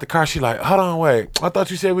I'm getting out the car, she like, hold on, wait. I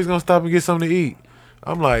thought you said we was gonna stop and get something to eat.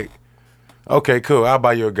 I'm like, okay, cool. I'll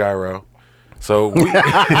buy you a gyro. So we,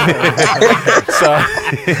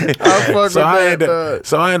 so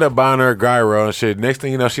I end up buying her a gyro and shit. Next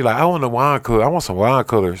thing you know, she like, I want a wine cooler. I want some wine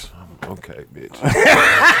coolers. Okay, bitch.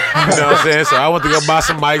 You know what I'm saying? So I went to go buy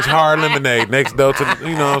some Mike's Hard Lemonade next door to, you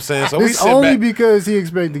know what I'm saying? So we It's sit only back. because he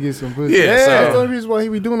expected to get some pussy. Yeah, so- That's the only reason why he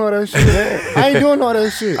be doing all that shit. I ain't doing all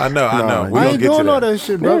that shit. I know. We I gonna ain't get to doing all that. that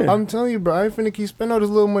shit, bro. Yeah. I'm telling you, bro. I ain't finna keep spending all this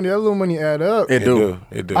little money. That little money add up. It do.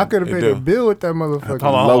 It do. I could have It paid do. a bill with that motherfucker. Hold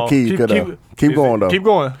on, Low hold on. key, coulda. Keep going, though. Keep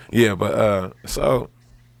going. Yeah, but so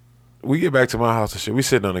we get back to my house and shit. We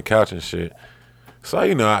sitting on the couch and shit. So,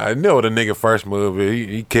 you know, I know what a nigga first move is.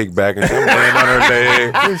 He kicked back and said, I'm laying on her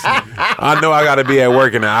leg. I know I got to be at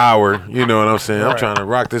work in an hour. You know what I'm saying? I'm trying to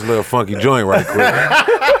rock this little funky joint right quick.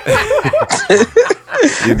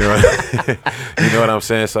 you know what I'm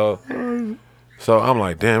saying? So I'm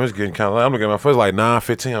like, damn, it's getting kind of late. I'm looking at my first like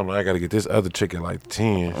 9:15. I'm like, I got to get this other chick at like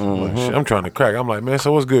 10. I'm like, shit, I'm trying to crack. I'm like, man,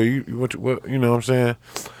 so what's good? What you know what I'm saying?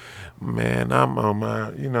 Man, I'm on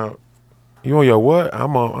my, you know. You on your what?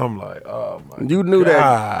 I'm like, oh my You knew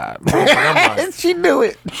God, man. I'm like, She knew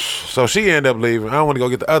it. so she ended up leaving. I want to go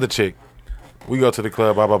get the other chick. We go to the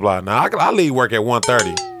club, blah, blah, blah. Now, I leave work at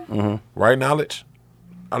 1:30. Right, Knowledge?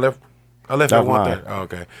 I left at That's 1:30. fine. Oh,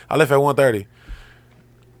 okay. I left at 1:30.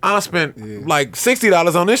 I spent like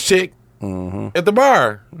 $60 on this chick at the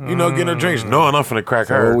bar. You know, getting her drinks. Knowing I'm finna crack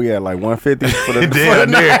her. Where we at, like 150 for the Damn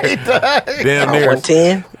near. Damn near.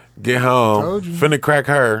 110. Get home, Told you. finna crack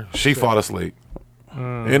her. She fall asleep.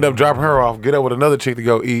 End up dropping her off. Get up with another chick to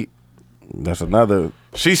go eat. That's another.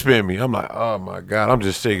 She spin me. I'm like, oh my God, I'm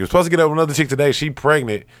just sick. I was supposed to get up with another chick today. She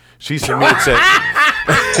pregnant. She sent me a text.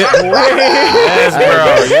 Yes,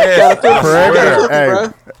 bro. Yes. Pregnant, hey,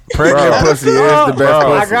 pregnant pussy is the best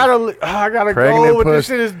pussy. I gotta Pregnant go with this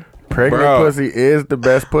pussy. shit. Is Pregnant Bro. pussy is the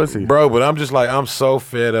best pussy. Bro, but I'm just like, I'm so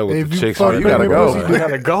fed up with If the you chicks. fuck Man. you gotta pregnant go. pussy, I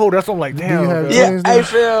gotta go. That's what I'm like. you Damn. have bro. twins Yeah,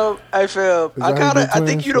 now? I feel. Is that how you do I think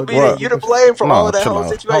twins? you to be What? you to blame for No, all of that chill whole out.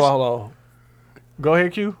 situation. Hold on. Go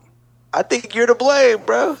ahead, Q. I think you're to blame,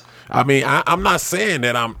 bro. I mean, I'm not saying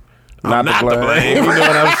that I'm Not not to to blame. blame. You know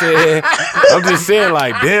what I'm saying? I'm just saying,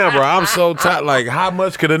 like, damn, bro, I'm so tired. Like, how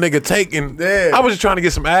much could a nigga take? And Yeah. I was just trying to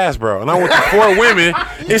get some ass, bro. And I went to 4 women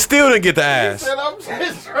and still didn't get the ass.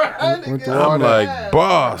 Went through all I'm that. like,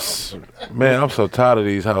 boss, man, I'm so tired of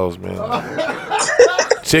these hoes, man.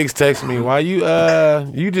 Chicks text me, why you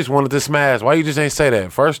just wanted to smash? Why you just ain't say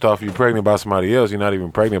that? First off, you pregnant about somebody else. You're not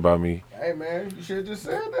even pregnant about me. Hey man, you should have just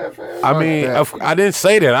said that, fam. I mean, I didn't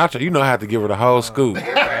say that. I have to give her the whole scoop.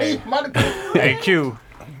 Hey, Q.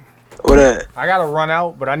 What up? I gotta run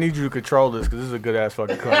out, but I need you to control this because this is a good ass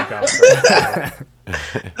fucking conversation.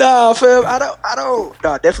 No, fam. I don't.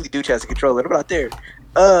 No, I definitely do chance to control it. I'm not there.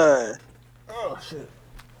 Oh shit.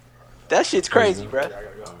 That shit's crazy, bro.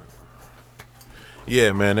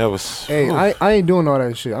 Yeah, man, that was. Hey, I ain't doing all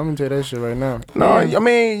that shit. I'm gonna tell you that shit right now. No, I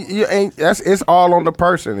mean, you ain't. It's all on the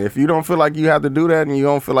person. If you don't feel like you have to do that, and you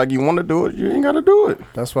don't feel like you want to do it, you ain't got to do it.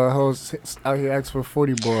 That's why hoes out here ask for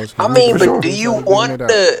 40 balls. I mean, but sure. do you Figuring want it out.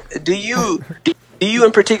 to? Do you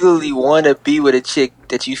in particularly want to be with a chick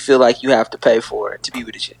that you feel like you have to pay for to be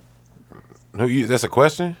with a chick? That's a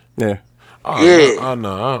question? Yeah. Oh, Yeah. Oh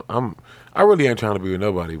no, I really ain't trying to be with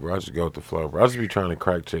nobody, bro. I just go with the flow, bro. I just be trying to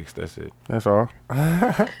crack chicks. That's it. That's all.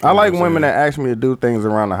 I like women that ask me to do things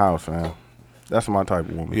around the house, man. That's my type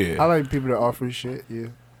of woman. Yeah. I like people that offer shit. Yeah.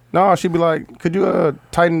 No, she'd be like, "Could you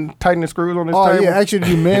tighten the screws on this Oh table?" yeah, actually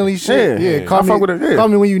do manly shit. Yeah. Yeah, call I me. fuck with it, yeah. Call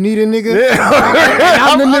me when you need a nigga. Yeah.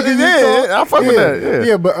 I'm the nigga you call. Yeah, I fuck with that.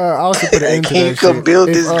 Yeah. but I also put an Hey, end to can you that come shit. build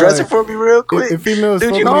If, this dresser for me real quick? if females Dude,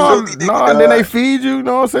 fuck you with No, know these no, niggas, and then they dog. feed you. You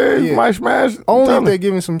know what I'm saying? Yeah. Might smash. Only Tell if they me.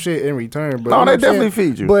 giving some shit in return. But No, you know they what I'm saying? definitely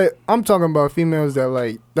feed you. But I'm talking about females that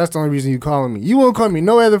like that's the only reason you calling me. You won't call me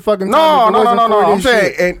no other fucking time. No, if it no, no, wasn't no, for no. I'm this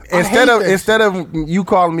saying, shit. and I instead hate of that instead of you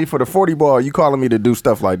calling me for the 40 ball, you calling me to do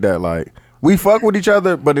stuff like that. Like we fuck with each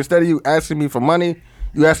other, but instead of you asking me for money,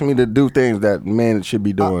 you asking me to do things that men should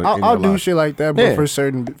be doing. I'll do shit like that, but Yeah. for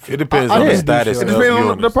certain. It depends I on the just do status shit It of like depends you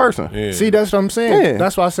on and the person. Yeah. See, that's what I'm saying. Yeah.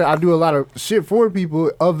 That's why I said I do a lot of shit for people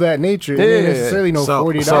of that nature. Yeah. It ain't necessarily no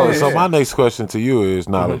 $40. So my next question to you is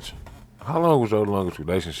knowledge. How long was your longest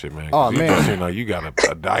relationship, man? 'Cause Oh, you man. just seem like you got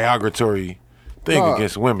a derogatory thing No.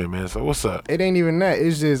 against women, man. So what's up? It ain't even that.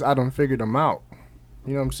 It's just I done figured them out.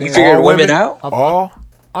 You know what I'm saying? You figured All women women? out? All?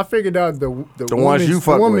 I figured out the ones you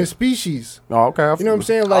fuck woman with. species. Oh, okay. You know what I'm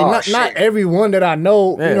saying? Like Oh, not shit. every one that I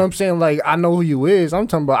know. Yeah. You know what I'm saying? Like I know who you is. I'm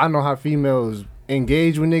talking about I know how females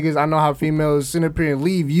engage with niggas. I know how females sit up here and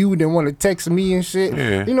leave you, then want to text me and shit.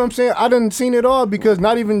 Yeah. You know what I'm saying? I done seen it all because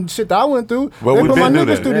not even shit that I went through. But they we put my been through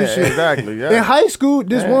niggas that. through this Yeah, shit. exactly. Yeah. In high school,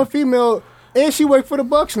 this one female, and she worked for the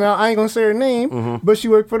Bucks now. I ain't gonna say her name, Mm-hmm. but she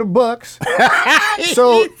worked for the Bucks.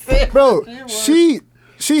 So, bro,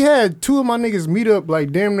 she had two of my niggas meet up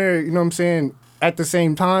like damn near, you know what I'm saying, at the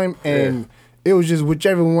same time, and it was just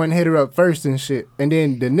whichever one hit her up first and shit. And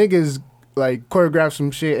then the niggas like choreographed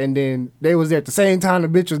some shit, and then they was there at the same time the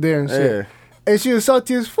bitch was there and shit. Yeah. And she was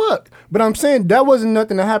salty as fuck. But I'm saying that wasn't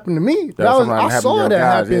nothing that happened to me. I saw that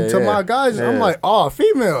happen to my guys. Yeah. I'm like, oh,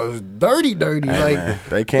 females, dirty. Hey, like man,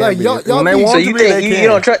 they can't like be. y'all When they be- want So to you be, think they you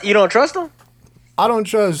can. don't trust them? I don't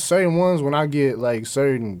trust certain ones when I get like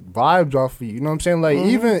certain vibes off of you. You know what I'm saying? Like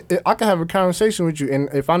even I can have a conversation with you, and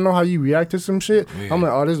if I know how you react to some shit, I'm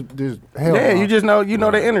like, oh, this hell. Yeah, no. you just know,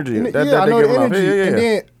 the energy. And, that I they know give the off. energy. Yeah. And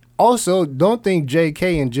then also, don't think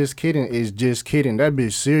JK and Just Kidding is just kidding. That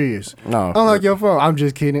bitch serious. No. Unlike your phone, I'm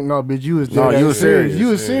just kidding. No, bitch, you was No, dead you ass was serious. You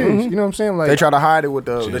was serious. You know what I'm saying? Like They try to hide it with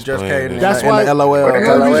the Just just playing K it. That's and why- the LOL. But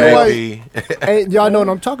the only reason why- JP. hey, y'all know what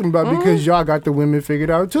I'm talking about because y'all got the women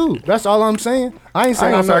figured out too. That's all I'm saying. I ain't I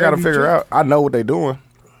saying ain't gonna say I gotta every figure chick. out. I know what they doing.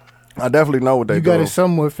 I definitely know what they You got doing. it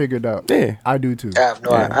somewhat figured out. Yeah. I do too.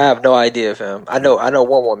 I have no idea, fam. I know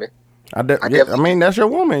one woman. I definitely- mean, that's your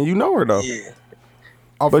woman. You know her though. Yeah.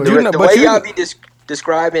 Off But of you the- know- The way y'all be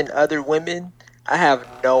describing other women, I have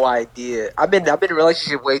no idea. I've been in a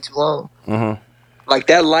relationship way too long. Mm-hmm. Like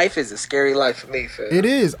that life is a scary life for me, fam. it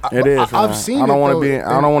is. It is, I've man. seen I don't it, wanna though, be-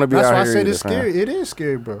 I don't wanna be That's out why I here said either, it's fam. scary. It is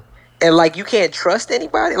scary, bro. And like you can't trust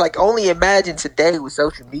anybody. Like only imagine today with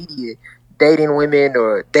social media, dating women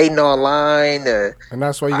or dating online. And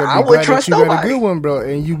that's why you I gotta be wouldn't glad that trust you got a nobody. good one, bro.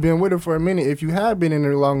 And you've been with her for a minute. If you have been in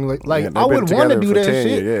her long, like Yeah, they've I been would want to together do for that 10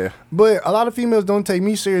 shit. years, yeah. But a lot of females don't take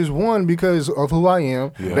me serious. One, because of who I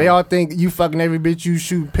am. Yeah. They all think you fucking every bitch you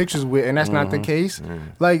shoot pictures with, and that's not the case.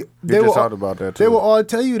 Like they just will, talked about that, They too. will all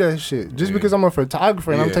tell you that shit. Just because I'm a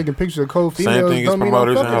photographer and I'm Yeah. taking pictures of cold females, Same thing as don't mean I'm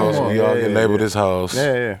promoters and fucking hosts. them all. We all Yeah, get yeah, labeled yeah. as hosts.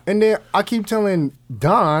 Yeah. And then I keep telling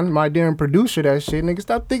Don, my damn producer, that shit, nigga,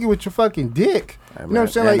 stop thinking with your fucking dick. Hey, You know what I'm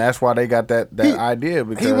saying? And Like that's why they got that he- idea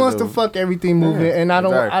because he wants to of- fuck everything moving, Yeah, and I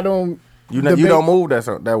exactly. don't. You know, you debate- don't move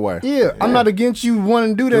that way. Yeah, I'm not against you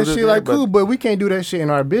wanting to do that Do the- shit. Like, but- cool, but we can't do that shit in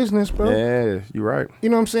our business, bro. Yeah, you right. You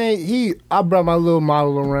know what I'm saying? I brought my little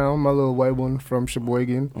model around, my little white one from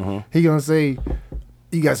Sheboygan. Mm-hmm. He gonna say,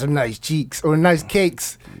 "You got some nice cheeks or nice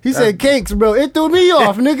cakes." He said cakes, bro. It threw me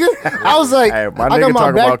off, nigga. I was like, Hey, my I nigga got my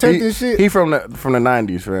talk back about turned he, and shit. he from the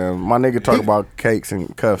 90s, fam. My nigga talk about cakes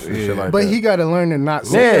and cuffs and shit like but that. he got to learn to not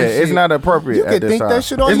say Yeah, that it's shit. not appropriate. You at can this think time. that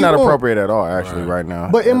shit all It's you not want. appropriate at all, actually, right now.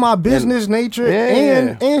 But in my And- business nature,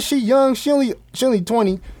 Yeah, and she young, she only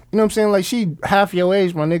 20. You know what I'm saying? Like she half your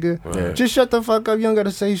age, my nigga. Right. Just shut the fuck up. You don't gotta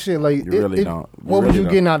say shit. Like You really don't. You What was really you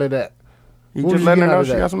don't. getting out of that? you what just was letting you her getting out know of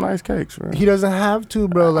she that? got some nice cakes, man. He doesn't have to,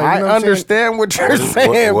 bro. Like I you know what I'm saying? understand what you're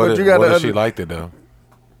saying, but you gotta what if she under- liked it though?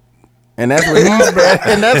 and that's what he's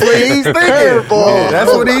and that's what he's thinking. Yeah,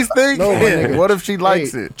 that's what he's thinking. No, my nigga. What if she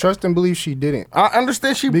likes Hey, it? Trust and believe she didn't. I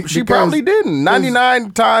understand she Because- probably didn't.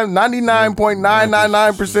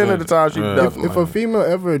 99.999% of the time she Yeah. doesn't. If a female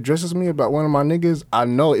ever addresses me about one of my niggas, I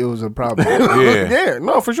know it was a problem. Yeah. Yeah,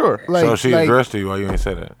 no, for sure. Like, So she like, addressed to you. Why you ain't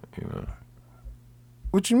say that? You know.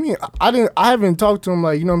 What you mean? I haven't talked to him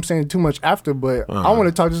like, you know what I'm saying, too much after, but I want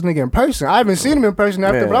to talk to this nigga in person. I haven't seen him in person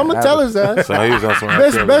after, Yeah, but I'm gonna tell his ass. So he was on some R.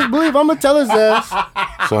 Best Kelly. believe I'm gonna tell his ass.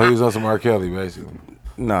 So he was on some R. Kelly basically.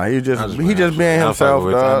 No, he just I'm being himself, fucking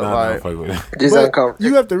with you. dog. I'm Like, fucking with you. Just But uncomfortable.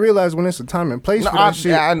 you have to realize when it's a time and place No, for that I-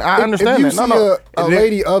 shit. I understand if you that. No, see no. a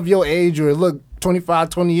lady of your age or look 25,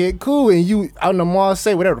 28, cool, and you out in the mall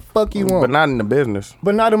say whatever the fuck you want. but not in the business.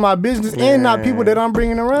 But not in my business and not people that I'm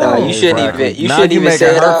bringing around. Nah, you shouldn't Exactly. even. You Now shouldn't you even making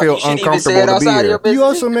say it her out. feel You shouldn't even say uncomfortable it to be outside here. your business. You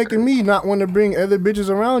also making me not want to bring other bitches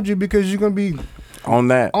around you because you're gonna be On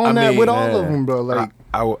that. on I that mean, with all yeah. of them, bro. Like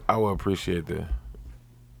I would appreciate to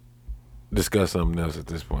discuss something else at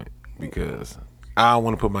this point because I don't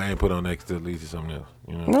want to put my input on that because it leads to something else.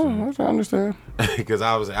 You know what I'm No, I understand. saying? Because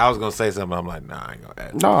I was gonna say something. I'm like, nah, I ain't gonna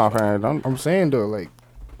add. No, man, don't. I'm saying though, like,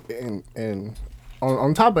 and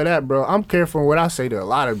on top of that, bro, I'm careful what I say to a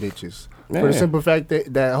lot of bitches for Yeah. the simple fact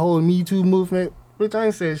that whole Me Too movement. Bitch, I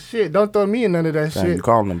ain't said shit. Don't throw me in none of that Damn, shit. you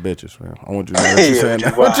calling them bitches, man. I want you to know that you Yeah, saying that.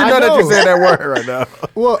 you But you I know that you know. said that word right now.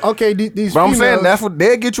 Well, okay, these. But I'm saying females- that's what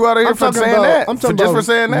they'll get you out of here I'm for talking saying about, that. I'm talking just about for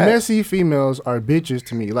saying that. messy females are bitches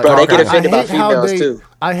to me. Like, Bro, they get I offended by hate how females, they- too.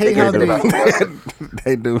 I hate They get how they. offended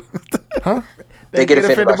They do. Huh? They get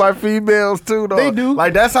offended by by females too, though. They do.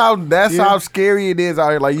 Like that's how Yeah. how scary it is out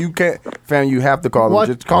here. Like you can't, fam. You have to call them. Watch-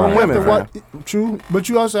 Just call them you have women, to fam. True, but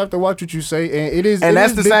you also have to watch what you say, and it is. And it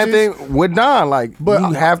that's is the same bitches. thing with Don. Like, But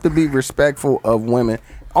you have to be respectful of women.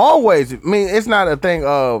 Always. I mean, it's not a thing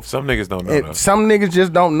of. Some niggas don't know that. Some niggas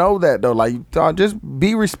just don't know that though. Like, dog, just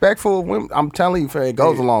be respectful of women. I'm telling you, fam, it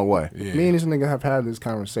goes a long way. Yeah. Me and this nigga have had this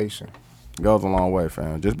conversation. It goes a long way,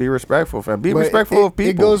 fam. Just be respectful, fam. Be But respectful of people.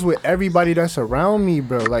 It goes with everybody that's around me,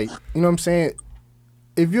 bro. Like, you know what I'm saying?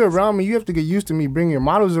 if you're around me, you have to get used to me bringing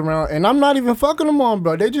models around, and I'm not even fucking them on,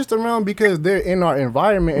 bro. They're just around because they're in our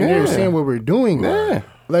environment and they're seeing what we're doing. Yeah.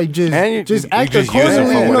 Like just act just use it accordingly. for You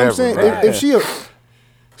know what I'm whatever, saying? right. If she,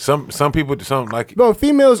 Some people like bro,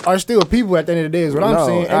 females are still people at the end of the day. Is what I'm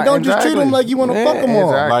saying, and don't just treat them like you want to fuck them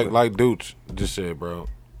on. like Dooch just said, bro.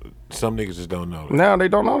 Some niggas just don't know that. Now they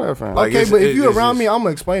don't know that, fam. Like, Okay, but if you it's around just- me, I'm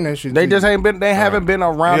gonna explain that shit. They to just you. ain't been. They haven't been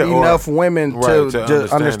around Yeah, or- enough women Right, to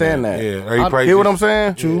just understand that. Yeah, or he probably Hear what just- I'm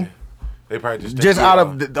saying? True. They probably just Just think, out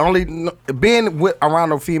yeah. of the only being with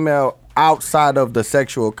around a female outside of the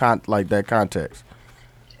sexual like that context.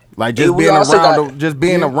 Like just Yeah, we being also around, got- just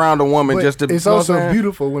being around a woman, But just to. it's you know what I'm also saying?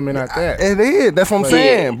 beautiful women at that. It is. That's what I'm But-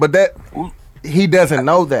 saying. But that he doesn't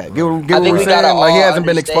know that. Get what I I'm think we saying? gotta Like he all hasn't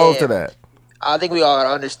been exposed to understand. that. I think we all gotta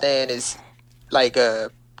understand is like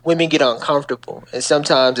women get uncomfortable, and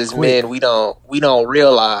sometimes as men we don't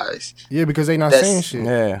realize Yeah, because they not That's- saying shit.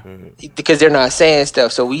 Yeah. because they're not saying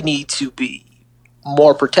stuff. So we need to be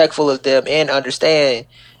more protectful of them and understand.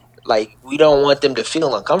 Like we don't want them to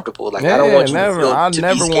feel uncomfortable. Like I don't Yeah, want you never. to, feel, I to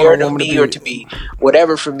never be want a scared of woman to me be- or to be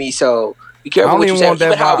whatever for me. So be careful I don't what you even say. want that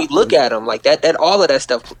Even how we vibe. look at them, like that all of that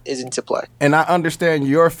stuff is into play. And I understand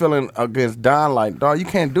your feeling against Don. Like, dog, you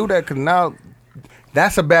can't do that because now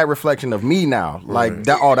that's a bad reflection of me now. Like,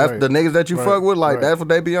 that, that's Right. the niggas that you Right. fuck with. Like, Right. that's what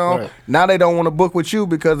they be on. Right. Now they don't want to book with you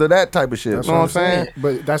because of that type of shit. That's you know what I'm saying?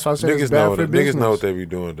 But that's why I said Niggas it's bad know for that. business. Niggas know what they be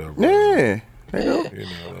doing though. Bro. Yeah. They do. You know,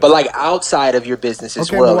 But like outside of your business as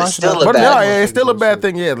Okay, well, but why it's should I- still a But bad no, thing. yeah, it's still a bad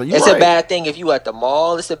thing. Yeah, you It's right. a bad thing if you at the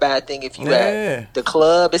mall. It's a bad thing if you Yeah. at the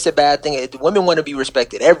club. It's a bad thing. Women want to be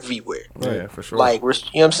respected everywhere. Yeah, for sure. Like, you know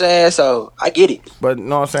what I'm saying? So I get it. But you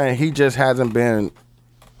know what I'm saying? He just hasn't been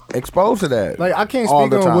exposed to that. Like I can't all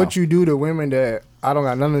speak the on time. what you do to women that I don't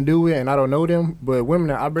got nothing to do with and I don't know them, but women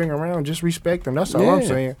that I bring around, just respect them. That's all I'm Yeah.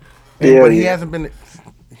 saying. Yeah, But he yeah. hasn't been.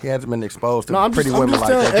 He hasn't been exposed to No, I'm pretty just- I'm women just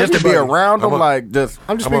like that. telling Just to be everybody. around them, I'm a- like just.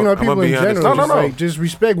 I'm just I'm speaking a- on people I'm gonna in be honest. general. No, just, no. Like, just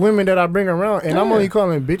respect women that I bring around, and I'm Yeah. only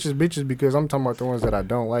calling bitches because I'm talking about the ones that I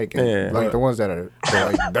don't like, and Yeah. like the ones that are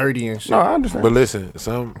like dirty and shit. No, I understand. But listen,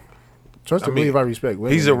 Trust to I mean, believe I respect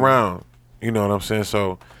women. he's around. You know what I'm saying?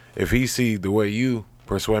 So if he see the way you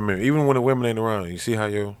persuade men, even when the women ain't around, you see how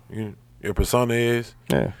your persona is.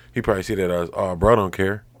 Yeah. He probably see that as, oh, bro, don't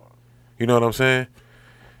care. You know what I'm saying?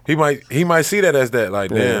 He might see that as that, like,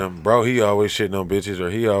 Yeah. damn, bro, he always shitting on bitches, or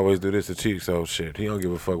he always do this to cheat, so shit, he don't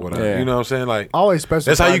give a fuck what Yeah. you know what I'm saying? Like, I always specify.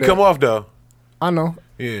 that's how you that. come off, though. I know.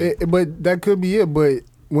 Yeah. But that could be it. But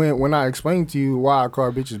when I explain to you why I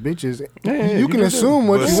call bitches, Yeah, you you can do. assume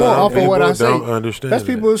what But you some want off of what I people say. don't understand That's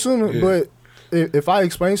that. people assuming. Yeah. But if I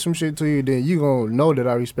explain some shit to you, then you gonna know that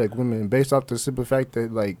I respect women based off the simple fact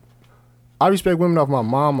that like I respect women off my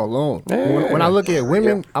mom alone. When I look at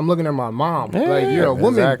women, I'm looking at my mom. Like you're a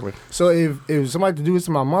woman. exactly. So if somebody to do this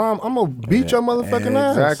to my mom, I'm gonna beat your motherfucking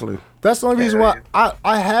ass. Exactly. That's the only reason why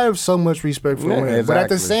I have so much respect for Yeah, women. But at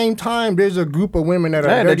the exactly. same time, there's a group of women that are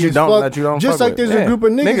Yeah, that dirty you as don't- fuck. that you don't just fuck like with. there's Yeah. a group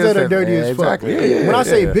of niggas that are that- dirty yeah, as exactly. fuck. Yeah, yeah, when I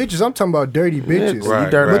say yeah. bitches, I'm talking about dirty bitches. Right, You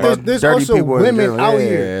dirty right. But there's dirty also people in women general. out Yeah,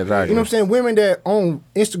 here. exactly. You know what I'm saying? Women that own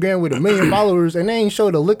Instagram with 1 million followers and they ain't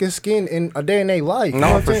showed a lick of skin in a day in their life. You know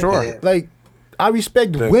No, what I'm for saying? sure. Like, I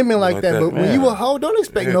respect women like that, but when yeah. you a hoe, don't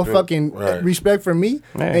expect no Yeah, fucking right. respect from me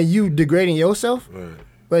Yeah. and you degrading yourself. Right.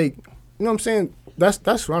 Like, you know what I'm saying?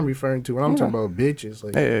 That's what I'm referring to when I'm talking about bitches.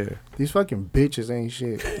 Like, Yeah. these fucking bitches ain't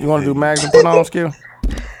shit. You want to do mags and put on skill?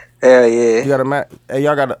 Hell You yeah. got a mag. Hey,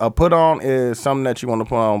 y'all got a put on is something that you want to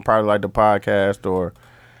put on, probably like the podcast or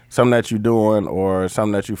something that you doing or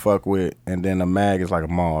something that you fuck with, and then a mag is like a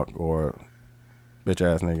mog or bitch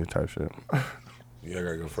ass nigga type shit. Yeah, I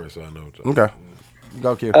gotta go first so I know. What Okay,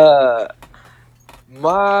 go Q.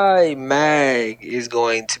 My mag is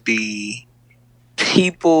going to be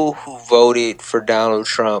people who voted for Donald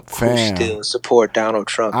Trump Fam. who still support Donald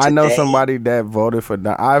Trump. I know today. somebody that voted for.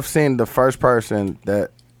 I've seen the first person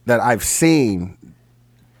that I've seen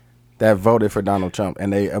that voted for Donald Trump,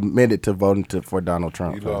 and they admitted to voting for Donald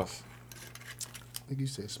Trump. You lost. I think you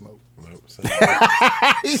said smoke. Nope,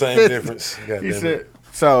 same difference. God He damn said. it.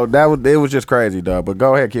 So it was just crazy, dog. But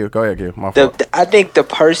go ahead, Q. Go ahead, Q. My fault. I think the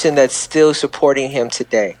person that's still supporting him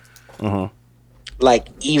today, like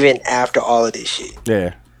even after all of this shit,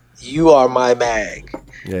 Yeah, you are my mag.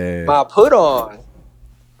 yeah. My put on,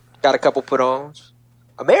 got a couple put ons.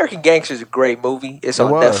 American Gangster is a great movie. It's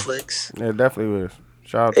on was. Netflix. It definitely was.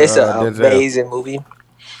 Shout out to It's an Denzel. amazing movie.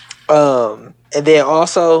 And then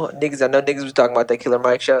also, I know niggas was talking about that Killer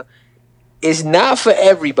Mike show. It's not for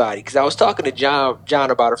everybody, because I was talking to John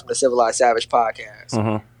about it from the Civilized Savage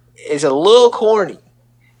podcast. It's a little corny,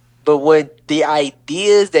 but when the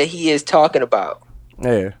ideas that he is talking about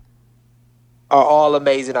Yeah. are all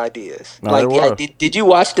amazing ideas. No, like, they yeah, were. did you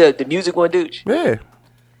watch the music one, dude? Yeah.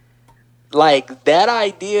 Like, that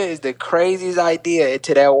idea is the craziest idea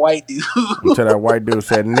to that white dude. Until that white dude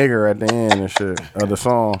said nigger at the end and shit of the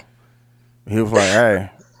song. He was like, hey,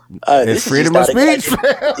 it's freedom of speech.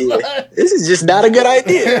 Yeah, this is just not a good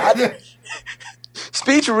idea.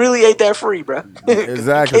 Speech really ain't that free, bro.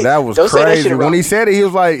 Exactly. That was Don't say that crazy. shit When around he me. said it, he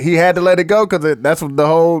was like, he had to let it go because that's what the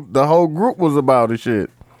whole group was about and shit.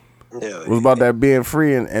 Yeah, It was about that being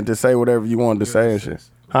free and to say whatever you wanted to say and shit.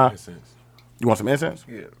 Huh? Incense. You want some incense?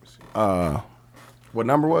 Yeah. What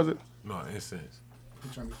number was it? No, incense. You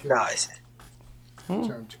trying to kill nice.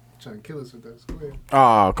 trying to kill us with that square.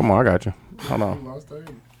 Oh, come on. I got you. Hold You on. lost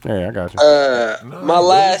already. Yeah, I got you. My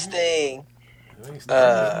last thing.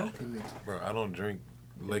 Bro, I don't drink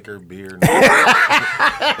liquor, beer.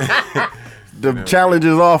 The challenge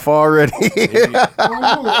is off already.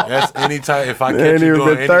 That's any type. If I Ain't catch you even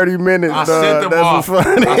doing been 30 minutes, I dog. sent them That's off. what's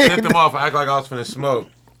funny. I sent them off. I act like I was finna smoke,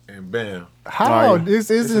 and bam. How? Like,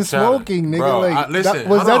 This isn't It's a challenge. smoking, nigga. Bro, like, listen,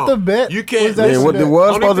 was hold that on. the bet? You can't- Was that Yeah, the what it bet? was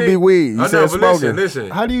Only supposed to be thing- weed. You I know, said but smoking. listen.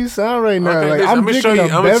 How do you sound right now? Okay, like, listen, I'm I'm gonna show drinking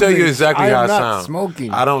you. a I'm gonna tell you beverage. exactly I'm how I not sound.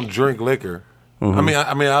 smoking. I don't drink liquor. I mean,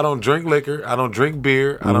 I don't drink liquor. I don't drink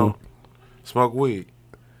beer. I don't smoke weed.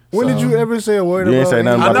 When did you ever say a word You about ain't say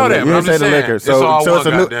nothing I about know the that, liquor. You but ain't I'm say just the saying, liquor. it's all So it's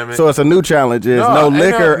one, a new goddammit. so it's a new challenge. It's no ain't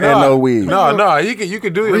liquor and no weed. No, you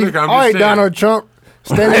can do your liquor. I'm All just right, saying. Donald Trump,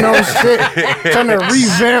 standing on shit, trying to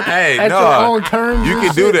revamp Hey, at no, your own terms. you and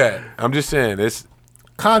can do shit. that. I'm just saying it's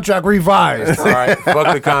Contract revised. all right.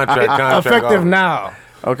 Fuck the contract. Effective off. now.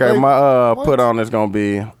 Okay, Like, my what? put on is gonna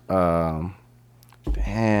be damn.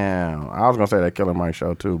 I was gonna say that Killer Mike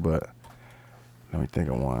show too, but let me think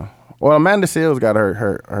of one. Well, Amanda Seales got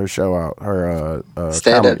her show out. Her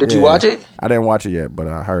Stand Up. comedy. Did you Yeah. watch it? I didn't watch it yet, but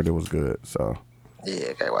I heard it was good. So Yeah,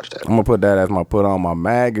 okay, watch that. I'm gonna put that as my put on. My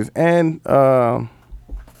mag is and damn,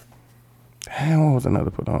 what was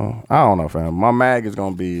another put on? I don't know, fam. My mag is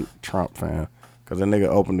gonna be Trump, fam, because the nigga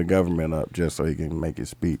opened the government up just so he can make his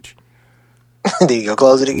speech. Did you go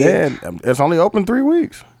close it again? Yeah, it's only open 3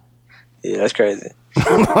 weeks. Yeah, that's crazy.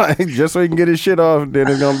 Just so he can get his shit off, then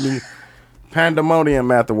it's gonna be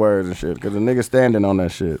pandemonium afterwards and shit. Cause the nigga standing on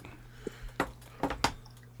that shit.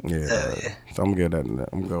 Yeah. So I'm gonna get that.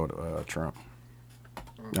 I'm gonna go with Trump.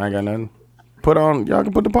 I ain't got nothing. Put on. Y'all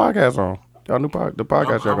can put the podcast on. Y'all the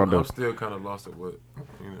podcast y'all gonna I'm do. still kind of lost at what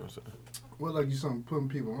you know. What I'm saying. What, like you something putting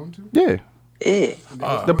people onto? Yeah. Yeah.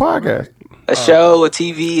 The podcast. A show, a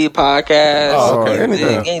TV, a podcast. Oh, okay. anything.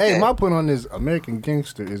 Anything. Hey, my put on this American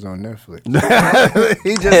Gangster is on Netflix.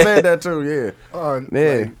 He just said that too. Yeah.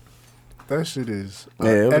 Yeah. Like, that shit is Yeah.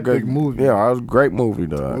 It was a epic good movie. Yeah, it was a great movie,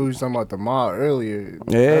 dog. We was talking about the mob earlier.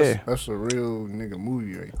 Yeah. That's a real nigga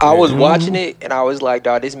movie right I there. was watching it and I was like,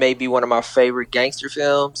 dog, this may be one of my favorite gangster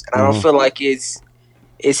films. And I don't feel like it's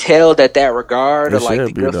held at that regard, It or like the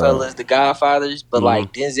should be, dog. Goodfellas, the Godfathers. But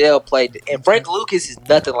like Denzel played, and Frank Lucas is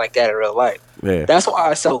nothing like that in real life. Yeah. That's why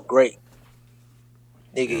it's so great.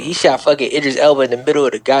 Nigga, he shot fucking Idris Elba in the middle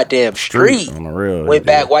of the goddamn street. On the real. Went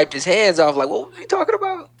back, wiped his hands off. Like, what was he talking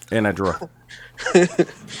about? In that drawer.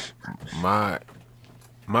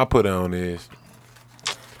 My put on is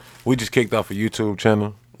we just kicked off a YouTube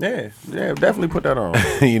channel. Yeah. Yeah. Definitely put that on.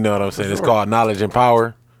 You know what I'm saying? It's called Knowledge and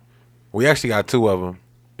Power. We actually got 2 of them.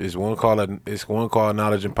 It's one called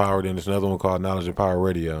Knowledge and Power. Then there's another one called Knowledge and Power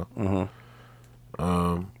Radio.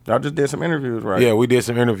 Y'all just did some interviews, right? Yeah, we did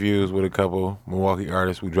some interviews with a couple Milwaukee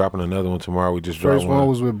artists. We dropping another one tomorrow. We just dropped First one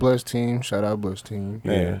was with Blessed Team. Shout out Blessed Team.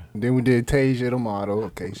 Yeah. Then we did Tasia the Model.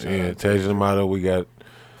 Okay, shout Yeah, out. Tasia the Model. We got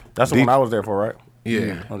That's the one I was there for, right?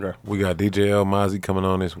 yeah. Okay. We got DJ El Mozzie coming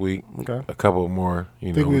on this week. Okay. A couple more. You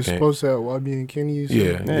I know, think we we were can't. supposed to have YB and Kenny. you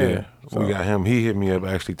said? Yeah. We got him. He hit me up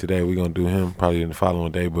actually today. We're going to do him probably in the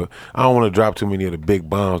following day. But I don't want to drop too many of the big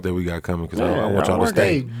bombs that we got coming because I want y'all to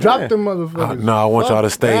Hey, stay. drop them motherfuckers. No, I want y'all to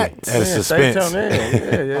Fuck stay that. at a suspense.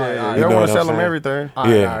 Yeah. You Y'all know want what to sell I'm them saying? everything.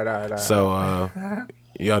 Yeah. All right. So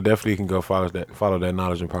y'all definitely can go follow that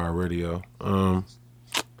Knowledge and Power Radio.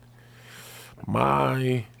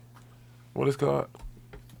 My what is it called?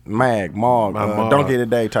 Mog, My Mog. donkey of the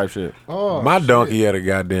day type shit. Oh, My donkey had a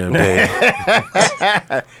goddamn day.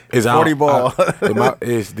 It's 40 ball.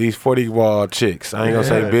 It's these 40 ball chicks. I ain't gonna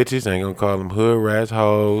say bitches. I ain't gonna call them hood rats,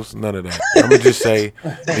 hoes, none of that. I'm gonna just say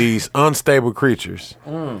these unstable creatures.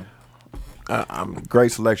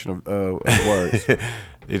 Great selection of words.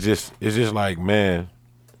 It's just like, man,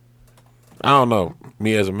 I don't know.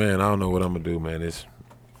 Me as a man, I don't know what I'm gonna do, man.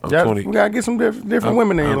 I'm 20. We gotta get some different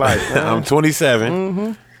women in your life. Man. I'm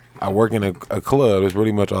 27. I work in a club. That's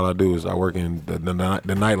pretty much all I do is I work in the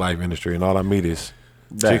nightlife industry, and all I meet is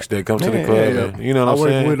chicks that come to the club. And, you know what I'm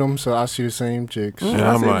saying? I work with them, so I see the same chicks. And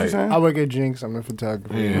I'm like, I work at Jinx. I'm a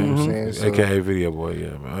photographer. You know what I'm saying? So, AKA Video Boy,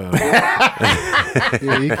 yeah, man.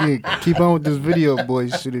 yeah, you can keep on with this Video Boy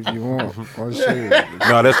shit if you want. Oh, shit.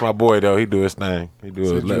 No, that's my boy though. He do his thing. He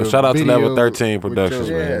do it. Shout out to Level 13 Productions,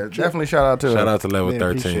 man. Definitely shout out to Shout out to Level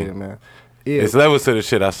 13. Appreciate it, man. Yeah. It's levels to the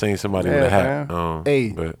shit. I seen somebody with a hat. Hey,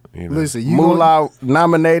 but, you know. listen, you Moolah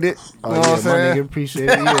nominated. Oh, You know what I'm my saying? nigga, appreciate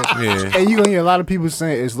it. Yeah. And you gonna hear a lot of people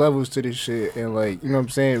saying it's levels to this shit, and like, you know what I'm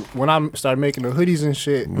saying. When I started making the hoodies and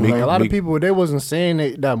shit, like a lot of people they wasn't saying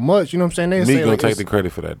it that much. You know what I'm saying? They Meek say gonna like, take the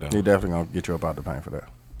credit for that though. He definitely gonna get you up out the paint for that.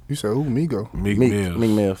 You said who? Migo. Meek Mills. Meek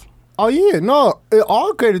Mills. Oh yeah, no,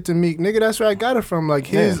 all credit to Meek, nigga. That's where I got it from. Like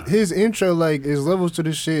his intro, like is levels to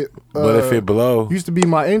this shit. But if it blow, used to be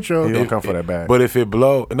my intro. He don't come for that bag. But if it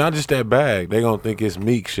blow, not just that bag, they gonna think it's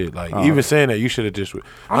Meek shit. Like even saying that, you should have just.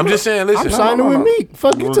 I'm just saying. Listen, I'm signing with Meek.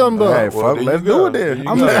 Fuck you talking about? Hey, fuck, let's do it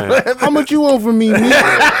then. How much you want from me, Meek?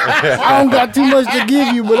 I don't got too much to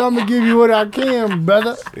give you, but I'm gonna give you what I can,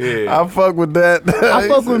 brother. Yeah, I fuck with that. I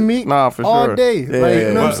fuck with Meek for all sure. day. Yeah, like,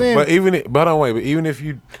 you know what I'm saying? But even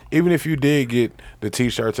if you did get the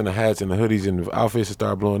t-shirts and the hats and the hoodies and the outfits that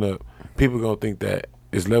start blowing up, people gonna think that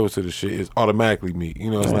it's levels to the shit. It's automatically me.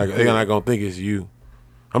 You know, it's like they're not gonna think it's you.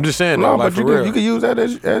 I'm just saying, No, though, like but you can use that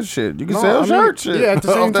as shit. You can sell shirts. Shit. Yeah, at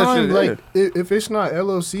the same That time, shit, like if it's not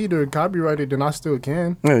LLC'd or copyrighted, then I still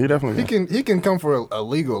can. yeah, you definitely can. He can come for a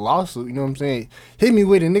legal lawsuit. You know what I'm saying? Hit me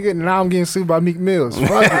with it, nigga. And now I'm getting sued by Meek Mills.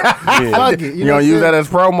 Fuck it. Fuck it. You gonna use that as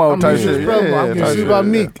promo I'm type using shit. this promo. I'm getting sued by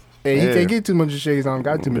Meek. And he Yeah. can't get too much of shit 'cause I don't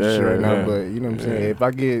got too much shit right now. But you know what I'm saying? If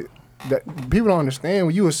I get that, people don't understand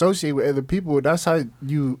when you associate with other people. That's how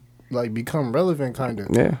you like become relevant, kind of.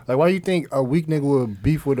 Yeah. Like why you think a weak nigga would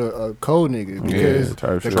beef with a cold nigga? Because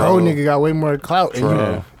type the shit. cold nigga got way more clout.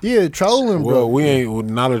 And yeah, trolling, bro. Well, we ain't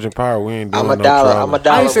with knowledge and power. We ain't doing I'm a no dollar. trolling. I'm a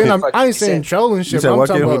dollar. I ain't saying trolling shit. said But I'm what,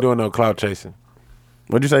 talking Kim? We about doing no clout chasing.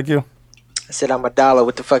 What'd you say, Q? I said I'm a dollar.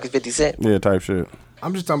 What the fuck is 50 Cent? Yeah, type shit.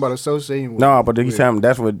 I'm just talking about associating with No, but he's saying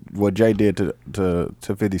that's what Jay did to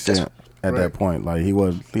 50 Cent at that point. Like he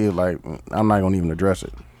was like, I'm not gonna even address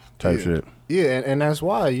it, type shit. Yeah, and that's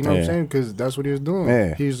why, you know what I'm Yeah. saying? Because that's what he was doing.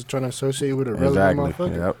 Yeah. He was trying to associate with a relevant Exactly.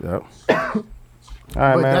 motherfucker. Yep. All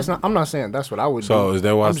right, But man. that's not. I'm not saying that's what I would do. So is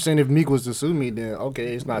that why? I'm just saying if Meek was to sue me, then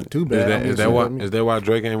okay, it's not too bad. Is that why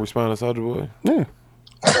Drake ain't responding to Soulja Boy? Yeah.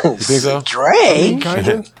 You think so? Drake. Kind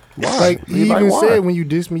of. Why? Like he Like, even why? said when you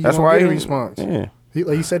diss me, you That's don't why get a he- response. Yeah.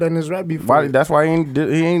 He said that in his rap before. Why? That's why he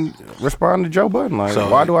ain't responding to Joe Budden. Like, So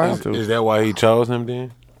why do I is- have to? Is that why he chose him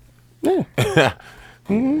then? Yeah. Yeah.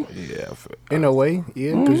 in a way,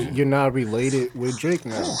 yeah, because you're not related with Drake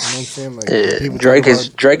now. You know what I'm saying? Like Yeah, people Drake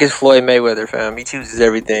talk is Floyd Mayweather, fam. He chooses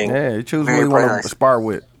everything. Yeah, he chooses Very who he want precise. to spar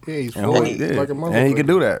with. Yeah, he's And, Floyd, yeah. like a And he can motherfucker.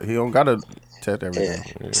 do that. He don't gotta test Yeah. everything.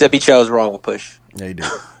 Except he chose wrong with Push. Yeah, he did.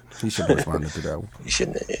 He should have responded to that one. You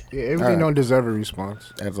shouldn't. Yeah, everything don't deserve a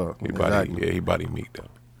response. That's all. He body Meek though.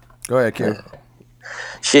 Go ahead, Kim.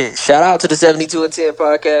 Shit. Shout out to the 72 and 10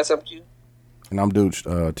 podcast. I'm you. And I'm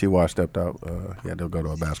Dooch. T.Y. stepped out. He had to go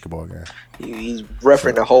to a basketball game. He's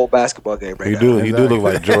refereing the whole basketball game right He now. do look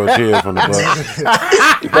like George Hill from the Bucks.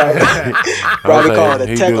 Probably calling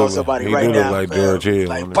He a tech do on look- somebody he right do look now. like fam. George Hill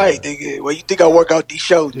Like, on that. fight, nigga. Well, you think I work out these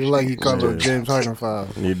shoulders? Just like he called up James Harden foul.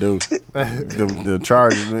 You do. the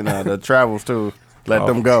charges, the travels too. Let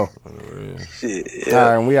them go. Shit. All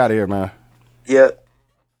right, and we out of here, man. Yep.